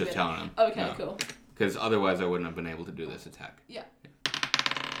 No, that was just telling him. Okay, No. cool. Because otherwise I wouldn't have been able to do this attack. Yeah.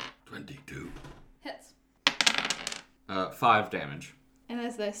 22. Hits. 5 damage. And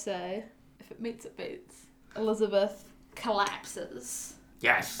as they say, if it meets, it beats. Elizabeth collapses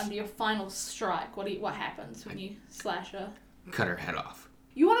Yes. under your final strike. What happens when you slash her? Cut her head off.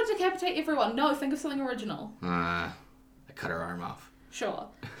 You want to decapitate everyone? No, think of something original. I cut her arm off. Sure.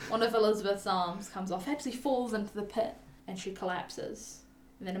 One of Elizabeth's arms comes off, actually falls into the pit, and she collapses.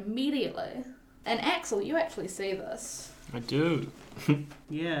 And then immediately... And Axel, you actually see this. I do.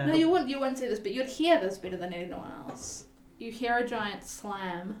 Yeah. No, you wouldn't see this, but you'd hear this better than anyone else. You hear a giant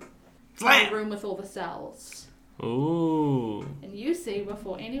slam in the room with all the cells. Ooh. And you see,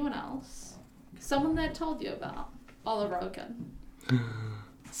 before anyone else, someone they told you about, Oliver Oaken.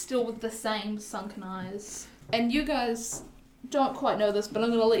 Still with the same sunken eyes. And you guys don't quite know this, but I'm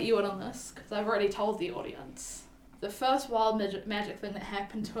going to let you in on this, because I've already told the audience. The first wild magic thing that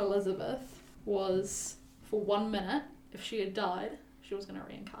happened to Elizabeth was, for 1 minute, if she had died, she was going to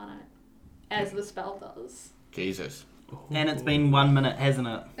reincarnate. As the spell does. Jesus. And it's been 1 minute, hasn't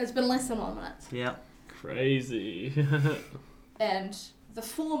it? It's been less than 1 minute. Yeah. Crazy. And the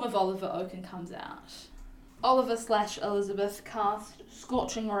form of Oliver Oaken comes out. Oliver / Elizabeth cast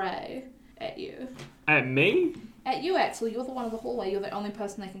Scorching Ray at you. At me? At you, Axel. You're the one in the hallway. You're the only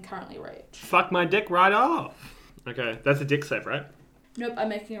person they can currently reach. Fuck my dick right off. Okay, that's a dick save, right? Nope, I'm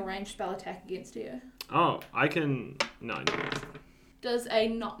making a ranged spell attack against you. Oh, I can... No. Does a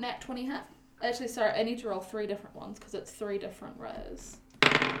not nat 20 hit? Actually, sorry, I need to roll 3 different ones because it's 3 different rays.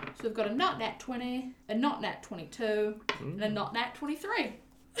 So we've got a not nat 20, a not nat 22, and a not nat 23.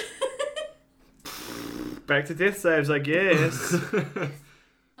 Back to death saves, I guess. I'm just going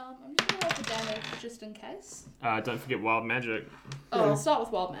to roll the damage just in case. Don't forget wild magic. Oh, I'll start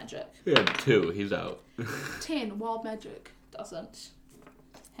with wild magic. He had 2. He's out. 10 wild magic doesn't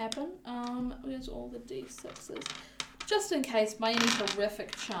happen. Where's all the d6s? Just in case, by any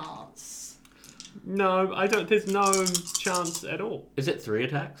horrific chance. No, I don't. There's no chance at all. Is it 3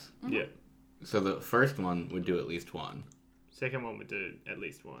 attacks? Mm-hmm. Yeah. So the first one would do at least 1. Second one would do at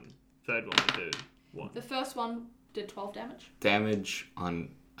least 1. Third one would do 1. The first one did 12 damage. Damage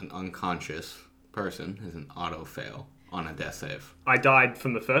on an unconscious person is an auto fail on a death save. I died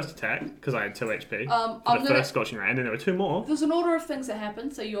from the first attack because I had 2 HP. For the first Scorching Ray, and then there were 2 more. There's an order of things that happen.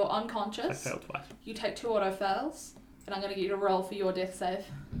 So you're I unconscious. failed twice. You take 2 auto fails, and I'm going to get you to roll for your death save.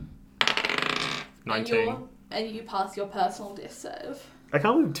 19. And you pass your personal death save. I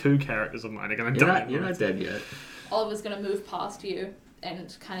can't believe 2 characters of mine are going to die. You're not dead yet. Oliver's going to move past you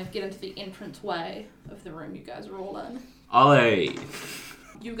and kind of get into the entrance way of the room you guys are all in. Ollie.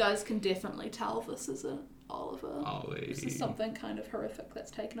 You guys can definitely tell this isn't Oliver. Ollie. This is something kind of horrific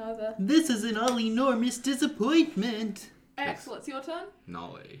that's taken over. This is an all enormous disappointment. Axel, it's your turn.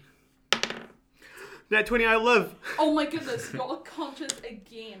 Nolly. Nat 20, I live. Oh my goodness, you're unconscious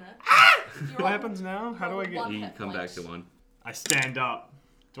again. What happens now? How do I get... One You hit come back point. to 1. I stand up.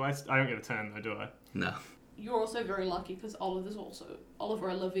 I don't get a turn though, do I? No. You're also very lucky because Oliver's also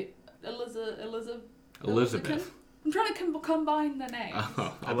Elizabeth. Elizabeth. I'm trying to combine the names.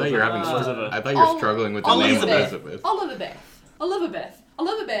 Oh, I thought you were having. Elizabeth. I thought you were struggling with the name Elizabeth. Elizabeth.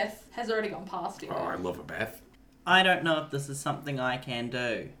 Elizabeth has already gone past you. Oh, I love a Beth. I don't know if this is something I can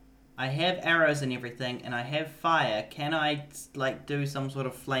do. I have arrows and everything, and I have fire. Can I, do some sort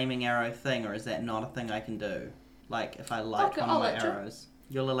of flaming arrow thing, or is that not a thing I can do? Like, if I light Okay, one I'll of my let you. arrows.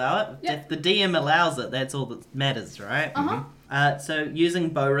 You'll allow it? Yep. If the DM allows it, that's all that matters, right? Uh-huh. So, using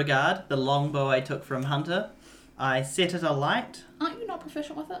Beauregard, the longbow I took from Hunter, I set it alight. Aren't you not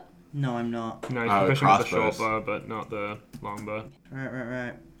proficient with it? No, I'm not. No, Oh, proficient with the crossbows. short bow, but not the long bow.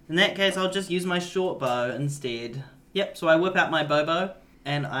 Right. In that case, I'll just use my short bow instead. Yep, so I whip out my bow,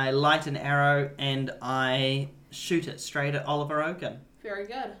 and I light an arrow, and I shoot it straight at Oliver Oaken. Very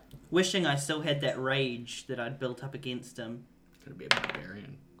good. Wishing I still had that rage that I'd built up against him. Gonna be a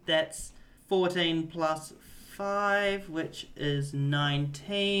barbarian. That's 14 plus 5, which is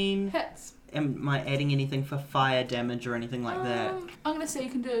 19. Hits. Am I adding anything for fire damage or anything like that? I'm gonna say you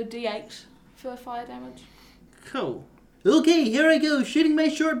can do a D8 for fire damage. Cool. Okay, here I go, shooting my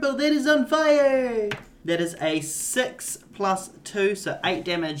short bow that is on fire. That is a 6 plus 2, so 8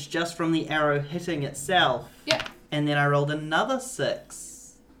 damage just from the arrow hitting itself. Yep. And then I rolled another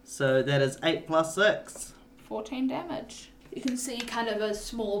 6. So that is 8 plus 6. 14 damage. You can see kind of a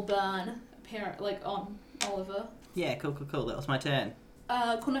small burn apparent like on Oliver. Yeah, cool. That was my turn.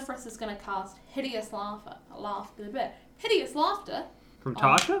 Coniferous is gonna cast Hideous Laughter. Hideous Laughter? From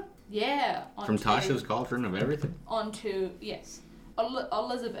Tasha? Yeah. From Tasha's Cauldron of Everything? Yes.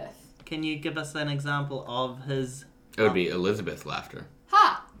 Elizabeth. Can you give us an example of his... It would be Elizabeth's laughter.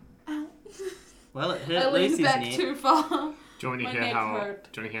 Ha! Well, it I hurt leaned Lucy's back neck. too far. Do you want me My to hear neck how?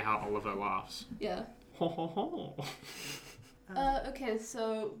 hurt. Do you want to hear how Oliver laughs? Yeah. Ho ho ho. Okay,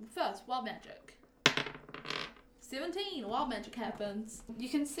 so first, wild magic. 17, wild magic happens. You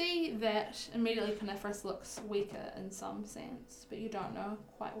can see that immediately Coniferous looks weaker in some sense, but you don't know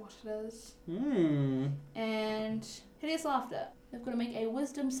quite what it is. And Hideous Laughter. They've got to make a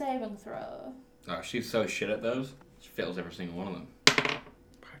wisdom saving throw. Oh, she's so shit at those. She fails every single one of them.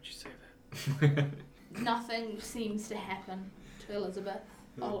 Why'd you say that? Nothing seems to happen to Elizabeth.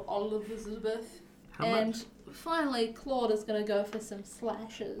 Elizabeth. How and much? finally, Claude is going to go for some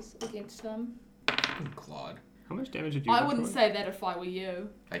slashes against them. Claude. How much damage did you? I do wouldn't to it? say that if I were you.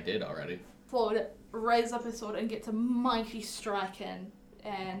 I did already. Claude raises up his sword and gets a mighty strike in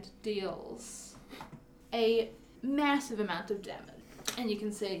and deals a massive amount of damage. And you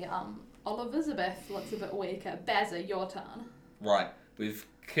can see Elizabeth looks a bit weaker. Bazza, your turn. Right. We've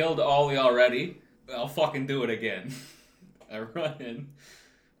killed Ollie already. I'll fucking do it again. I run in,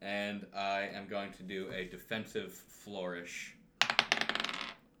 and I am going to do a defensive flourish.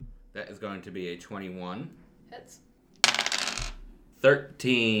 That is going to be a 21. Hits.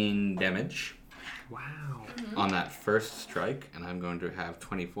 13 damage Wow. on that first strike, and I'm going to have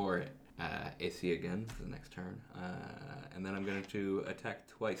 24 AC again for the next turn. And then I'm going to attack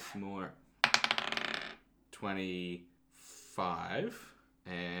twice more. 25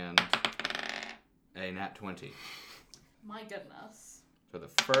 and a nat 20. My goodness. So the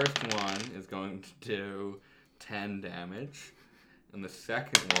first one is going to do 10 damage, and the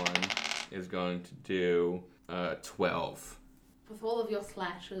second one is going to do 12. With all of your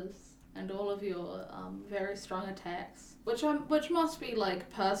slashes and all of your very strong attacks, which must be like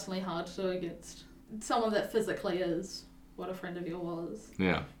personally hard to do against someone that physically is what a friend of yours was,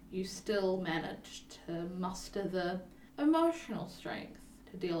 Yeah. you still managed to muster the emotional strength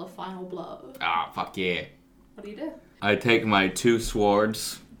to deal a final blow. Ah, fuck yeah. What do you do? I take my two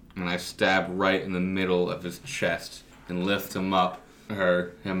swords and I stab right in the middle of his chest and lift him up,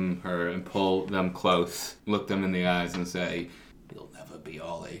 her, and pull them close, look them in the eyes and say, "You'll never be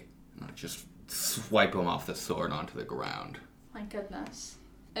Ollie." And I just swipe him off the sword onto the ground. My goodness.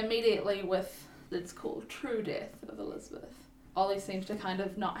 Immediately with, it's called True Death of Elizabeth. Ollie seems to kind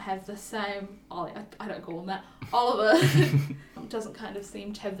of not have the same, I don't call him that, Oliver doesn't kind of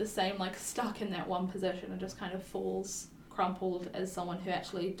seem to have the same, like, stuck in that one position and just kind of falls crumpled as someone who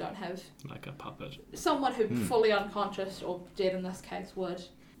actually don't have, Like a puppet. someone who fully unconscious or dead in this case would,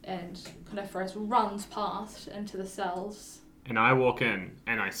 and Coniferous runs past into the cells. And I walk in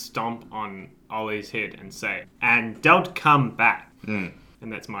and I stomp on Ollie's head and say, "And don't come back." Mm.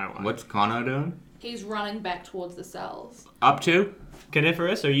 And that's my line. What's Kono doing? He's running back towards the cells. Up to?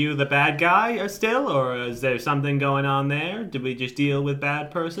 Coniferous, are you the bad guy still, or is there something going on there? Did we just deal with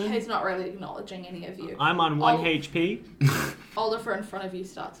bad person? He's not really acknowledging any of you. I'm on 1 Oh. HP. Oliver in front of you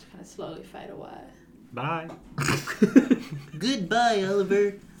starts to kind of slowly fade away. Bye. Goodbye,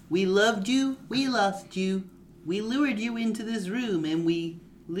 Oliver. We loved you, we lost you. We lured you into this room and we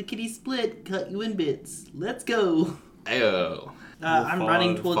lickety-split cut you in bits. Let's go. Ayo. I'm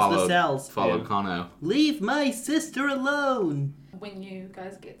running towards the cells. Follow Yeah. Kono. Leave my sister alone. When you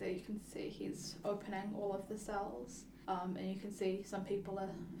guys get there, you can see he's opening all of the cells. And you can see some people are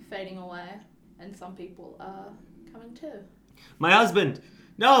fading away and some people are coming too. My husband!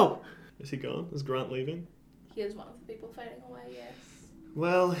 No! Is he gone? Is Grant leaving? He is one of the people fading away, yes.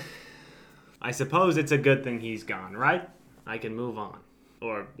 Well, I suppose it's a good thing he's gone, right? I can move on.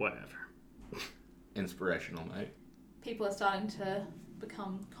 Or whatever. Inspirational, mate. People are starting to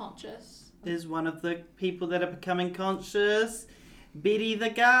become conscious. Is one of the people that are becoming conscious Betty the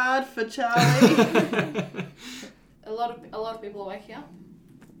guard for Charlie? A lot of people are waking up.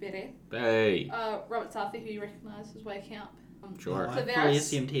 Betty. Hey. Robert Sarthy, who you recognise, is waking up. Sure. I fully Claveris,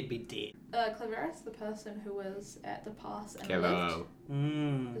 assumed he'd be dead. Claveris, the person who was at the pass and Hello.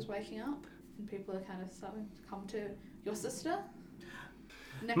 lived, is waking up, and people are kind of starting to come to your sister.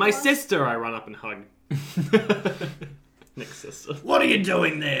 My Nicola? sister, I run up and hug. Nick's sister. What are you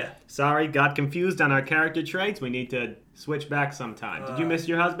doing there? Sorry, got confused on our character traits. We need to switch back sometime. Did you miss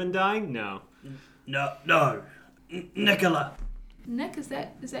your husband dying? No. No. Nicola. Nick, is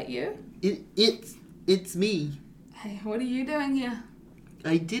that you? It's me. Hey, what are you doing here?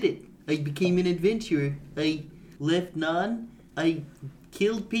 I did it. I became an adventurer. I left Nan. I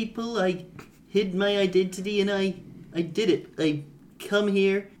killed people. I hid my identity, and I did it. I come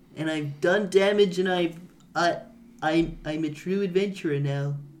here, and I've done damage, and I'm a true adventurer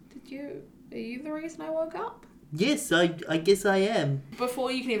now. Are you the reason I woke up? Yes, I guess I am.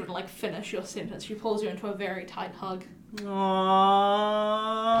 Before you can even like finish your sentence, she pulls you into a very tight hug.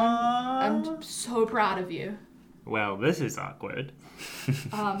 I'm so proud of you. Well, this is awkward.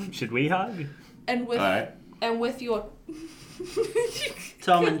 Um, Should we hug? And with Alright. and with your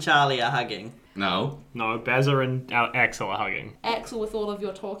Tom and Charlie are hugging. No. No, Bezza and Axel are hugging. Axel, with all of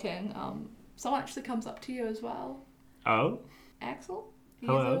your talking, someone actually comes up to you as well. Oh? Axel, are you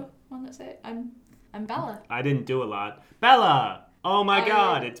Hello. the one that say I'm Bella. I didn't do a lot. Bella! Oh my I-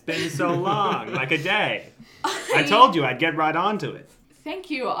 god, it's been so long. Like a day. I told you I'd get right onto it. Thank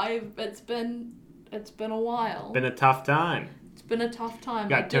you. It's been a while. Been a tough time. It's been a tough time. I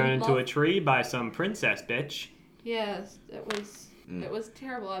Got did turned into love- a tree by some princess bitch. Yes, it was. It was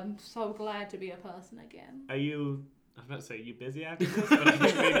terrible. I'm so glad to be a person again. Are you... I was about to say, you busy after this? But I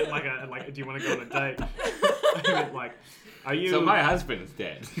didn't mean it like, do you want to go on a date? I meant like, are you... So my husband's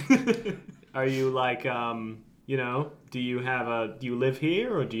dead. Are you like, you know, do you live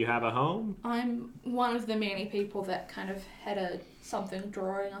here or do you have a home? I'm one of the many people that kind of had something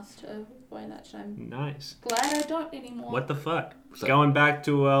drawing us to way that I'm Nice. glad I don't anymore. What the fuck? So- Going back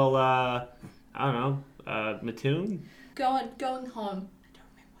to, I don't know, Mattoon? Going home. I don't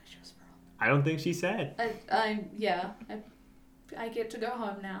remember where she was from. I don't think she said. I get to go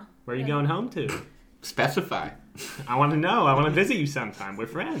home now. Where are you Yeah. going home to? Specify. I want to know. I want to visit you sometime. We're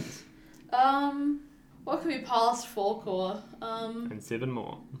friends. What could be past Falkor? And 7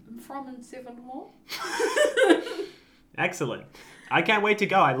 more. I'm from in Sevenmore. Excellent. I can't wait to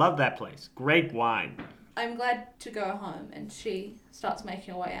go. I love that place. Great wine. I'm glad to go home, and she starts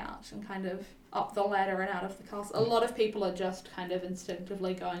making her way out and kind of up the ladder and out of the castle. A lot of people are just kind of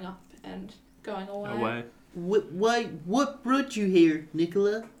instinctively going up and going away. Away. What brought you here,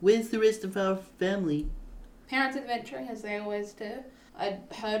 Nicola? Where's the rest of our family? Parents adventuring as they always do. I'd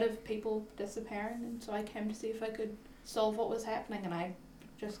heard of people disappearing, and so I came to see if I could solve what was happening, and I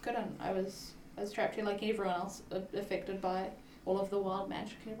just couldn't. I was trapped here like everyone else, affected by all of the wild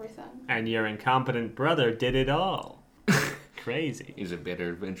magic and everything. And your incompetent brother did it all. Crazy. He's a better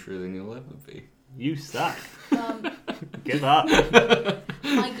adventurer than you'll ever be. You suck. Um, Give up.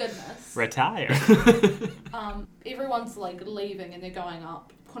 my goodness. Retire. Everyone's like leaving and they're going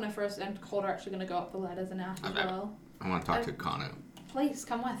up. Coniferous and Cold are actually going to go up the ladders and out as Okay. well. I want to talk to Kano. Please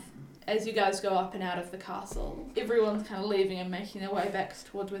come with. As you guys go up and out of the castle, everyone's kind of leaving and making their way back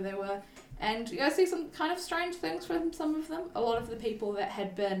towards where they were. And you guys see some kind of strange things from some of them. A lot of the people that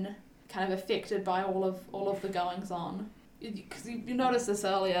had been kind of affected by all of the goings on. Because you noticed this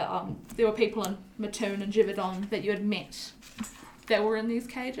earlier, there were people in Mattoon and Jivadon that you had met that were in these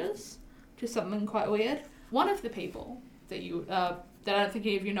cages, which is something quite weird. One of the people that you that I don't think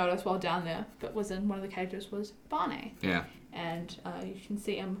any of you noticed while down there, but was in one of the cages, was Barney. Yeah. And you can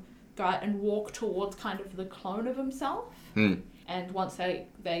see him go out and walk towards kind of the clone of himself. And once they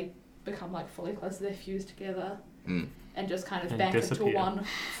become like fully close, they're fused together and just kind of And back disappear. into one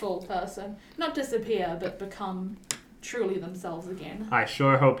full person. Not disappear, but become truly themselves again. I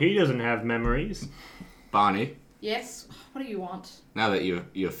sure hope he doesn't have memories. Bonnie, Yes? What do you want? now that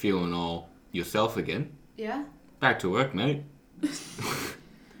you're feeling all yourself again, Yeah? back to work, mate.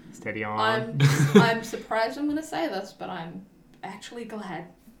 Steady on. I'm surprised I'm going to say this, but I'm actually glad.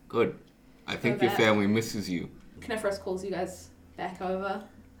 Good. I think So your that- family misses you. Coniferous calls you guys back over.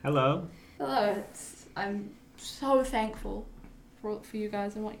 Hello. Hello, I'm so thankful for you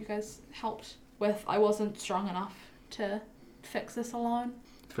guys and what you guys helped with. I wasn't strong enough to fix this alone.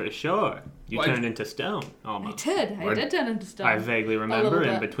 For sure. You Why- turned into stone, I almost. did. I What? did turn into stone. I vaguely remember little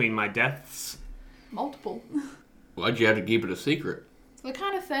in bit. between my deaths. Multiple. Why'd you have to keep it a secret? It's the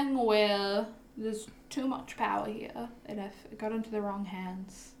kind of thing where there's too much power here, and if it got into the wrong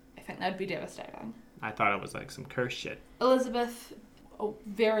hands, I think that'd be devastating. I thought it was like some curse shit. Elizabeth, a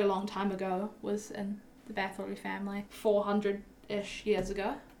very long time ago, was in the Bathory family, 400-ish years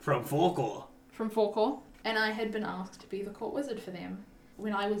ago. From Falkor. From Falkor. and I had been asked to be the court wizard for them.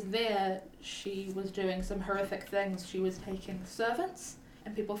 When I was there, she was doing some horrific things. She was taking servants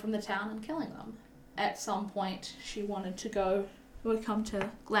and people from the town and killing them. At some point, she wanted to go. We come to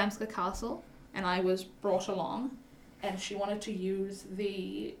Glamska Castle, and I was brought along, and she wanted to use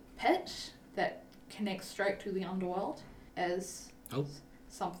the pit that connects straight to the underworld as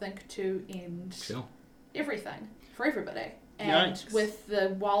something to end everything for everybody. And Yikes. with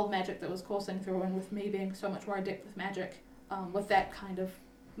the wild magic that was coursing through, and with me being so much more adept with magic, with that kind of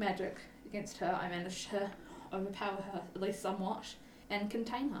magic against her, I managed to overpower her, at least somewhat, and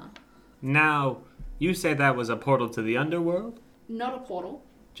contain her. Now, you say that was a portal to the underworld? Not a portal.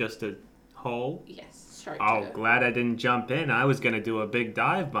 Just a hole? Yes, straight Oh, to. glad I didn't jump in. I was going to do a big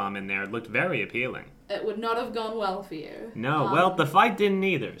dive bomb in there. It looked very appealing. It would not have gone well for you. No, well, the fight didn't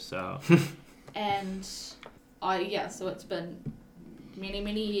either, so... And so it's been many,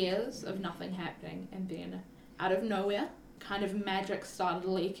 many years of nothing happening, and then out of nowhere, kind of magic started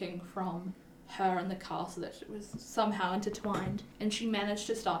leaking from her and the castle that was somehow intertwined, and she managed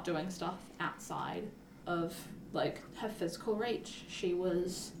to start doing stuff outside of, like, her physical reach. She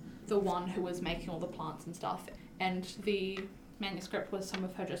was the one who was making all the plants and stuff, and the manuscript was some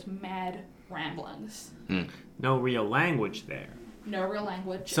of her just mad ramblings. No real language there. No real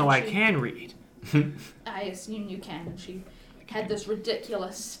language. So and I she- can read. I assume you can. And she had this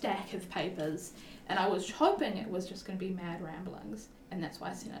ridiculous stack of papers, and I was hoping it was just going to be mad ramblings, and that's why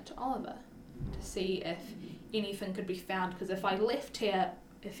I sent it to Oliver, to see if anything could be found, because if I left here,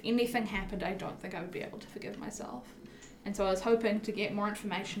 if anything happened, I don't think I would be able to forgive myself. And so I was hoping to get more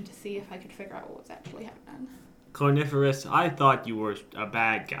information to see if I could figure out what was actually happening. Corniferous, I thought you were a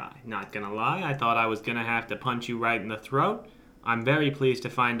bad guy. Not gonna lie, I thought I was gonna have to punch you right in the throat. I'm very pleased to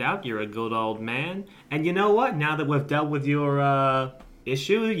find out you're a good old man. And you know what? Now that we've dealt with your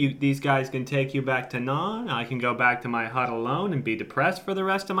issue, these guys can take you back to Non. I can go back to my hut alone and be depressed for the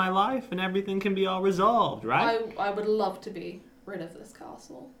rest of my life, and everything can be all resolved, right? I would love to be rid of this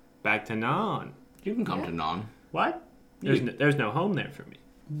castle. Back to Non. You can come Yeah. to Non. What? There's no home there for me.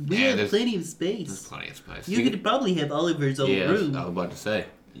 We Yeah, have there's- plenty of There's space. plenty of space. You could probably have Oliver's old yes, room. I was about to say.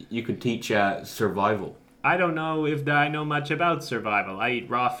 You could teach survival. I don't know if I know much about survival. I eat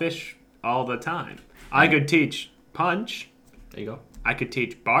raw fish all the time. I could teach punch. There you go. I could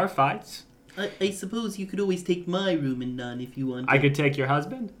teach bar fights. I suppose you could always take my room in none if you want. I could take your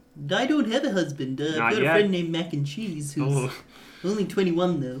husband. I don't have a husband. I've Not got yet. a friend named Mac and Cheese who's Oh. only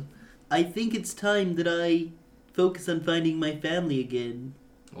 21 though. I think it's time that I focus on finding my family again.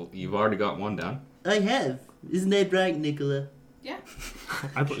 Well, you've already got one down. I have. Isn't that right, Nicola? Yeah.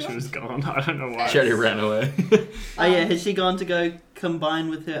 I thought she was gone. I don't know why. Sherry ran away. Oh yeah, has she gone to go combine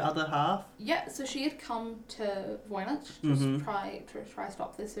with her other half? Yeah, so she had come to Voynich to Mhm. try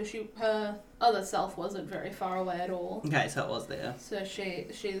stop this. So her other self wasn't very far away at all. Okay, so it was there. So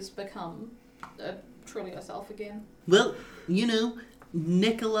she's become truly herself again. Well, you know,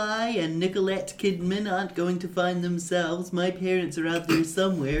 Nikolai and Nicolette Kidman aren't going to find themselves. My parents are out there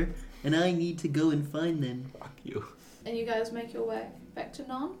somewhere, and I need to go and find them. Fuck you. And you guys make your way back to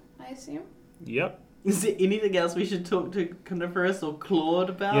Non, I assume? Yep. Is there anything else we should talk to Coniferous or Claude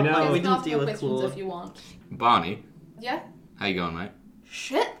about? You know- Like, we You can didn't ask deal more with questions Claude. if you want. Bonnie, Yeah? how you going, mate?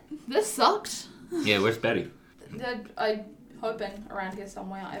 Shit, this sucked. Yeah, where's Betty? I'm hoping around here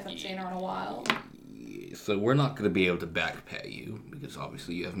somewhere. I haven't seen her in a while. So we're not going to be able to back pay you because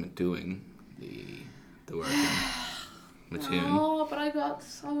obviously you haven't been doing the work in Mattoon. Oh, but I got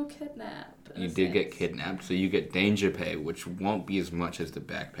so kidnapped. in You a did get sense. kidnapped, so you get danger pay, which won't be as much as the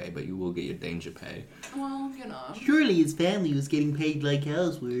back pay, but you will get your danger pay. Well, you know. Surely his family was getting paid like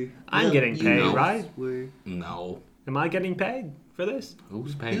ours were. I'm Well, getting you paid, know, right? Were. No. Am I getting paid for this?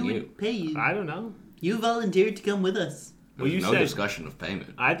 Who's paying Who you? would pay you? I don't know. You volunteered to come with us. Well, There's you no said- discussion of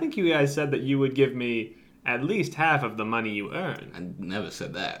payment. I think you guys said that you would give me at least half of the money you earn. I never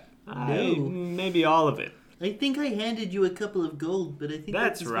said that. Maybe all of it. I think I handed you a couple of gold, but I think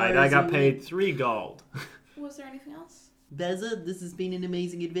That's as right. far I as got it paid went. 3 gold. Was there anything else? Baza, this has been an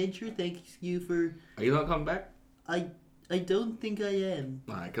amazing adventure. Thank you for. Are you not coming back? I don't think I am.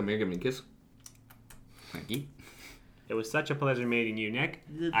 Alright, come here, give me a kiss. Thank you. It was such a pleasure meeting you, Nick.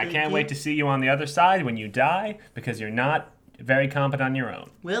 I Thank can't you. wait to see you on the other side when you die, because you're not very competent on your own.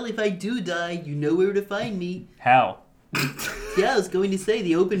 Well, if I do die, you know where to find me. Hell. Yeah, I was going to say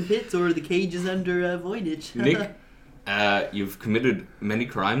the open pits or the cages under Voynich. Nick, you've committed many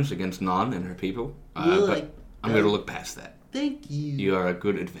crimes against Non and her people, Well, but I'm going to look past that. Thank you. You are a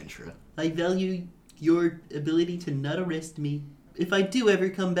good adventurer. I value your ability to not arrest me. If I do ever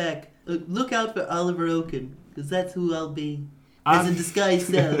come back, look out for Oliver Oaken, because that's who I'll be. as a disguised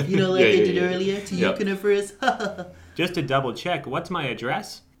self. You know, like I did earlier to you, Yep. Coniferous. Just to double check, what's my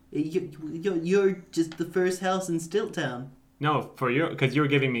address? You're just the first house in Stilttown. No, because you're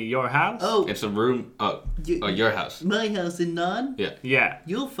giving me your house. Oh, It's a room. Oh, your house. my house in Non. Yeah.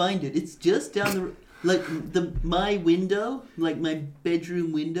 You'll find it. It's just down the like my window, like my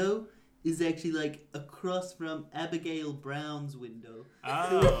bedroom window, is actually like across from Abigail Brown's window.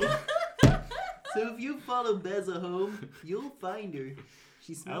 Oh. So if you follow Beza home, you'll find her.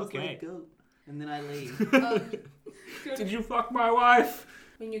 She smells Okay. like goat. And then I leave. Did you fuck my wife?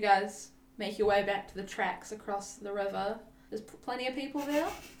 When you guys make your way back to the tracks across the river, there's plenty of people there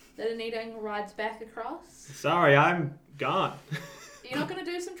that are needing rides back across. Sorry, I'm gone. You're not going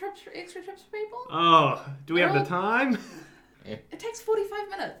to do some extra trips for people? Oh, do we have the Well- time? It takes 45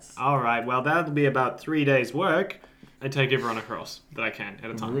 minutes. All right, well, that'll be about 3 days' work. I take everyone across that I can at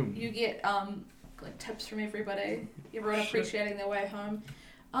a time. You get like tips from everybody. Everyone Shit. appreciating their way home.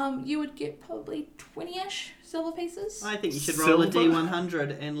 You would get probably 20-ish silver pieces. I think you should roll a Silver?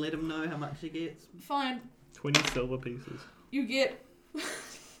 D100 and let him know how much he gets. Fine. 20 silver pieces. You get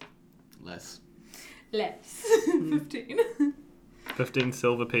Less. less. 15. 15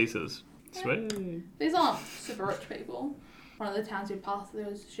 silver pieces. Sweet. These aren't super rich people. One of the towns we passed through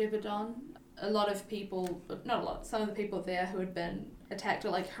was Shevardon. A lot of people, not a lot, some of the people there who had been attacked are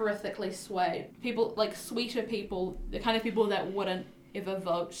like horrifically swayed. People, like sweeter people, the kind of people that wouldn't ever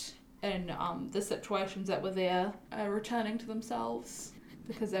vote in the situations that were there, are returning to themselves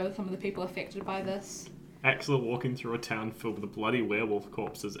because they were some of the people affected by this. Axel walking through a town filled with bloody werewolf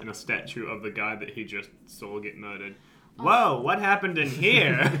corpses and a statue of the guy that he just saw get murdered. Whoa, what happened in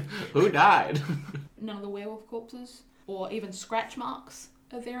here? Who died? None of the werewolf corpses or even scratch marks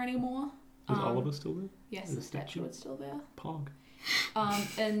are there anymore. Is Oliver still there? Yes, The the statue statue? is still there. Pog.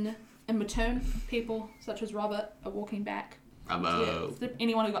 In Mattoon, people such as Robert are walking back. Bravo.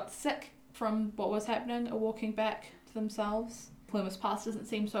 Anyone who got sick from what was happening are walking back to themselves. Plumas Pass doesn't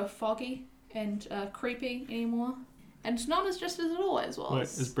seem so foggy and creepy anymore. And none is just as it always was. Wait,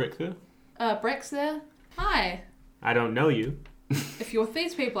 is Brick there? Breck's there. Hi. I don't know you. If you're with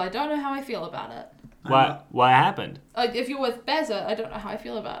these people, I don't know how I feel about it. What happened? If you're with Beza, I don't know how I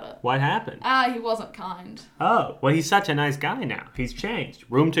feel about it. What happened? He wasn't kind. Oh, well, he's such a nice guy now. He's changed.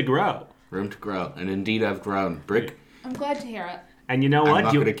 Room to grow. Room to grow. And indeed I've grown. Brick, I'm glad to hear it. And you know I'm what?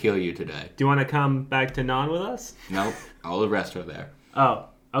 not Do going to you, kill you today. do you want to come back to Non with us? Nope. All the rest are there. Oh,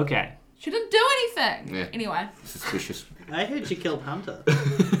 okay. She didn't do anything. Yeah. Anyway, Suspicious. I heard you killed Hunter.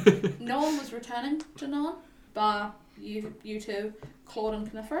 no one was returning to Non, bar you two, Claude and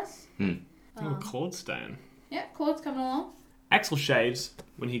Coniferous. Oh, Claude's staying. Yeah, Claude's coming along. Axel shaves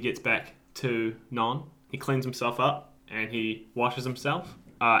when he gets back to Non. He cleans himself up and he washes himself.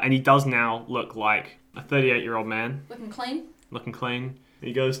 And he does now look like a 38-year-old man, Looking clean. looking clean.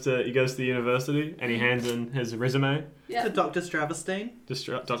 He goes to the university and he hands in his resume Yeah. To Dr. Stravestein. to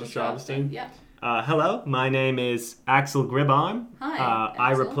Dr. Stravestein. Yeah. Hello, my name is Axel Gribarm. Hi,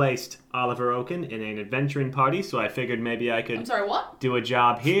 I Axel. replaced Oliver Oaken in an adventuring party, so I figured maybe I I'm could sorry, what? do a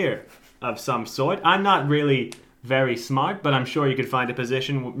job here of some sort. I'm not really very smart, but I'm sure you could find a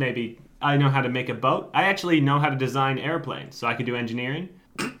position. Maybe I know how to make a boat. I actually know how to design airplanes, so I could do engineering.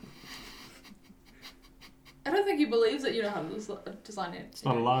 I don't think he believes that you know how to design it. It's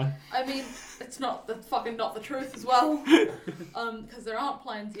not a lie. I mean, it's not the truth as well. Because there aren't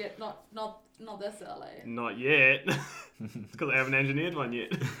planes yet, not this early. Not yet. It's because I haven't engineered one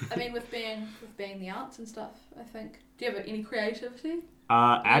yet. I mean, with being the arts and stuff, I think. Do you have any creativity?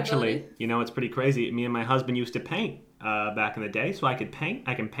 Actually, ability? you know, it's pretty crazy. Me and my husband used to paint back in the day, so I could paint.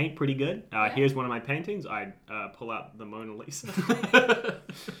 I can paint pretty good. Here's one of my paintings. I pull out the Mona Lisa.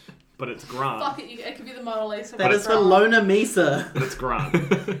 But it's grand. Fuck it, it could be the Mona Lisa. That but is it's for wrong. Lona Misa. But it's Grant.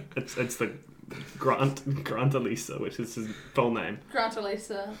 it's the Grant Elisa, which is his full name. Grant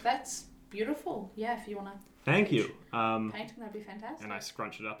Elisa. That's beautiful. Yeah, if you want to Thank you. painting, that'd be fantastic. And I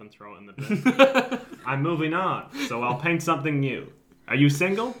scrunch it up and throw it in the bin. I'm moving on, so I'll paint something new. Are you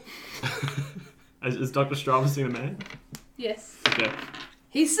single? Is Dr. Stravestein a man? Yes. Okay.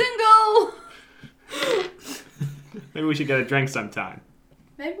 He's single! Maybe we should get a drink sometime.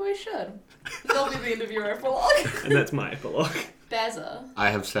 Maybe we should. That'll be the end of your epilogue. And that's my epilogue. Baza. I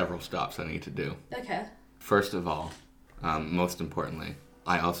have several stops I need to do. Okay. First of all, most importantly,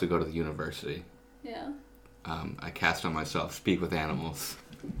 I also go to the university. Yeah. I cast on myself Speak with Animals,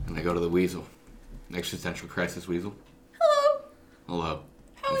 and I go to the Weasel. Existential Crisis Weasel. Hello. Hello.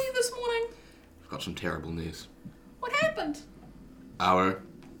 How are you this morning? I've got some terrible news. What happened? Our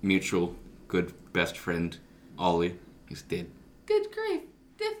mutual good best friend, Ollie, he's dead. Good grief.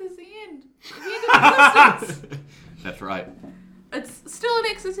 Death is the end. The end of existence. That's right. It's still an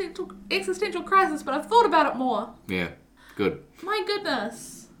existential crisis, but I've thought about it more. Yeah, good. My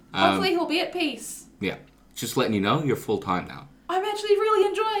goodness. Hopefully he'll be at peace. Yeah, just letting you know you're full time now. I'm actually really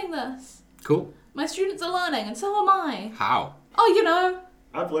enjoying this. Cool. My students are learning, and so am I. How? Oh, you know,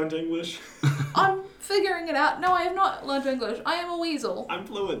 I've learned English. I'm figuring it out. No, I have not learned English. I am a weasel. I'm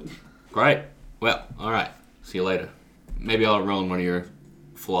fluent. Great. Well, all right. See you later. Maybe I'll enroll in one of your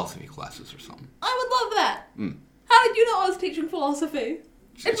philosophy classes or something. I would love that. Mm. How did you know I was teaching philosophy?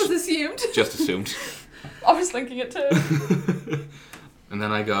 It was assumed. Just assumed. I was thinking it too. And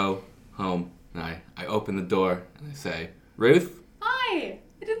then I go home and I open the door and I say, Ruth, Hi.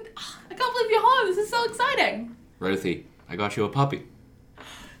 I can't believe you're home. This is so exciting. Ruthie, I got you a puppy.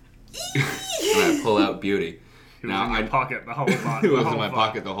 And I pull out Beauty. Who was in my pocket the whole time. It was in my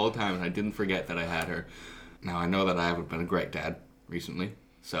pocket the whole time and I didn't forget that I had her. Now I know that I haven't been a great dad recently,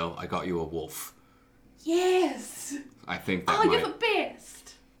 so I got you a wolf. Yes. I think that Oh, might... you're the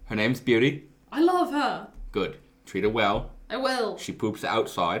best. Her name's Beauty. I love her. Good. Treat her well. I will. She poops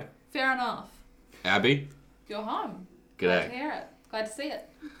outside. Fair enough. Abby, You're home. Glad to g'day. hear it. Glad to see it.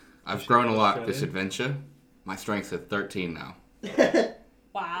 I've grown a lot Australia. this adventure. My strength's at 13 now.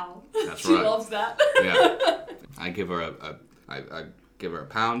 Wow. That's She right. loves that. Yeah. I give her I give her a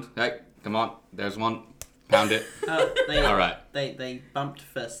pound. Hey, come on. There's one. Pound it. All right. They bumped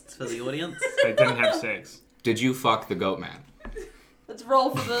fists for the audience. They didn't have sex. Did you fuck the goat man? Let's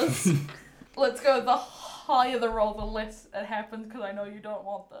roll for this. Let's go. The higher the roll, the less it happens, because I know you don't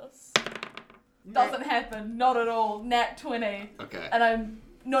want this. Doesn't happen. Not at all. Nat 20. Okay. And I'm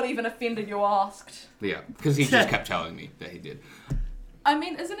not even offended you asked. Yeah, because he just kept telling me that he did. I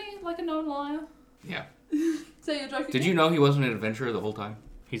mean, isn't he like a known liar? Yeah. So you're joking? Did you know he wasn't an adventurer the whole time?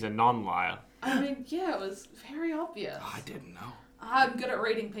 He's a non-liar. I mean, yeah, it was very obvious. Oh, I didn't know. I'm good at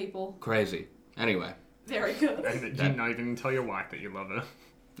reading people. Crazy. Anyway, Very good. And you not even tell your wife that you love her.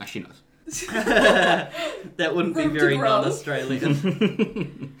 now she knows. That wouldn't be Room to very grow.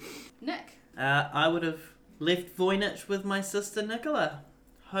 non-Australian. Nick. I would have left Voynich with my sister Nicola.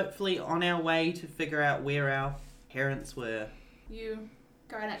 Hopefully on our way to figure out where our parents were. You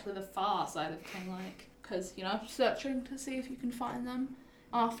go on actually the far side of Kinglake, because, you know, searching to see if you can find them.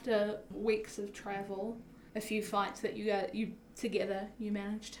 After weeks of travel, a few fights that you together you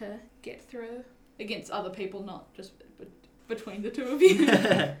managed to get through against other people, not just between the two of you.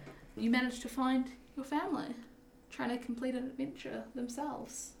 You managed to find your family, trying to complete an adventure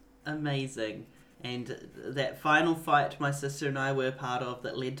themselves. Amazing. And that final fight my sister and I were part of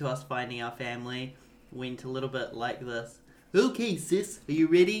that led to us finding our family went a little bit like this. Okay, sis, are you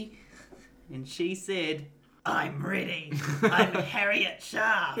ready? And she said, I'm ready. I'm Harriet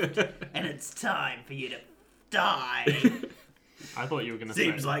Shaft. And it's time for you to die. I thought you were going to say...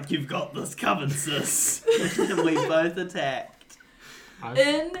 Seems like you've got this covered, sis. And we both attacked.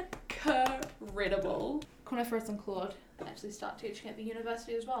 Incredible. Coniferous and Claude actually start teaching at the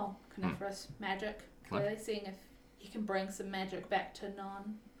university as well. Coniferous magic, clearly seeing if he can bring some magic back to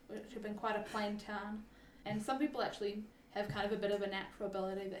Non, which had been quite a plain town. And some people actually have kind of a bit of a natural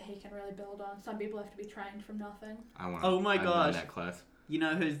ability that he can really build on. Some people have to be trained from nothing. Oh my gosh. that class. You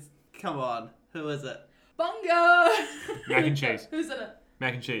know who's... Come on. Who is it? Bungo! Mac and cheese. Who's in it?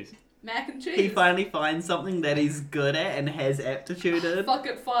 Mac and cheese. Mac and cheese. He finally finds something that he's good at and has aptitude in. Fuck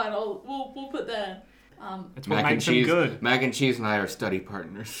it, fine. We'll put that in. It's what Mac and makes him cheese. good. Mac and cheese and I are study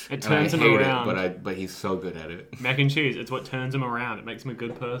partners. It And turns I him hate around. it, but he's so good at it. Mac and cheese, it's what turns him around. It makes him a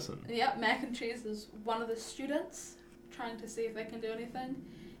good person. Yeah, Mac and Cheese is one of the students trying to see if they can do anything.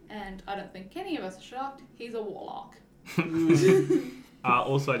 And I don't think any of us are shocked. He's a warlock.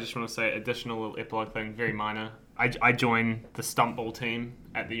 Also, I just want to say, additional little epilogue thing, very minor. I joined the stump ball team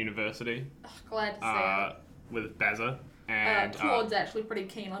at the university Ugh, glad to see it. with Bazza. And, Claude's actually pretty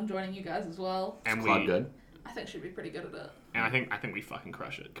keen on joining you guys as well. and Claude we good? I think she'd be pretty good at it. and I think we fucking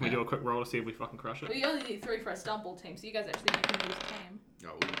crush it. Can we Yeah. do a quick roll to see if we fucking crush it? But you only need 3 for a stumble team, so you guys actually make a new team.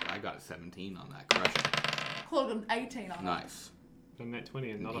 Oh, I got a 17 on that. Crush it. Claude got an 18 on it. Nice. A nat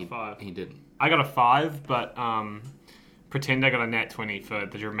 20 and not he, a 5. He didn't. I got a 5, but pretend I got a nat 20 for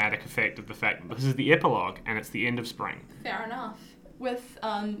the dramatic effect of the fact that this is the epilogue and it's the end of spring. Fair enough. With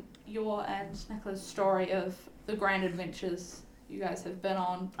your and Nicola's story of the grand adventures you guys have been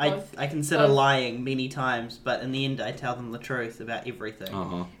on. I consider both- lying many times, but in the end I tell them the truth about everything.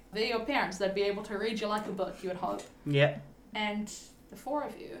 Uh-huh. They're your parents. They'd be able to read you like a book, you would hope. Yep. And the 4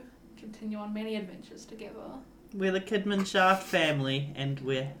 of you continue on many adventures together. We're the Kidman Shaft family, and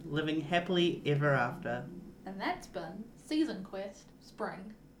we're living happily ever after. And that's been Season Quest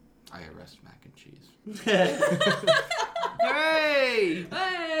Spring. I arrest mac and cheese. Hooray!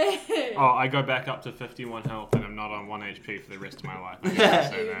 Hey! Oh, I go back up to 51 health and I'm not on 1 HP for the rest of my life. I guess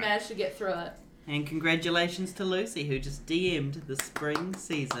I'll say You that. managed to get through it. And congratulations to Lucy, who just DM'd the spring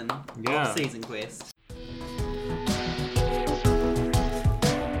season Yeah. of Season Quest.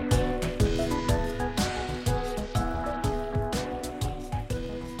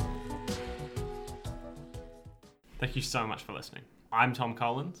 Thank you so much for listening. I'm Tom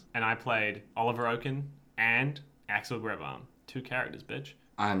Collins, and I played Oliver Oaken and Axel Grebarm. 2 characters, bitch.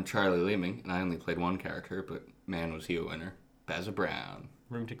 I'm Charlie Leeming, and I only played one character, but man was he a winner. Bazza Brown.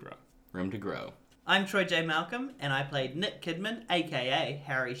 Room to grow. Room to grow. I'm Troy J. Malcolm, and I played Nick Kidman, aka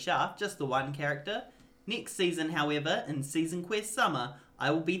Harry Sharp, just the one character. Next season, however, in Season Quest Summer,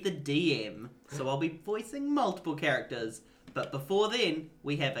 I will be the DM, so I'll be voicing multiple characters. But before then,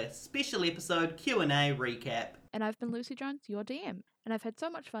 we have a special episode Q&A recap. And I've been Lucy Jones, your DM, and I've had so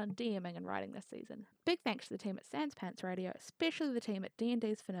much fun DMing and writing this season. Big thanks to the team at Sans Pants Radio, especially the team at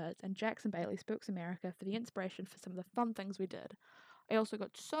D&D's for Nerds and Jackson Bailey Spooks America for the inspiration for some of the fun things we did. I also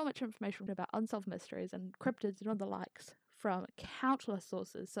got so much information about unsolved mysteries and cryptids and all the likes from countless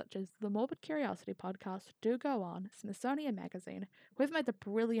sources such as the Morbid Curiosity podcast, Do Go On, Smithsonian Magazine, who've made the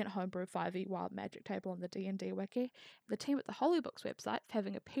brilliant homebrew 5e Wild Magic table on the D&D wiki, the team at the Holy Books website for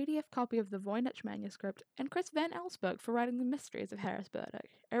having a PDF copy of the Voynich manuscript, and Chris Van Elsberg for writing the mysteries of Harris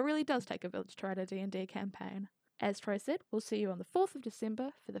Burdick. It really does take a village to write a D&D campaign. As Troy said, we'll see you on the 4th of December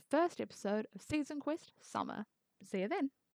for the first episode of Season Quest Summer. See you then.